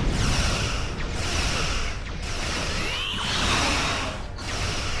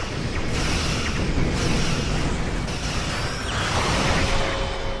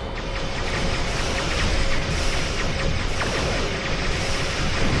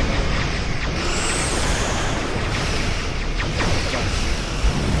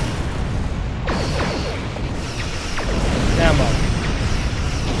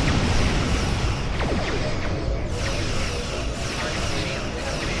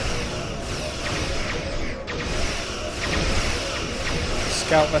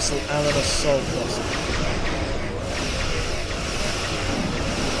 Scout vessel and an assault vessel.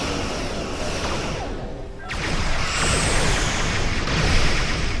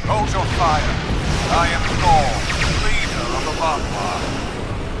 Hold your fire. I am Gaul, leader of the Vatwa.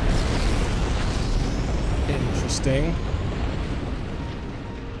 Interesting.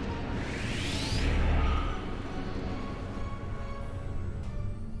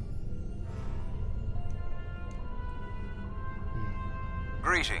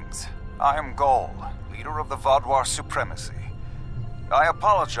 Greetings. I am Gaul, leader of the Vatwa supremacy. I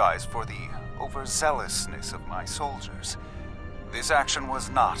apologize for the overzealousness of my soldiers. This action was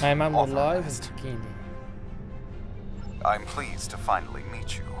not I'm authorized. live as Bikini. I'm pleased to finally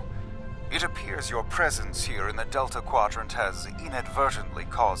meet you. It appears your presence here in the Delta Quadrant has inadvertently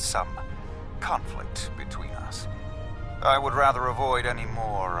caused some conflict between us. I would rather avoid any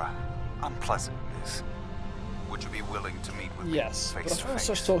more unpleasantness. Would you be willing to meet with yes, me but I face to find face?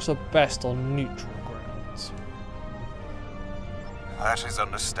 such talks are best on neutral grounds. That is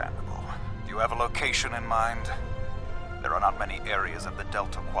understandable. Do you have a location in mind? There are not many areas of the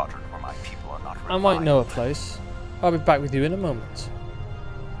Delta Quadrant where my people are not I might know a place. I'll be back with you in a moment.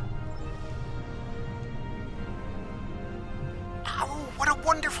 Oh, what a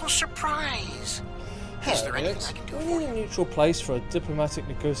wonderful surprise! Is there anything I can do we for need a neutral place for a diplomatic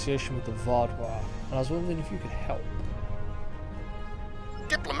negotiation with the Vatwa, and I was wondering if you could help.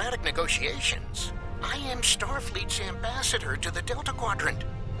 Diplomatic negotiations? I am Starfleet's ambassador to the Delta Quadrant,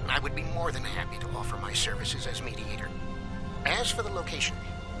 and I would be more than happy to offer my services as mediator. As for the location,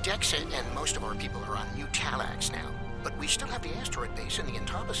 Dexa and most of our people are on New Talax now, but we still have the asteroid base in the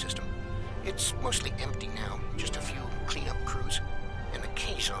Intaba system. It's mostly empty now, just a few cleanup crews, and the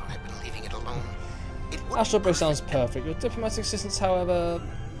Kazon have been leaving it alone. Asteroid base sounds perfect. Your diplomatic assistance, however,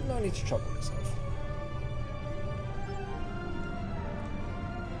 no need to trouble yourself.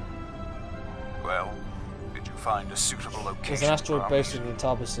 Well, did you find a suitable location? There's an asteroid for base in the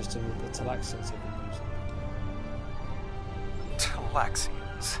Intaba system with the Talaxians.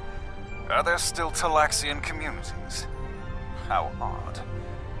 Talaxians? Are there still Talaxian communities? How odd.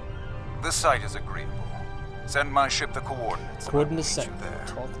 The site is agreeable. Send my ship the coordinates. Coordinates sent.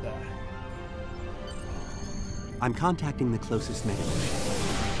 Talk there. I'm contacting the closest medical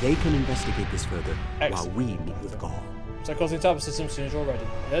ship. They can investigate this further while we meet with Gaul. So across the Intaba system as soon as you're ready.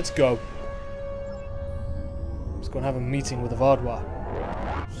 Let's go. Let's go and have a meeting with the Vatwa.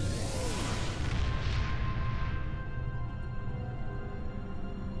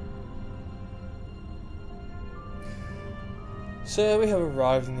 So we have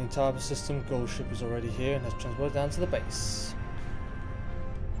arrived in the Intaba system. Gaul's ship is already here and has transported down to the base.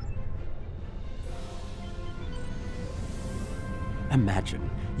 Imagine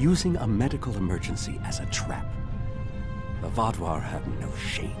using a medical emergency as a trap. The Vatwa have no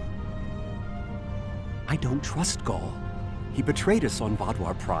shame. I don't trust Gaul. He betrayed us on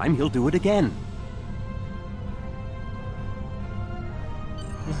Vatwa Prime. He'll do it again.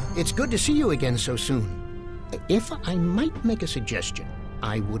 It's good to see you again so soon. If I might make a suggestion,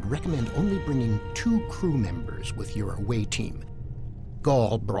 I would recommend only bringing 2 crew members with your away team.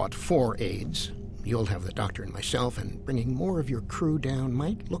 Gaul brought 4 aides. You'll have the doctor and myself, and bringing more of your crew down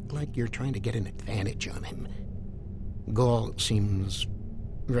might look like you're trying to get an advantage on him. Gaul seems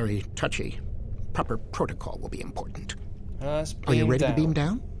very touchy. Proper protocol will be important. Are you ready to beam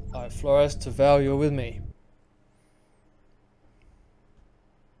down? Alright, Flores, Tavel, you're with me.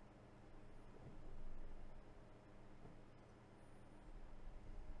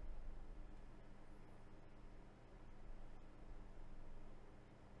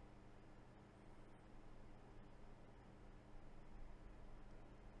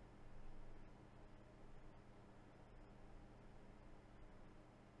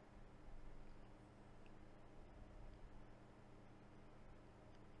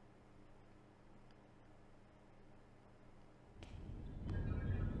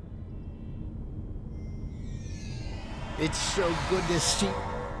 It's so good to see...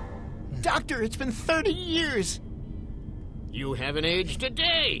 Doctor, it's been 30 years! You haven't aged a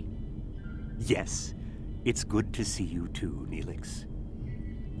day! Yes, it's good to see you too, Neelix.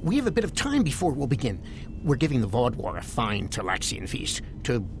 We have a bit of time before we'll begin. We're giving the Vaudwar a fine Talaxian feast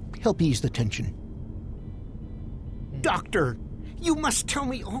to help ease the tension. Doctor, you must tell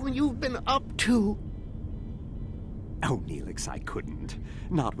me all you've been up to. Oh, Neelix, I couldn't.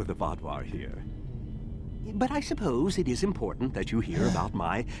 Not with the Vaudwar here. But I suppose it is important that you hear about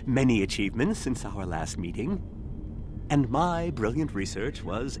my many achievements since our last meeting. And my brilliant research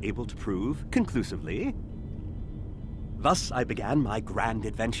was able to prove conclusively. Thus, I began my grand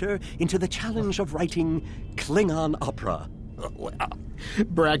adventure into the challenge of writing Klingon opera. Well,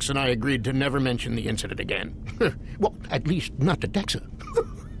 Brax and I agreed to never mention the incident again. Well, at least not to Dexa.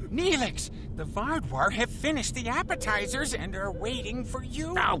 Neelix, the Vaudwar have finished the appetizers and are waiting for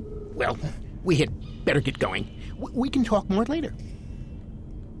you. Oh, well, we had better get going. We can talk more later.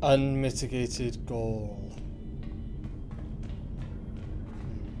 Unmitigated Gaul.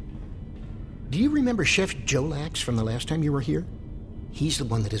 Do you remember Chef Jolax from the last time you were here? He's the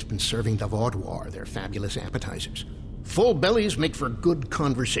one that has been serving the Vaudwar their fabulous appetizers. Full bellies make for good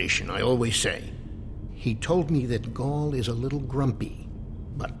conversation, I always say. He told me that Gaul is a little grumpy,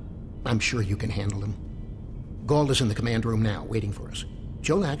 but I'm sure you can handle him. Gaul is in the command room now, waiting for us.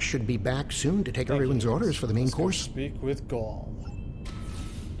 Jolax should be back soon to take everyone's orders for the main course. Speak with Gaul.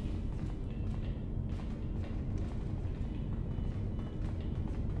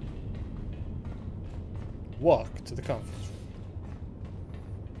 Walk to the conference room.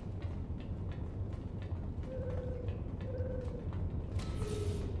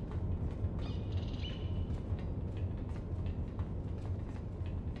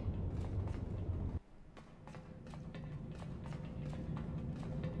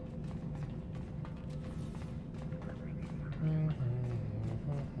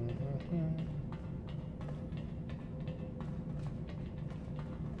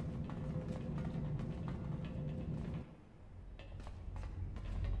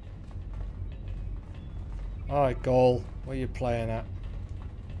 Alright, Gaul, what are you playing at?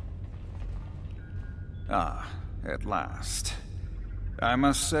 Ah, at last. I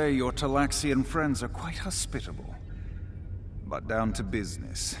must say your Talaxian friends are quite hospitable. But down to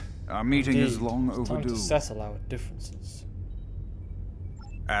business. Our meeting is long overdue. It's time to settle our differences.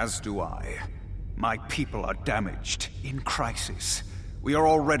 As do I. My people are damaged, in crisis. We are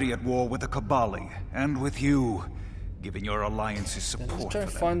already at war with the Kabali, and with you, giving your alliances support for them. Let's try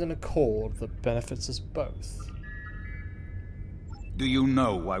and find an accord that benefits us both. Do you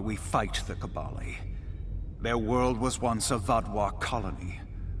know why we fight the Kabali? Their world was once a Vaudwar colony,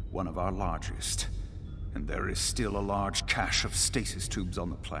 one of our largest. And there is still a large cache of stasis tubes on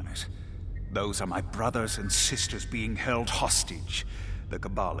the planet. Those are my brothers and sisters being held hostage. The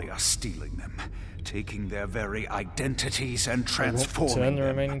Kabali are stealing them, taking their very identities and transforming them. Return the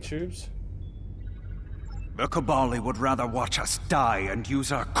remaining tubes? The Kabali would rather watch us die and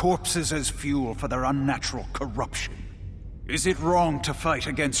use our corpses as fuel for their unnatural corruption. Is it wrong to fight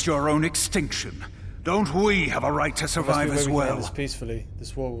against your own extinction? Don't we have a right to survive as well? This peacefully.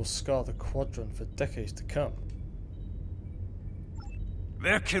 This war will scar the Quadrant for decades to come.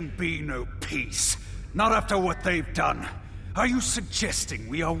 There can be no peace. Not after what they've done. Are you suggesting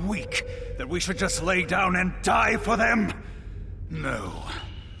we are weak? That we should just lay down and die for them? No.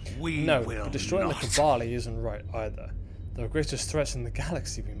 No, but destroying the Kabali isn't right either. They're the greatest threats in the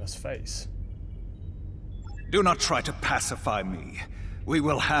galaxy we must face. Do not try to pacify me. We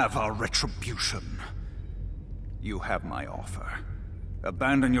will have our retribution. You have my offer.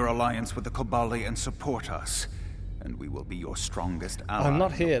 Abandon your alliance with the Kabali and support us, and we will be your strongest ally. I'm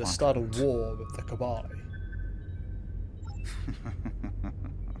not here to start a war with the Kabali.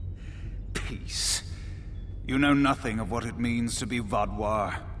 You know nothing of what it means to be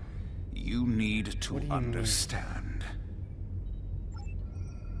Vaadwaur. You need to understand.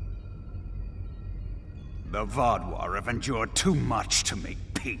 The Vaadwaur have endured too much to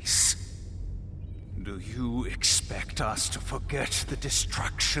make peace. Do you expect us to forget the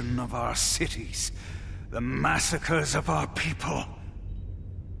destruction of our cities? The massacres of our people?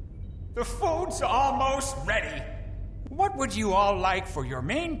 The food's almost ready. What would you all like for your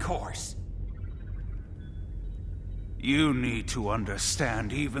main course? You need to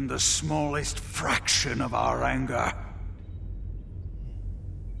understand even the smallest fraction of our anger.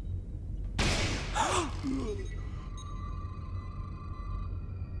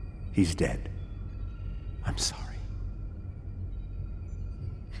 He's dead. I'm sorry.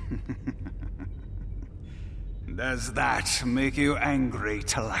 Does that make you angry,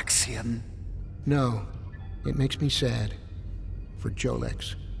 Talaxian? No. It makes me sad. For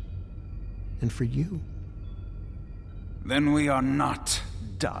Jolex. And for you. Then we are not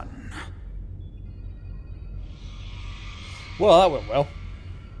done. Well, that went well.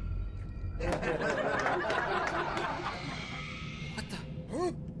 What the?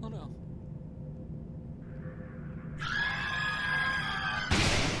 Oh no.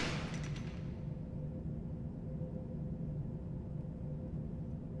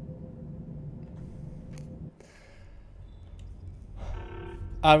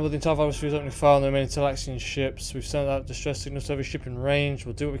 And with the entire virus opening fire on the remaining Talaxian ships, we've sent out distress signals to every ship in range.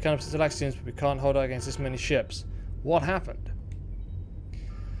 We'll do what we can up to Talaxians, but we can't hold out against this many ships. What happened?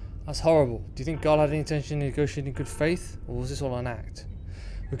 That's horrible. Do you think God had any intention in negotiating in good faith, or was this all an act?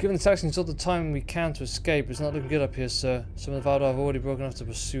 We're giving the Talaxians all the time we can to escape. It's not looking good up here, sir. Some of the Vaadwaur have already broken off to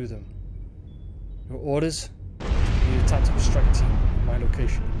pursue them. Your orders? We need a tactical strike team in my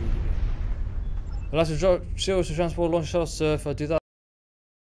location immediately. We'll have to drop shields to transport launch shuttle, sir. If I do that,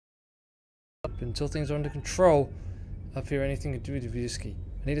 until things are under control. Up here, anything to do with risky.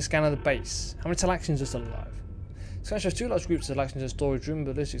 I need a scan of the base. How many Talaxians are still alive? Scan shows two large groups of Talaxians in a storage room and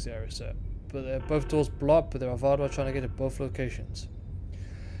ballistics area, sir. But they're both doors blocked, but there are Vaadwaur trying to get to both locations.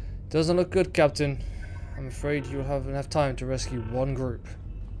 Doesn't look good, Captain. I'm afraid you'll have enough time to rescue one group.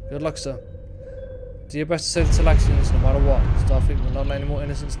 Good luck, sir. Do your best to save the Talaxians no matter what. Starfleet will not let any more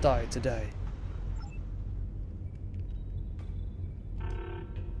innocents die today.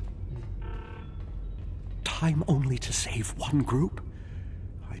 Time only to save one group?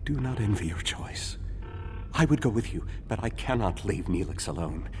 I do not envy your choice. I would go with you, but I cannot leave Neelix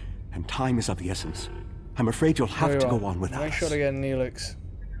alone. And time is of the essence. I'm afraid you'll have to go on without us. Make sure to get Neelix.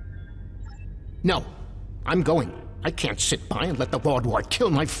 No, I'm going. I can't sit by and let the Vaadwaur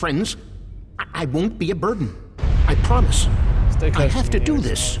kill my friends. I won't be a burden. I promise. Stay close. I have to do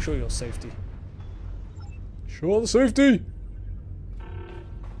this. I'll ensure your safety. Sure the safety.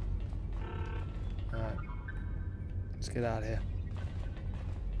 Alright. Let's get out of here.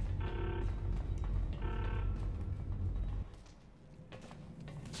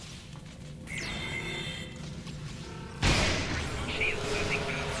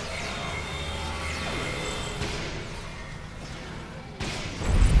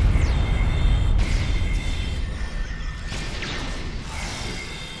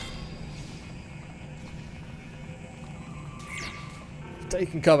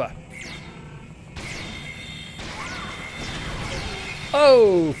 Taking cover.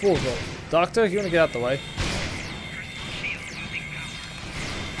 Oh, full goal. Doctor, you want to get out the way?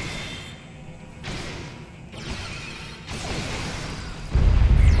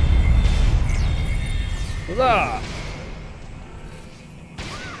 Huzzah!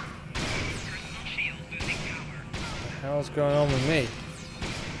 What the hell's going on with me?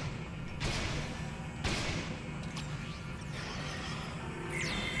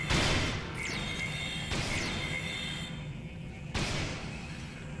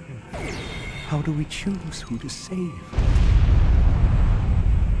 How do we choose who to save?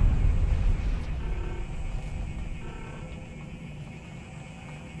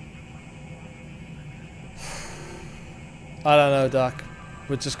 I don't know, Doc.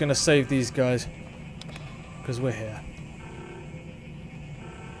 We're just gonna save these guys. Because we're here.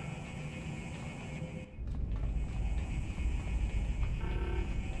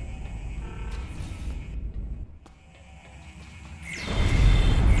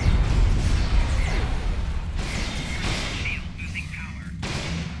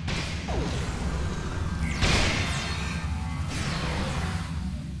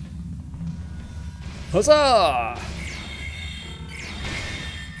 Huzzah!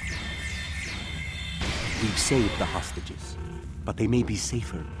 We've saved the hostages, but they may be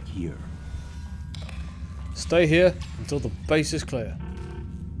safer here. Stay here until the base is clear.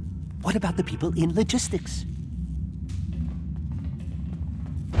 What about the people in logistics?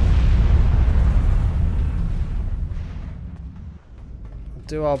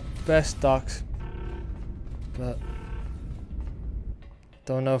 do our best, Docs. But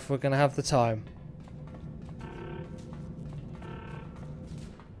don't know if we're gonna have the time.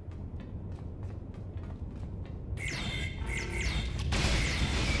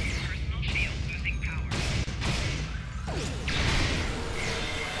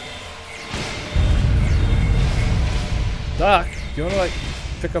 Doc, do you wanna like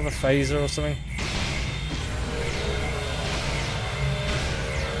pick up a phaser or something?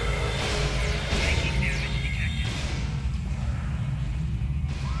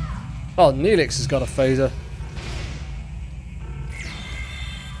 Oh, Neelix has got a phaser.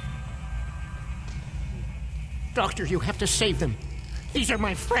 Doctor, you have to save them. These are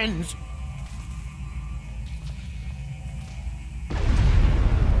my friends.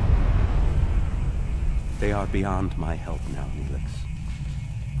 They are beyond my help now, Neelix.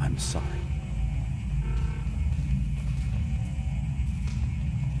 I'm sorry.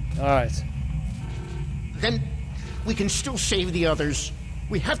 Alright. Then we can still save the others.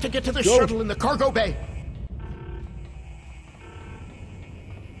 We have to get to the shuttle in the cargo bay.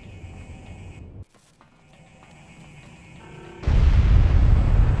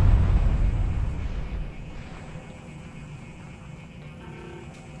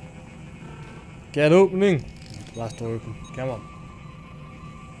 Get opening. Last door open. Come on.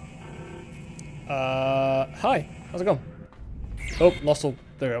 Hi. How's it going? Oh, lost all.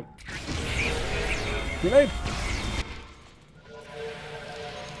 There we go. Grenade.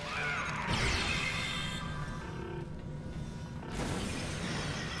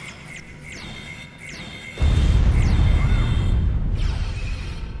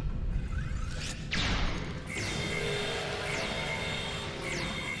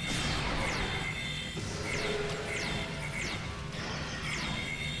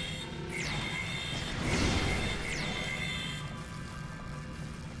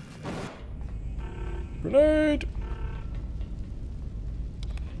 Grenade!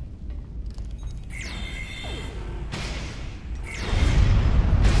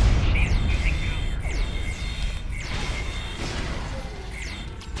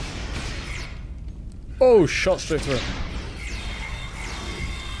 Oh, shot straight through it.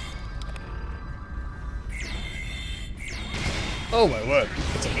 Oh my word.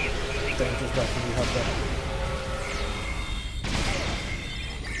 It's a dangerous weapon you have there.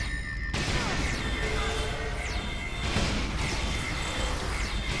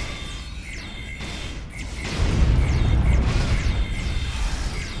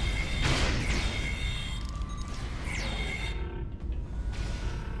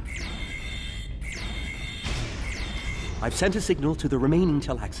 I've sent a signal to the remaining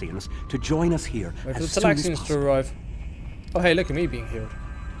Talaxians to join us here Wait for as the soon as Talaxians to possible. arrive. Oh hey, look at me being healed.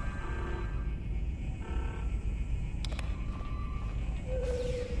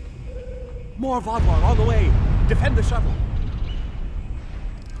 More Vodwar on the way! Defend the shuttle!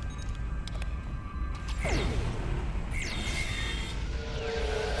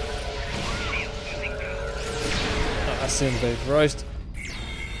 Oh, that's in vaporized.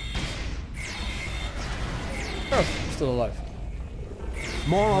 Oh, still alive.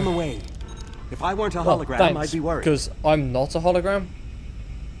 More on the way. If I weren't a hologram, thanks, I'd be worried. because I'm not a hologram.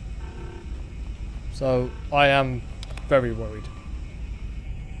 So I am very worried.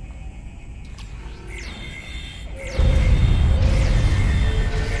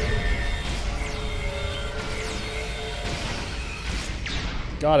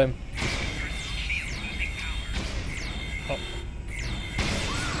 Got him. Oh.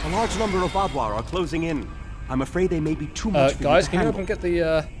 A large number of Vodwar are closing in. I'm afraid they may be too much for guys, you to can you handle. help and get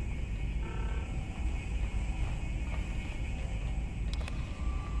the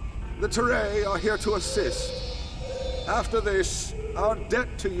The Teray are here to assist. After this, our debt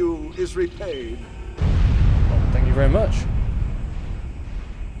to you is repaid. Well, thank you very much.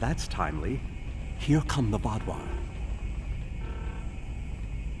 That's timely. Here come the Vodwar.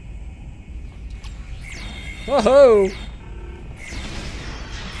 Whoa!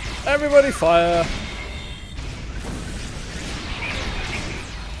 Everybody fire!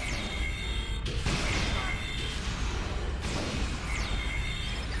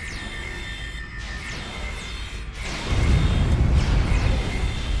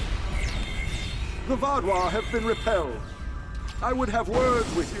 The Vodwar have been repelled. I would have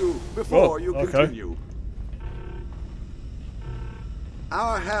words with you before you continue.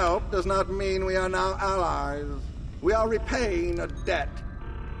 Our help does not mean we are now allies. We are repaying a debt.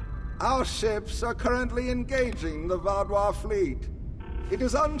 Our ships are currently engaging the Vodwar fleet. It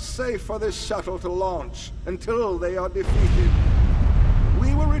is unsafe for this shuttle to launch until they are defeated.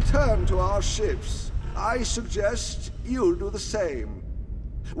 We will return to our ships. I suggest you do the same.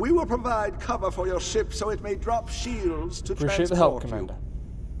 We will provide cover for your ship so it may drop shields to Appreciate the help, transport Commander.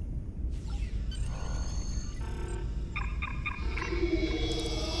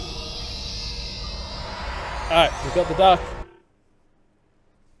 Alright, we've got the dock.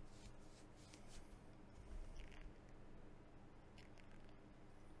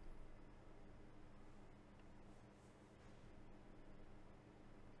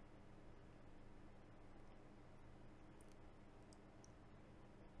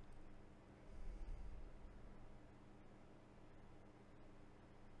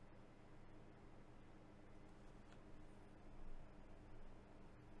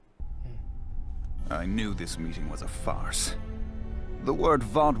 I knew this meeting was a farce. The word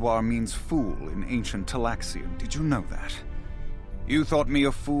Vaadwaur means fool in ancient Talaxian. Did you know that? You thought me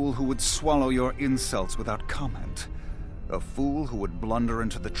a fool who would swallow your insults without comment. A fool who would blunder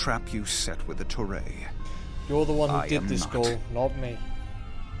into the trap you set with the Toray. You're the one who did this, not. Goal, not me.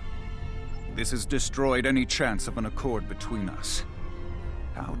 This has destroyed any chance of an accord between us.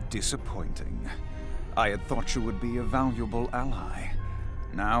 How disappointing. I had thought you would be a valuable ally.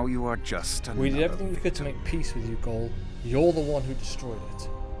 Now you are just another We did everything we could to make peace with you, Goal. You're the one who destroyed it.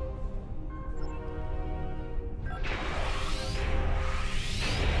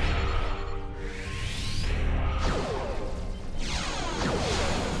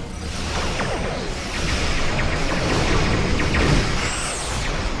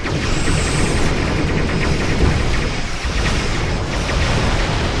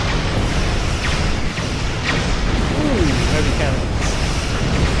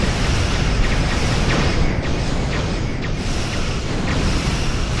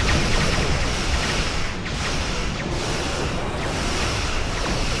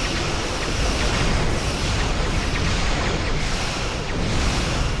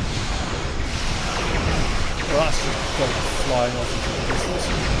 Flying off into the distance.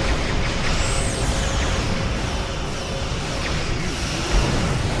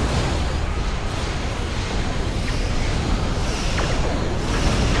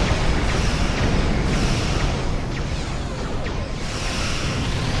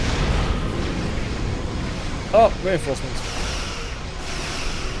 Oh, reinforcements.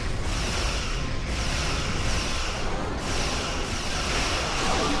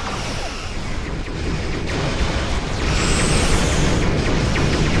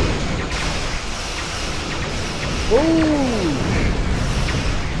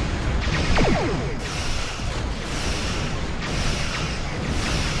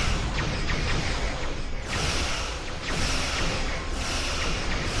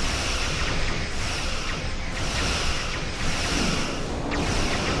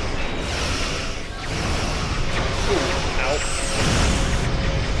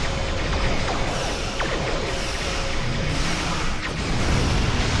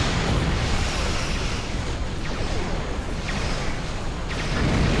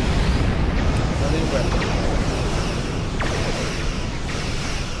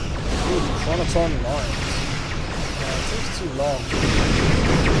 It's on lines. Yeah, it takes too long.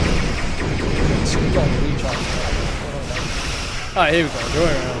 It's too long to recharge. Alright, here we go.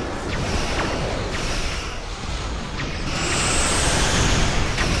 Going around.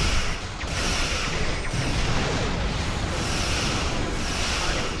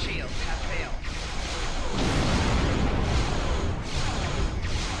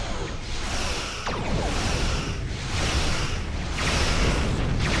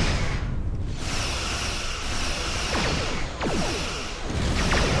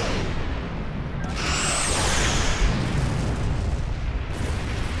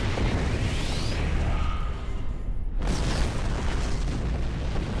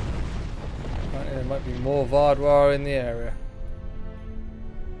 There might be more Vaadwaur in the area.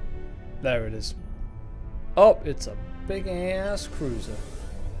 There it is. Oh, it's a big ass cruiser.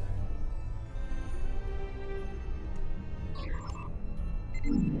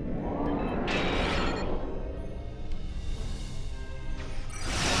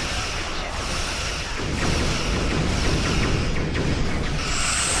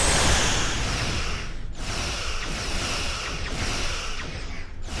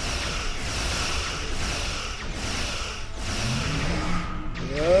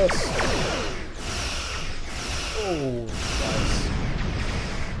 Yes. Oh, nice.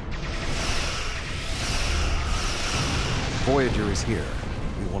 Voyager is here.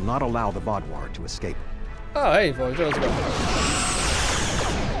 We will not allow the Vaadwaur to escape. Oh, hey, Voyager, let's go.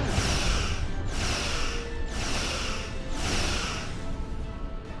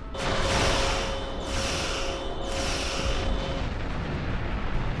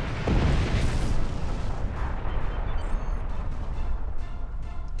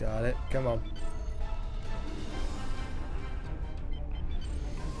 Got it. Come on.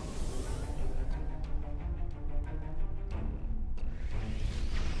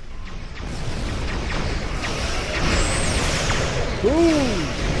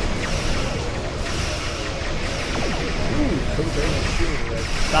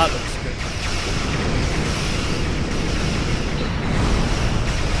 That looks good.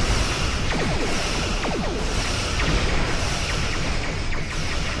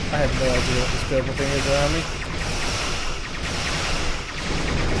 I have no idea what this purple thing is around me.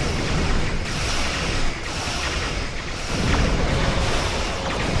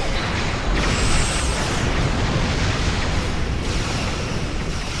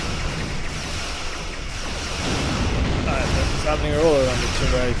 It's happening all around the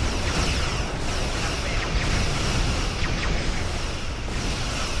terrain.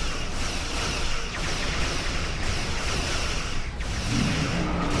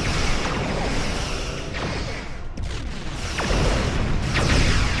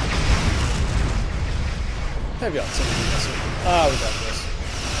 Heavy artillery missile. Ah, we got this.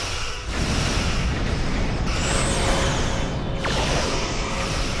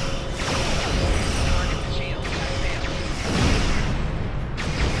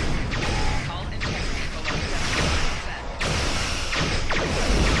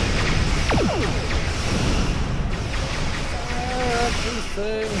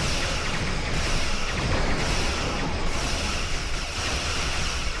 Everything.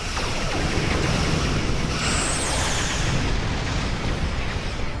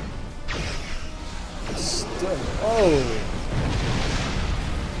 Oh!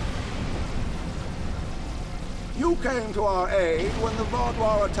 You came to our aid when the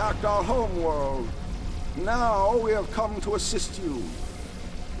Vaudouar attacked our homeworld. Now we have come to assist you.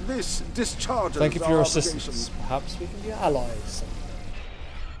 This discharges Thank you for our your obligations. assistance. Perhaps we can be allies.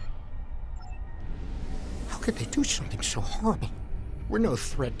 How could they do something so horrible? We're no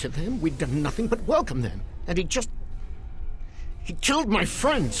threat to them. We've done nothing but welcome them. And he killed my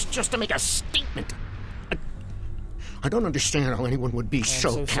friends just to make a statement. I don't understand how anyone would be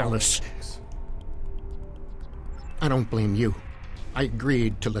so callous. I don't blame you. I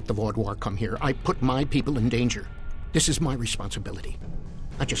agreed to let the Vaudouar come here. I put my people in danger. This is my responsibility.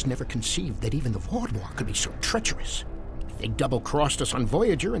 I just never conceived that even the Vaudouar could be so treacherous. They double-crossed us on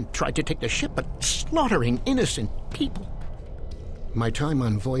Voyager and tried to take the ship, but slaughtering innocent people. My time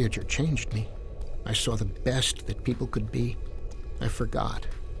on Voyager changed me. I saw the best that people could be. I forgot,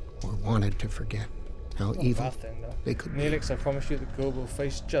 or wanted to forget, how evil they could be. Neelix, I promise you that Gore will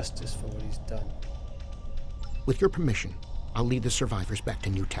face justice for what he's done. With your permission, I'll lead the survivors back to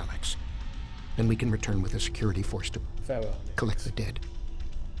New Talax. Then we can return with a security force to collect the dead.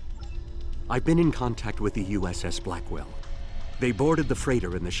 I've been in contact with the USS Blackwell. They boarded the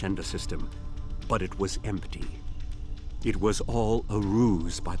freighter in the Shenda system, but it was empty. It was all a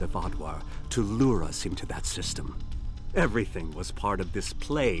ruse by the Vaudouar to lure us into that system. Everything was part of this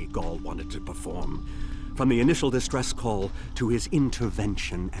play Gaul wanted to perform, from the initial distress call to his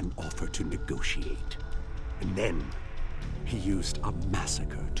intervention and offer to negotiate. And then he used a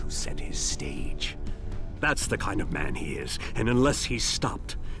massacre to set his stage. That's the kind of man he is, and unless he's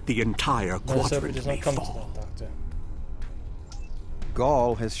stopped, the entire quadrant may fall.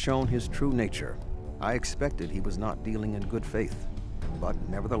 Gaul has shown his true nature. I expected he was not dealing in good faith. But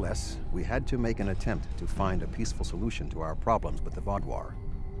nevertheless, we had to make an attempt to find a peaceful solution to our problems with the Vaudouar.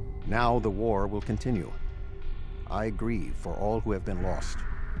 Now the war will continue. I grieve for all who have been lost,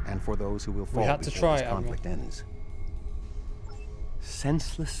 and for those who will fall before this conflict ends.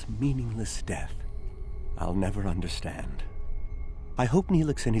 Senseless, meaningless death. I'll never understand. I hope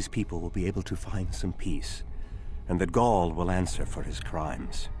Neelix and his people will be able to find some peace, and that Gaul will answer for his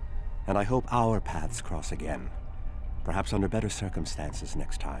crimes. And I hope our paths cross again, perhaps under better circumstances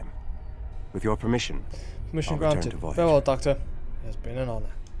next time. With your permission, Permission I'll return granted. to Voyager. Farewell, Doctor. It has been an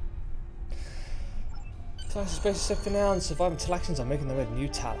honor. Talax space is set for now, and surviving Talaxians are making their way to New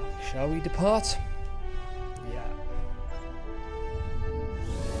Talax. Shall we depart? Yeah.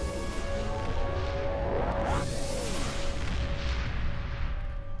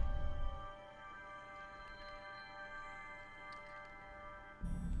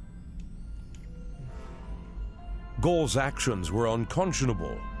 Gaul's actions were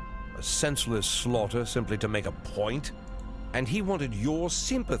unconscionable. A senseless slaughter simply to make a point. And he wanted your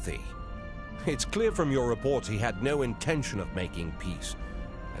sympathy. It's clear from your reports he had no intention of making peace,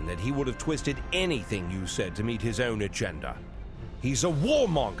 and that he would have twisted anything you said to meet his own agenda. He's a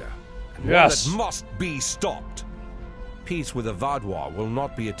warmonger, and one that must be stopped. Peace with the Vaudouar will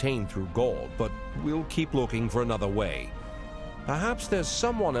not be attained through Gaul, but we'll keep looking for another way. Perhaps there's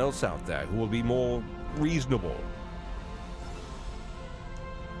someone else out there who will be more reasonable.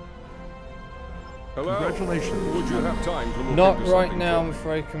 Hello? Congratulations. Would you have time to look Not into right something now, for I'm me?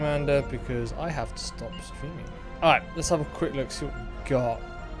 afraid, Commander, because I have to stop streaming. Alright, let's have a quick look, see what we got.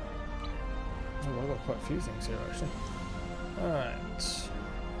 Oh, I've got quite a few things here, actually. Alright.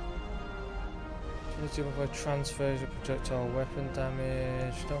 Ability to avoid transfers of projectile weapon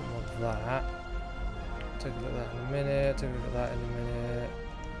damage. Don't want that. Take a look at that in a minute. Take a look at that in a minute.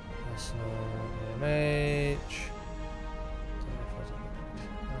 Personal EMH.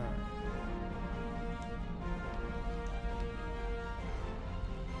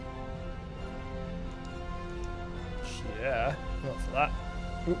 Yeah, not for that.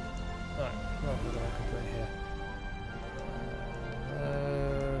 Oop. Alright, what have I can put here?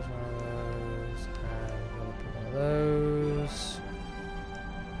 One of those, and I'm gonna put one of those.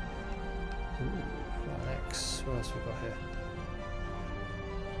 Ooh, next. What else we got here?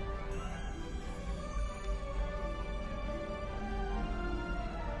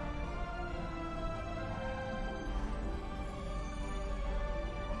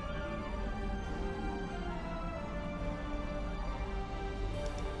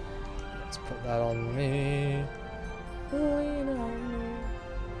 Let's put that on me. Lean on me.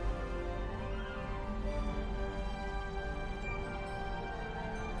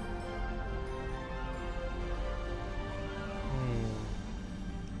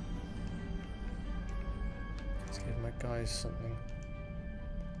 Let's give my guys something.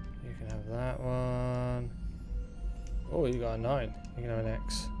 You can have that one. Oh, you got a 9. You can have an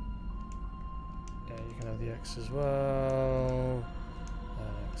X. Yeah, you can have the X as well.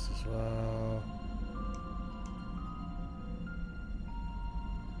 X as well.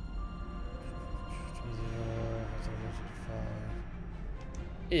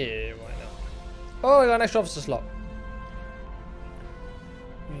 Yeah, why not? Oh, I got an extra officer slot.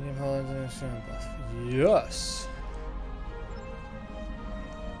 Medium hull international buff. Yes.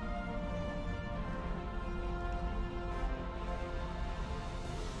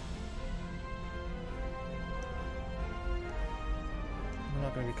 We're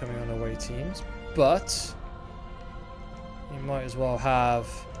not going to be coming on away teams, but you might as well have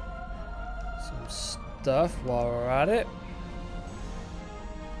some stuff while we're at it.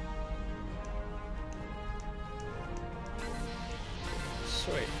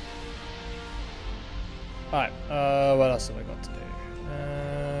 Sweet. Alright, what else have I got to do?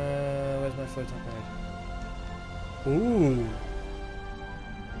 Where's my photon grenade? Ooh.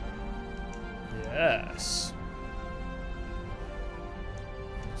 Yes.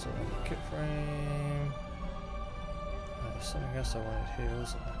 So the kit frame. There's something else I wanted here,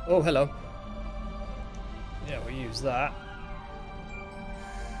 wasn't there? Oh, hello. Yeah, we'll use that.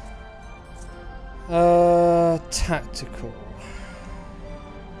 Tactical.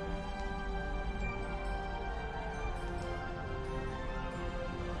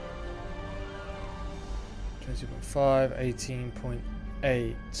 20.5,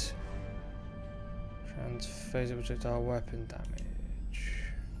 18.8. Transphasic projectile weapon damage.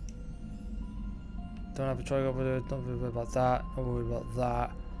 Don't have a trigger, but don't worry about that. Don't worry about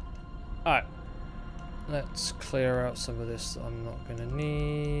that. Alright. Let's clear out some of this that I'm not going to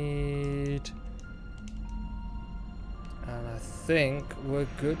need. And I think we're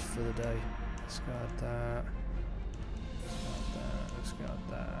good for the day. Let's go at that. Let's go at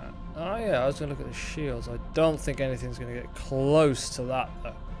that. Oh yeah, I was going to look at the shields. I don't think anything's going to get close to that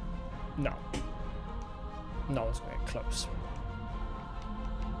though. No. No one's going to get close.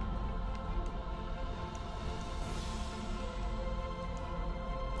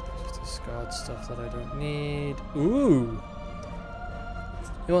 Just discard stuff that I don't need. Ooh!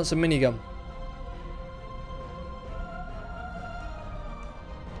 You want some minigun?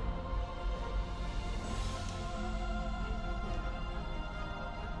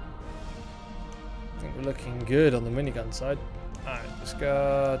 Looking good on the minigun side. Alright,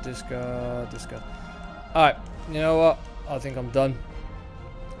 discard, discard, discard. Alright, you know what? I think I'm done.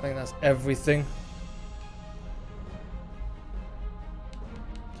 I think that's everything.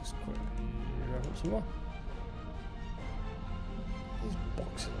 Just quickly grab up some more. These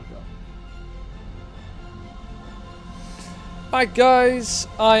boxes I've got. Alright guys,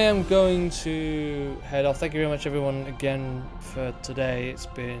 I am going to head off. Thank you very much everyone again for today. It's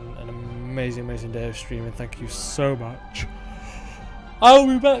been an amazing day of streaming. Thank you so much. I'll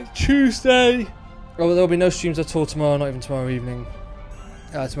be back Tuesday. Oh, there'll be no streams at all tomorrow, not even tomorrow evening.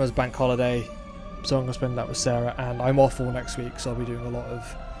 Tomorrow's bank holiday, so I'm going to spend that with Sarah, and I'm off all next week, so I'll be doing a lot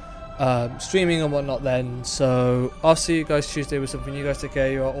of streaming and whatnot then. So I'll see you guys Tuesday with something. You guys take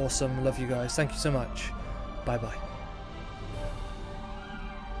care. You are awesome. Love you guys. Thank you so much. Bye bye.